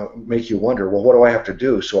information and make you wonder, well, what do I have to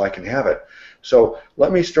do so I can have it? So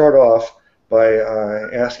let me start off by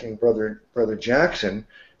asking Brother Jackson,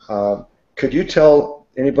 could you tell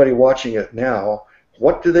anybody watching it now,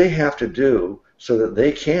 what do they have to do so that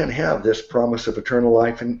they can have this promise of eternal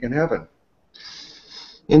life in heaven?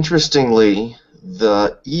 Interestingly,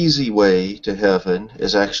 the easy way to heaven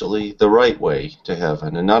is actually the right way to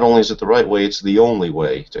heaven. And not only is it the right way, it's the only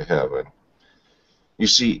way to heaven. You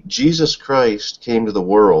see, Jesus Christ came to the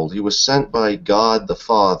world. He was sent by God the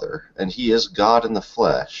Father, and He is God in the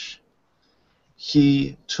flesh.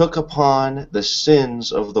 He took upon the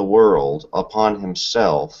sins of the world upon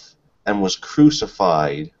Himself and was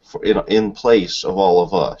crucified in place of all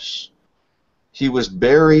of us. He was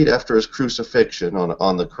buried after His crucifixion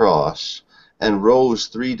on the cross and rose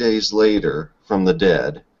 3 days later from the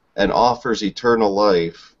dead and offers eternal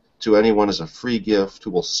life to anyone as a free gift who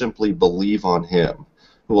will simply believe on Him,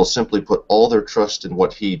 who will simply put all their trust in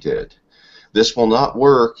what He did. This will not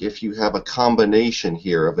work if you have a combination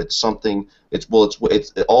here of it's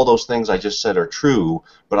all those things I just said are true,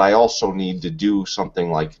 but I also need to do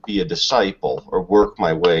something like be a disciple or work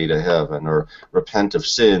my way to heaven or repent of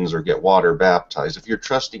sins or get water baptized. If you're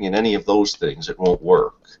trusting in any of those things, it won't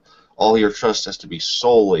work. All your trust has to be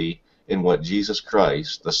solely in what Jesus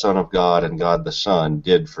Christ, the Son of God and God the Son,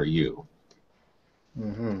 did for you.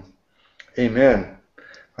 Mm-hmm. Amen.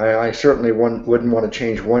 I certainly wouldn't want to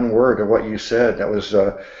change one word of what you said. That was,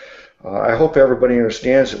 I hope everybody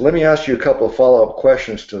understands it. Let me ask you a couple of follow-up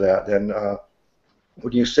questions to that. Then,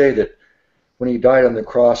 when you say that when He died on the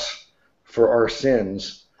cross for our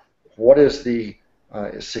sins, what is the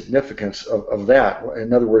significance of that?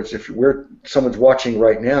 In other words, if someone's watching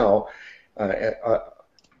right now,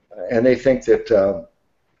 and they think that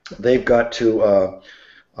they've got to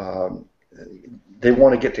they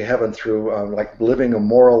want to get to heaven through like living a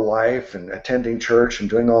moral life and attending church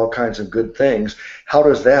and doing all kinds of good things. How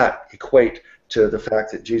does that equate to the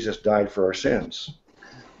fact that Jesus died for our sins?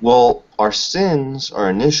 Well, our sins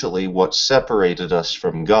are initially what separated us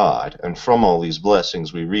from God and from all these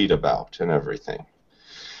blessings we read about and everything.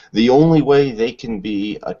 The only way they can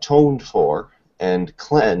be atoned for and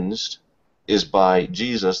cleansed is by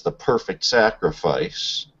Jesus, the perfect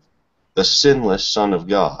sacrifice, the sinless Son of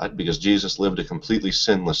God, because Jesus lived a completely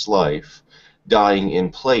sinless life, dying in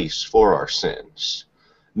place for our sins.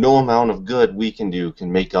 No amount of good we can do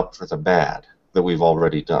can make up for the bad that we've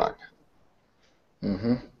already done.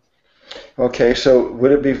 Mm-hmm. Okay, so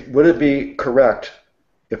would it be correct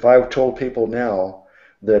if I told people now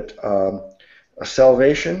that a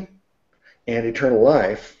salvation and eternal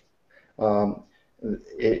life, to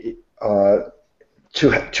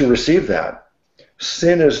receive that,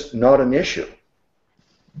 sin is not an issue?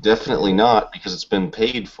 Definitely not, because it's been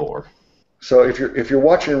paid for. So if you're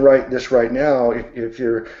watching this right now, if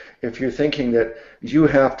you're thinking that you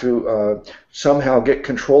have to somehow get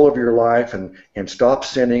control of your life and stop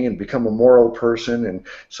sinning and become a moral person and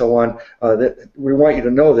so on, that we want you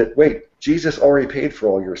to know that, wait, Jesus already paid for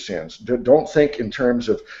all your sins. Don't think in terms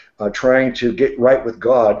of trying to get right with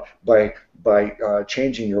God by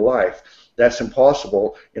changing your life. That's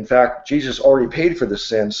impossible. In fact, Jesus already paid for the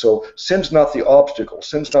sin, so sin's not the obstacle.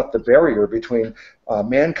 Sin's not the barrier between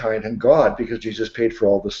mankind and God, because Jesus paid for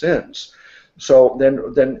all the sins. So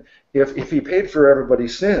then if He paid for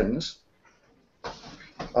everybody's sins,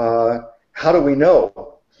 how do we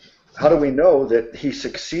know? How do we know that He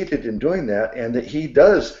succeeded in doing that, and that He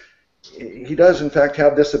does in fact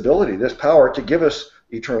have this ability, this power to give us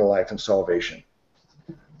eternal life and salvation?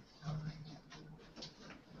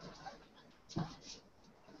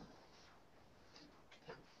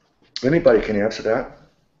 Anybody can answer that.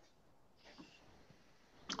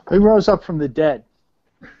 He rose up from the dead.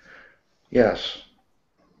 Yes.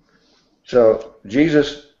 So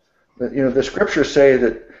Jesus, the scriptures say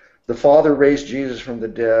that the Father raised Jesus from the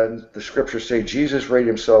dead. The scriptures say Jesus raised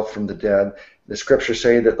Himself from the dead. The scriptures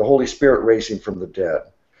say that the Holy Spirit raised Him from the dead.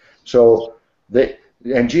 So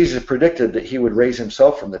and Jesus predicted that He would raise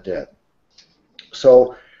Himself from the dead.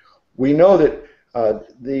 So we know that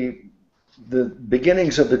the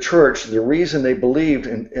beginnings of the church, the reason they believed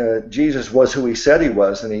in Jesus was who he said he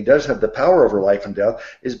was, and he does have the power over life and death,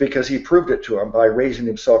 is because he proved it to them by raising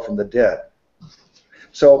himself from the dead.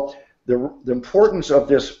 So the importance of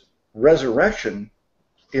this resurrection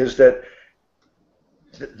is that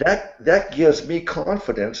gives me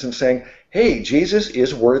confidence in saying, hey, Jesus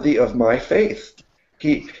is worthy of my faith.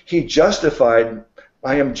 He justified,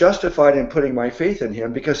 I am justified in putting my faith in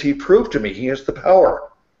him because he proved to me he has the power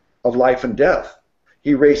of life and death.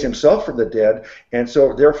 He raised himself from the dead, and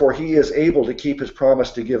so therefore he is able to keep his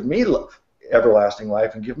promise to give me everlasting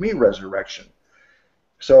life and give me resurrection.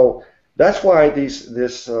 So that's why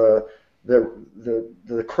the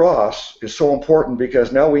cross is so important,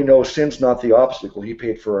 because now we know sin's not the obstacle. He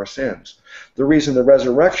paid for our sins. The reason the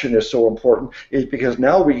resurrection is so important is because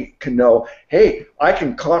now we can know, hey, I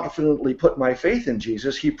can confidently put my faith in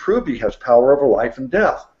Jesus. He proved he has power over life and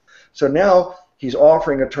death. So now he's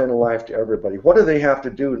offering eternal life to everybody. What do they have to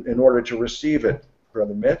do in order to receive it,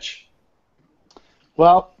 Brother Mitch?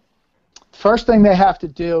 Well, first thing they have to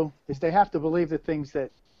do is they have to believe the things that,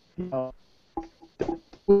 you know,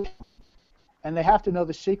 and they have to know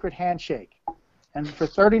the secret handshake. And for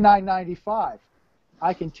 $39.95,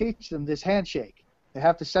 I can teach them this handshake. They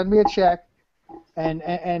have to send me a check,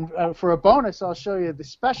 and for a bonus, I'll show you the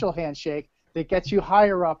special handshake that gets you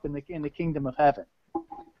higher up in the kingdom of heaven.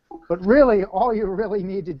 But really, all you really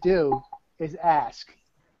need to do is ask.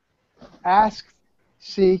 Ask,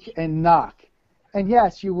 seek, and knock. And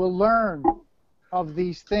yes, you will learn of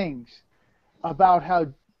these things about how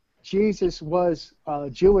Jesus was a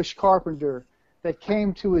Jewish carpenter that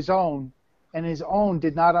came to his own, and his own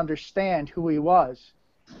did not understand who he was.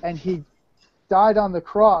 And he died on the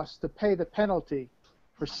cross to pay the penalty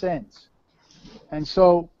for sins. And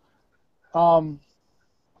so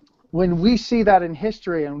when we see that in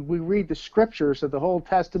history and we read the scriptures of the Old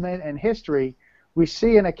Testament and history, we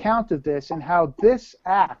see an account of this and how this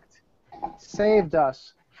act saved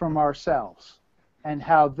us from ourselves, and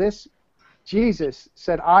how this Jesus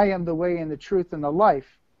said, I am the way and the truth and the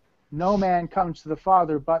life. No man comes to the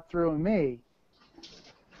Father but through me.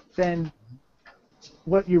 Then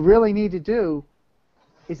what you really need to do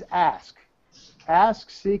is ask. Ask,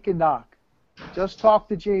 seek, and knock. Just talk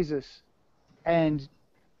to Jesus, and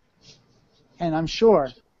I'm sure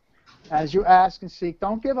as you ask and seek,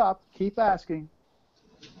 don't give up, keep asking,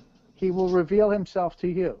 he will reveal himself to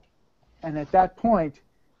you. And at that point,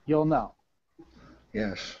 you'll know.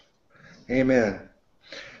 Yes. Amen.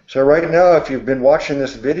 So right now, if you've been watching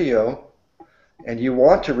this video and you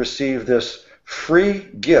want to receive this free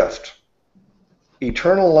gift,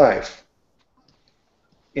 eternal life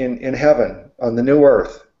in heaven, on the new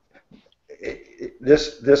earth,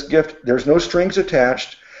 this gift, there's no strings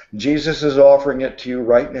attached. Jesus is offering it to you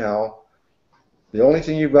right now. The only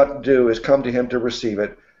thing you've got to do is come to him to receive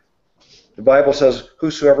it. The Bible says,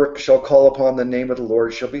 whosoever shall call upon the name of the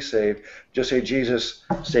Lord shall be saved. Just say, Jesus,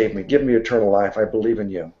 save me. Give me eternal life. I believe in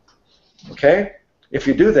you. Okay? If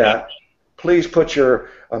you do that, please put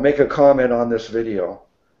make a comment on this video,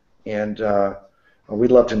 and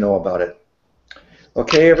we'd love to know about it.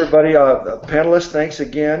 Okay, everybody, panelists, thanks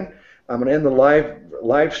again. I'm going to end the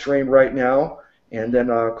live stream right now, and then,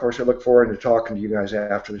 of course, I look forward to talking to you guys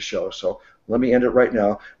after the show. So let me end it right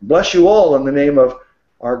now. Bless you all in the name of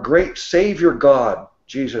our great Savior God,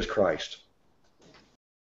 Jesus Christ.